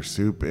trough with your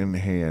soup in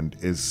hand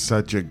is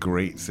such a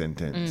great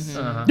sentence.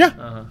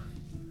 Yeah.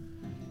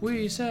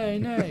 We say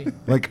nay.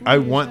 Like, I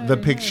want the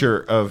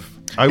picture of...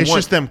 It's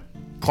just them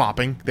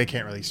clopping. They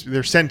can't really...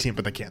 They're sentient,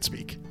 but they can't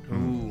speak.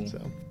 Ooh.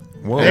 So.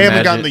 Well, they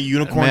haven't gotten the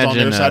unicorns on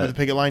their side of the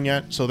picket line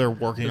yet, so they're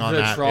working on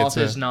that. The trough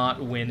is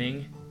not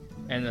winning,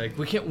 and they're like,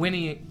 we can't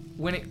winning.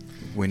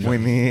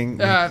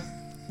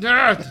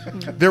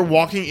 They're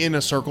walking in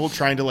a circle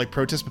trying to like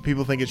protest, but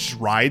people think it's just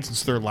rides, and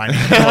so they're lining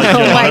up.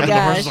 Oh my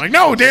gosh! It's like,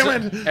 no, damn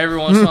it! Every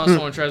once in a while,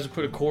 someone tries to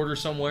put a quarter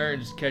somewhere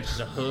and just catches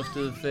a hoof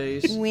to the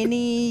face.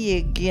 Winnie,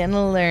 you're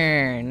gonna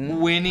learn.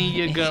 Winnie,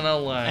 you're gonna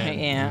learn.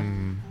 Yeah.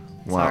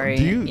 Wow. Sorry.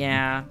 Do you-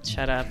 Yeah.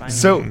 Shut up.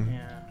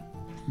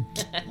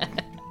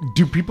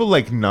 Do people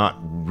like not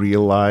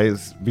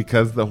realize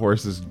because the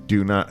horses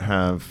do not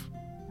have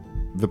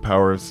the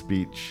power of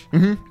speech,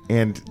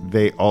 and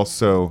they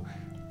also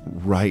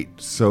write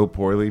so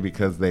poorly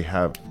because they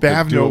have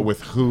do it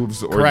with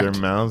hooves or their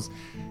mouths?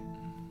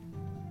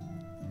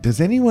 Does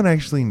anyone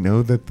actually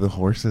know that the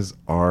horses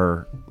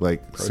are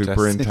like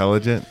super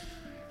intelligent?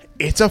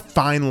 It's a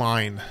fine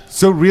line.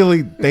 So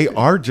really, they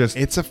are just.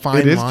 It's a fine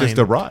line. It is just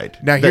a ride.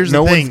 Now here's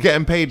no the thing. one's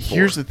getting paid for.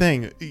 Here's the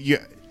thing.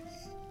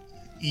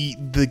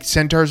 The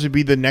centaurs would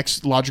be the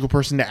next logical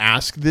person to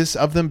ask this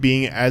of them,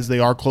 being as they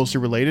are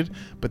closely related.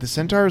 But the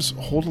centaurs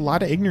hold a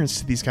lot of ignorance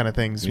to these kind of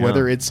things,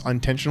 whether it's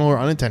intentional or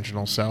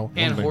unintentional. So,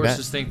 and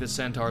horses think that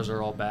centaurs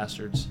are all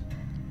bastards.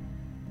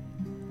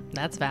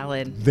 That's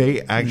valid.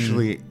 They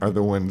actually are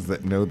the ones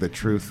that know the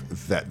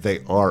truth that they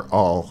are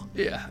all.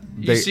 Yeah.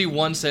 You see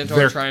one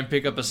centaur try and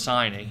pick up a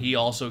sign, and he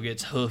also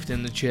gets hoofed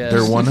in the chest.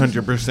 They're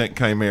 100%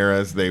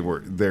 chimeras.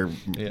 They're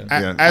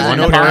As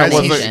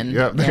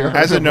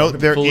a note,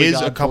 there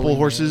is a couple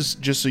horses,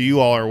 just so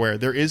you all are aware,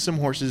 there is some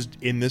horses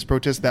in this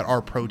protest that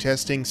are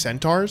protesting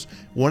centaurs.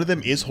 One of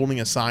them is holding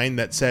a sign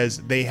that says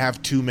they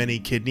have too many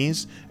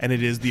kidneys, and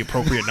it is the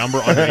appropriate number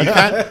underneath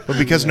that. But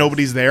because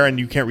nobody's there and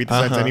you can't read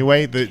the signs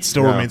anyway, it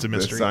still remains a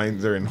mystery. The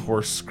signs are in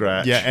horse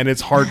scratch. Yeah, and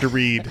it's hard to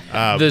read.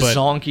 The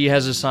Zonky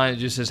has a sign that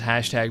just says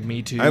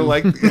 #MeToo. I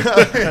like.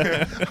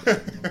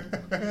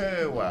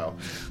 Wow,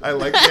 I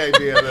like the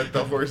idea that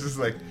the horses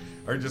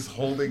are just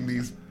holding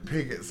these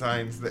picket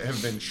signs that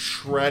have been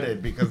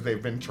shredded because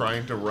they've been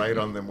trying to write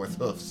on them with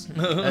hoofs.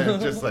 And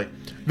it's just like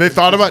they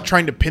thought about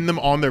trying to pin them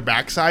on their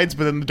backsides,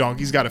 but then the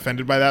donkeys got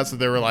offended by that, so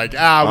they were like, we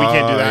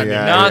can't do that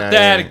anymore. Not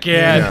that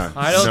again. Yeah.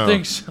 I don't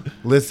think so.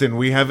 Listen,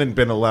 we haven't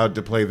been allowed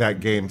to play that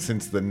game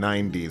since the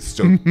 90s,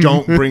 so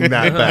don't bring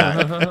that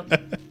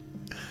back.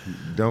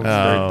 Don't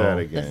start that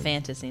again. The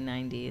fantasy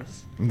 90s.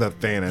 The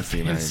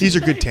fantasy 90s. These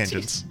are good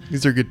tangents.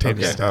 These are good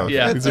tangents. Okay.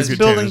 Yeah, it's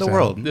building the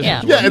world.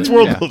 Yeah, it's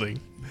world building.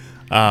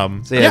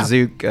 So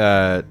Zook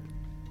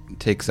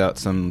takes out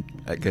some,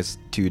 I guess,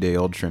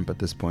 2-day-old shrimp at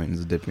this point and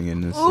is dipping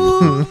in this.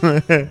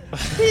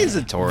 He's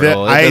a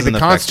turtle. The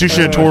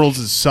constitution of turtles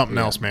is something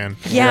else, man.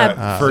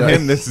 Yeah. For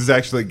him, this has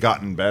actually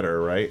gotten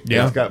better, right?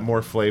 Yeah. It's got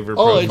more flavor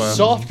Oh, profile. it's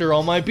softer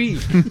on my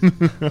beef.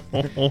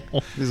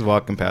 He's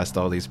walking past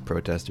all these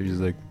protesters. He's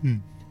like,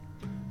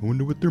 I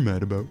wonder what they're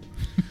mad about.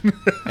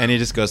 and he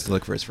just goes to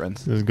look for his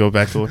friends. Just go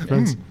back to look for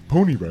friends.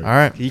 Pony ride. All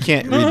right. He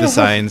can't read the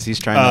signs. He's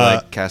trying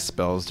to cast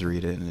spells to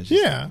read it, and it's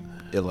just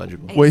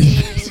illegible. Wait,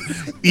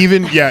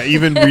 even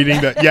reading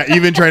that,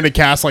 even trying to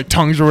cast like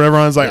tongues or whatever.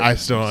 I was like, I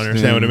still don't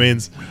understand what it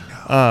means.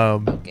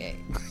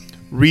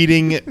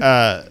 Reading,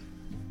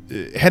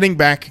 heading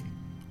back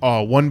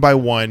one by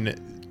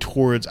one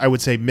towards, I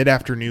would say,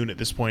 mid-afternoon at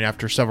this point,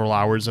 after several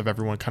hours of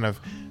everyone kind of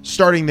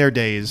starting their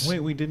days. Wait,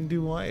 we didn't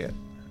do Wyatt.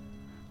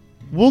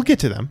 We'll get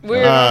to them.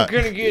 We're not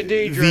going to get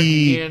day drunk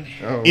again.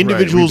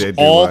 Individuals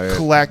all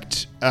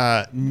collect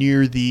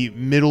near the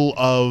middle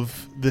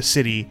of the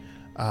city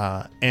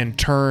and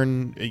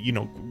turn,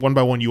 one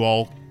by one, you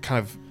all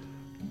kind of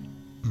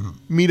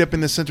meet up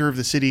in the center of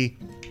the city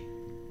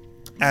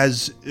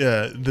as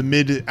the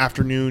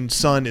mid-afternoon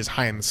sun is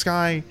high in the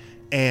sky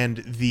and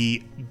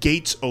the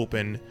gates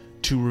open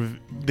to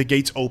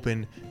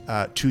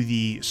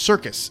the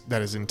circus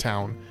that is in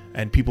town,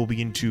 and people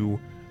begin to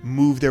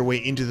move their way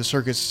into the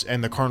circus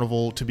and the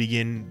carnival to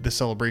begin the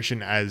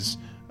celebration as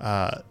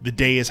the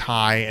day is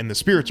high and the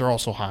spirits are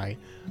also high.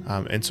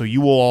 And so you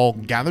will all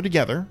gather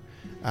together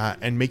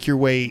and make your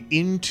way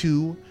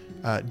into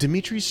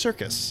Dimitri's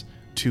circus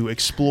to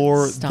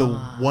explore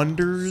the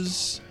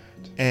wonders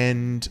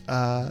and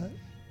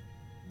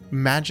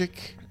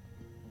magic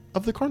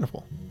of the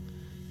carnival.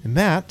 And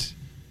that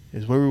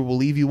is where we will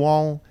leave you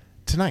all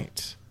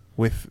tonight,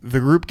 with the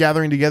group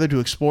gathering together to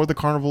explore the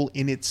carnival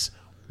in its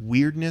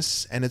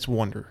weirdness and its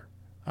wonder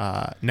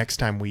next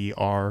time we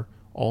are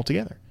all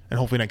together. And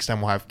hopefully next time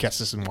we'll have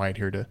Kestis and Wyatt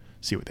here to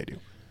see what they do.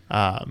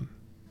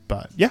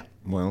 But yeah.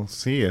 Well,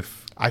 see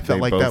if I felt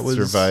they like both that was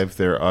survive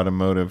their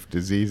automotive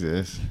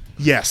diseases.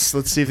 Yes,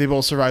 let's see if they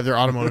both survive their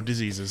automotive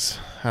diseases.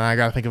 And I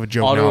got to think of a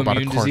joke now about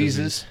a car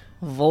disease.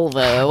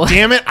 Volvo.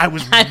 Damn it, I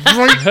was right.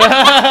 That's it.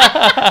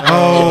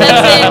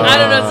 I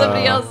don't know.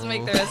 Somebody else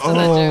make the rest of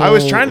that joke. I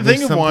was trying to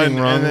think of something one,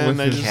 wrong and then with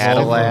I his just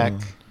Cadillac.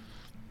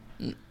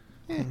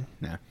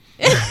 No.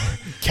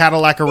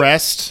 Cadillac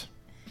arrest.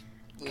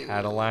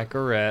 Cadillac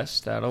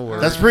arrest. That'll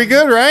work. That's pretty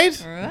good, right?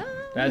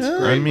 That's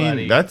great, I mean,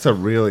 buddy. that's a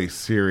really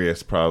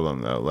serious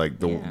problem, though. Like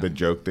the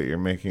joke that you're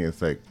making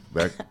is like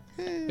that.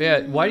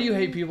 Yeah. Why do you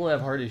hate people that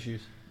have heart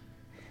issues?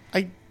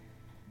 I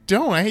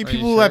don't. I hate Are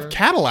people you who sure? have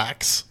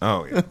Cadillacs.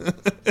 Oh, yeah.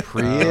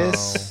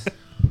 Prius.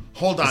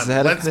 Hold on. Is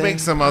that a Let's thing? make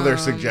some other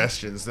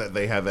suggestions that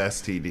they have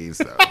STDs,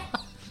 though.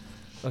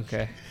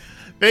 Okay.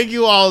 Thank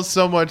you all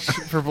so much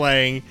for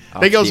playing.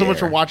 Thank you all so much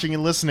for watching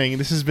and listening.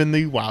 This has been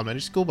the Wild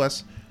Magic School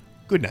Bus.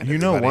 Good night, You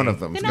know everybody. one of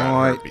them's Good got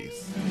night.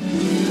 herpes.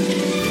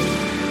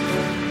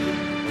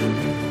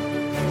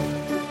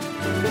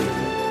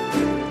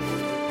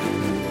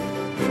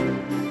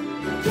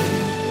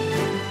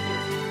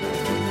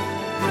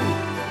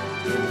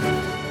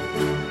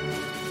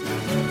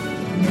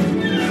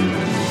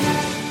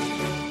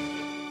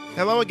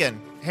 Hello again.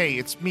 Hey,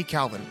 it's me,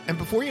 Calvin. And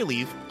before you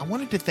leave, I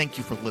wanted to thank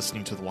you for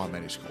listening to the Wild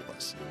Magic School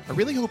Bus. I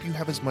really hope you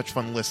have as much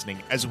fun listening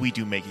as we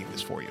do making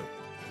this for you.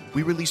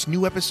 We release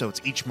new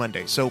episodes each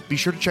Monday, so be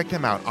sure to check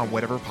them out on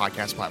whatever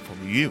podcast platform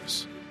you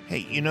use.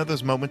 Hey, you know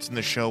those moments in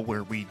the show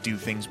where we do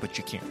things but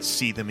you can't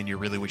see them and you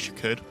really wish you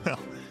could? Well,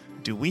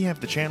 do we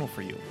have the channel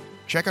for you?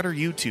 Check out our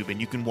YouTube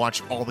and you can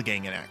watch all the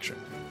gang in action.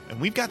 And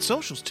we've got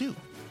socials too.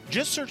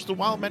 Just search the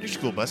Wild Magic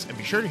School Bus and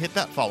be sure to hit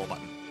that follow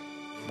button.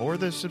 Or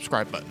the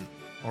subscribe button.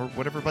 Or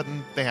whatever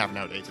button they have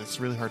nowadays. It's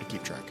really hard to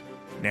keep track.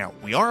 Now,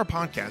 we are a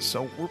podcast,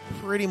 so we're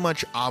pretty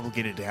much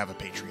obligated to have a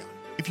Patreon.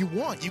 If you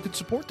want, you can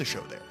support the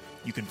show there.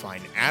 You can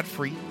find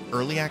ad-free,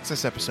 early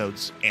access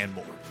episodes, and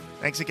more.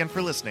 Thanks again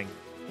for listening.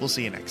 We'll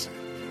see you next time.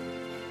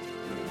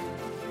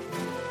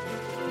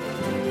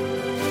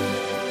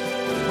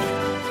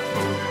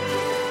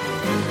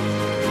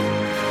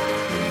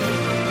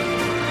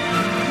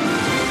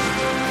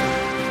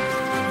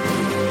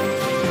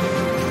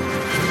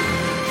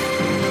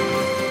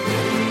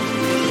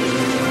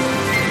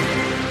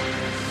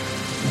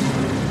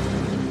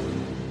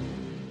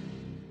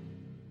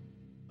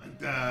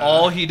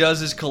 All he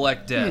does is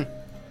collect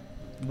debt.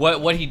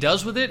 What he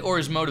does with it or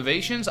his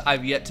motivations,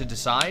 I've yet to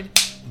decide.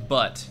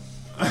 But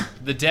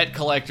the debt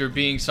collector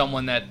being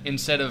someone that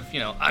instead of,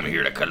 I'm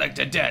here to collect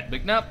a debt,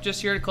 but nope,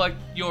 just here to collect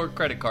your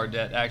credit card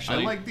debt,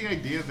 actually. I like the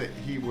idea that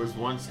he was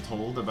once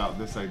told about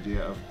this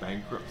idea of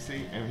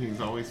bankruptcy, and he's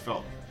always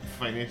felt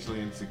financially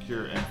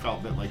insecure and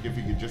felt that, like, if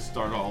he could just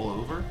start all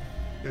over,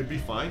 it'd be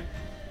fine.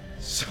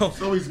 So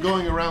he's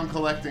going around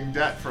collecting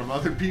debt from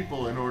other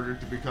people in order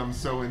to become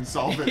so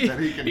insolvent that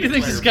he can. He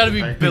thinks it's got to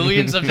be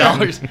billions of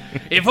dollars.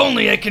 If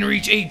only I can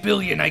reach 8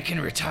 billion, I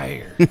can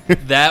retire.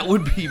 That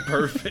would be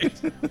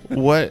perfect.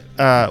 What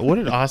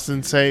did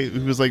Austin say? He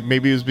was like,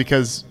 maybe it was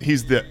because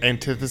he's the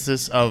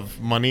antithesis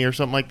of money or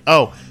something like,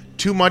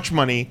 too much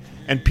money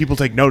and people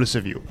take notice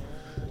of you.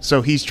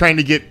 So he's trying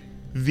to get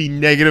the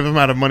negative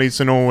amount of money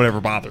so no one would ever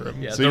bother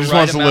him. Yeah, so the he just right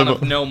wants to amount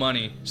live of no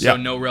money, so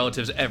Yeah. no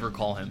relatives ever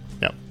call him.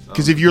 Yeah.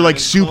 Because if you're like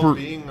super.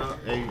 being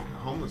a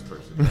homeless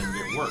person, and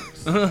it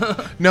works.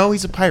 No,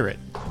 he's a pirate.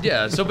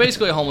 Yeah, so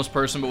basically a homeless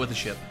person, but with a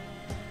ship.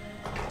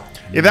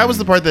 Yeah, that was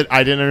the part that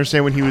I didn't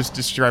understand when he was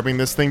describing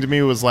this thing to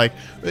me. Was like,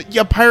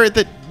 yeah, pirate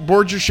that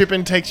boards your ship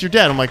and takes your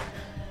debt. I'm like,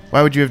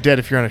 why would you have debt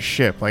if you're on a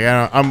ship? Like,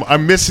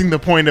 I'm missing the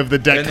point of the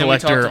debt And then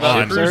collector we talked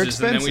about on. cruises,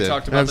 and then we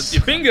talked about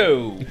the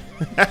bingo.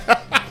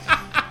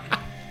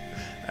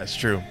 That's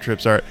true.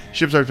 Ships are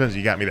expensive.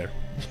 You got me there.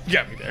 You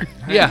got me there.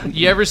 Yeah,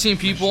 you ever seen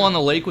people on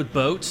the lake with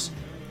boats?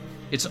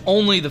 It's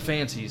only the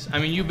fancies. I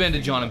mean, you've been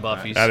to John and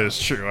Buffy's. That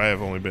is true. I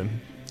have only been.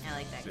 I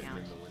like that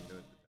count.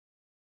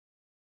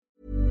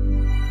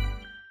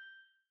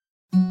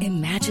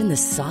 Imagine the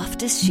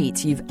softest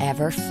sheets you've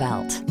ever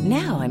felt.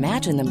 Now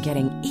imagine them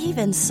getting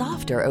even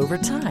softer over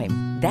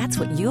time. That's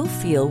what you'll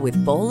feel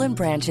with Boll &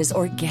 Branch's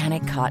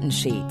organic cotton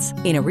sheets.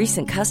 In a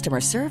recent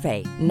customer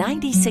survey,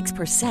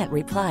 96%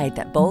 replied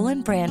that Boll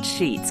 & Branch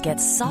sheets get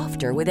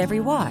softer with every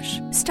wash.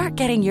 Start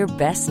getting your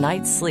best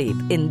night's sleep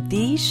in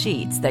these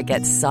sheets that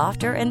get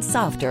softer and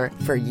softer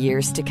for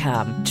years to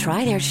come.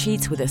 Try their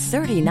sheets with a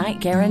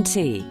 30-night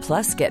guarantee.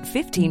 Plus, get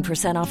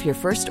 15% off your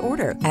first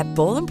order at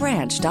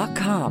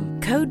bollandbranch.com.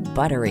 Code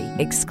BUTTERY.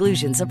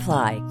 Exclusions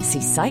apply.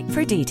 See site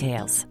for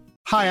details.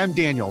 Hi, I'm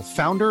Daniel,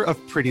 founder of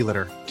Pretty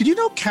Litter. Did you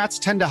know cats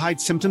tend to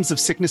hide symptoms of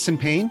sickness and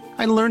pain?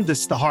 I learned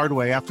this the hard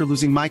way after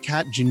losing my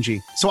cat,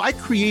 Gingy. So I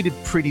created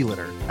Pretty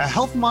Litter, a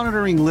health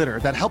monitoring litter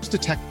that helps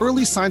detect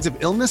early signs of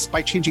illness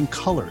by changing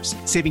colors,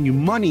 saving you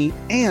money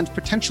and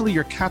potentially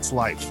your cat's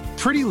life.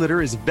 Pretty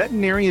Litter is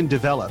veterinarian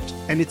developed,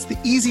 and it's the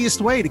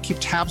easiest way to keep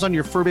tabs on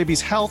your fur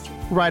baby's health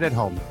right at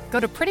home. Go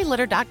to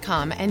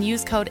prettylitter.com and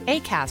use code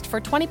ACAST for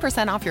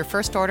 20% off your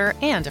first order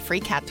and a free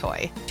cat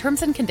toy.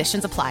 Terms and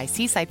conditions apply.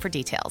 See site for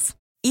details.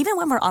 Even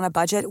when we're on a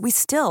budget, we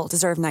still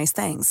deserve nice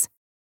things.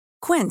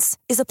 Quince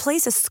is a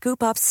place to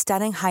scoop up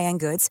stunning high-end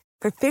goods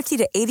for 50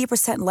 to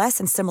 80% less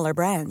than similar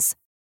brands.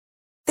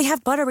 They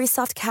have buttery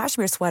soft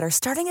cashmere sweaters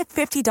starting at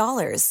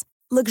 $50,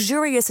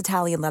 luxurious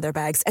Italian leather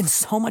bags, and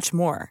so much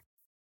more.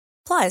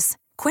 Plus,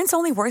 Quince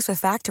only works with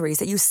factories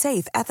that use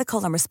safe,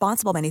 ethical, and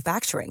responsible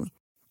manufacturing.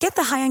 Get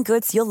the high-end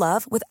goods you'll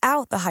love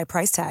without the high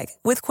price tag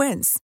with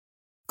Quince.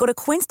 Go to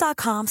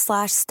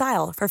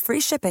quince.com/style for free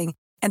shipping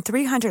and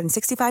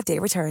 365-day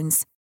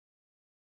returns.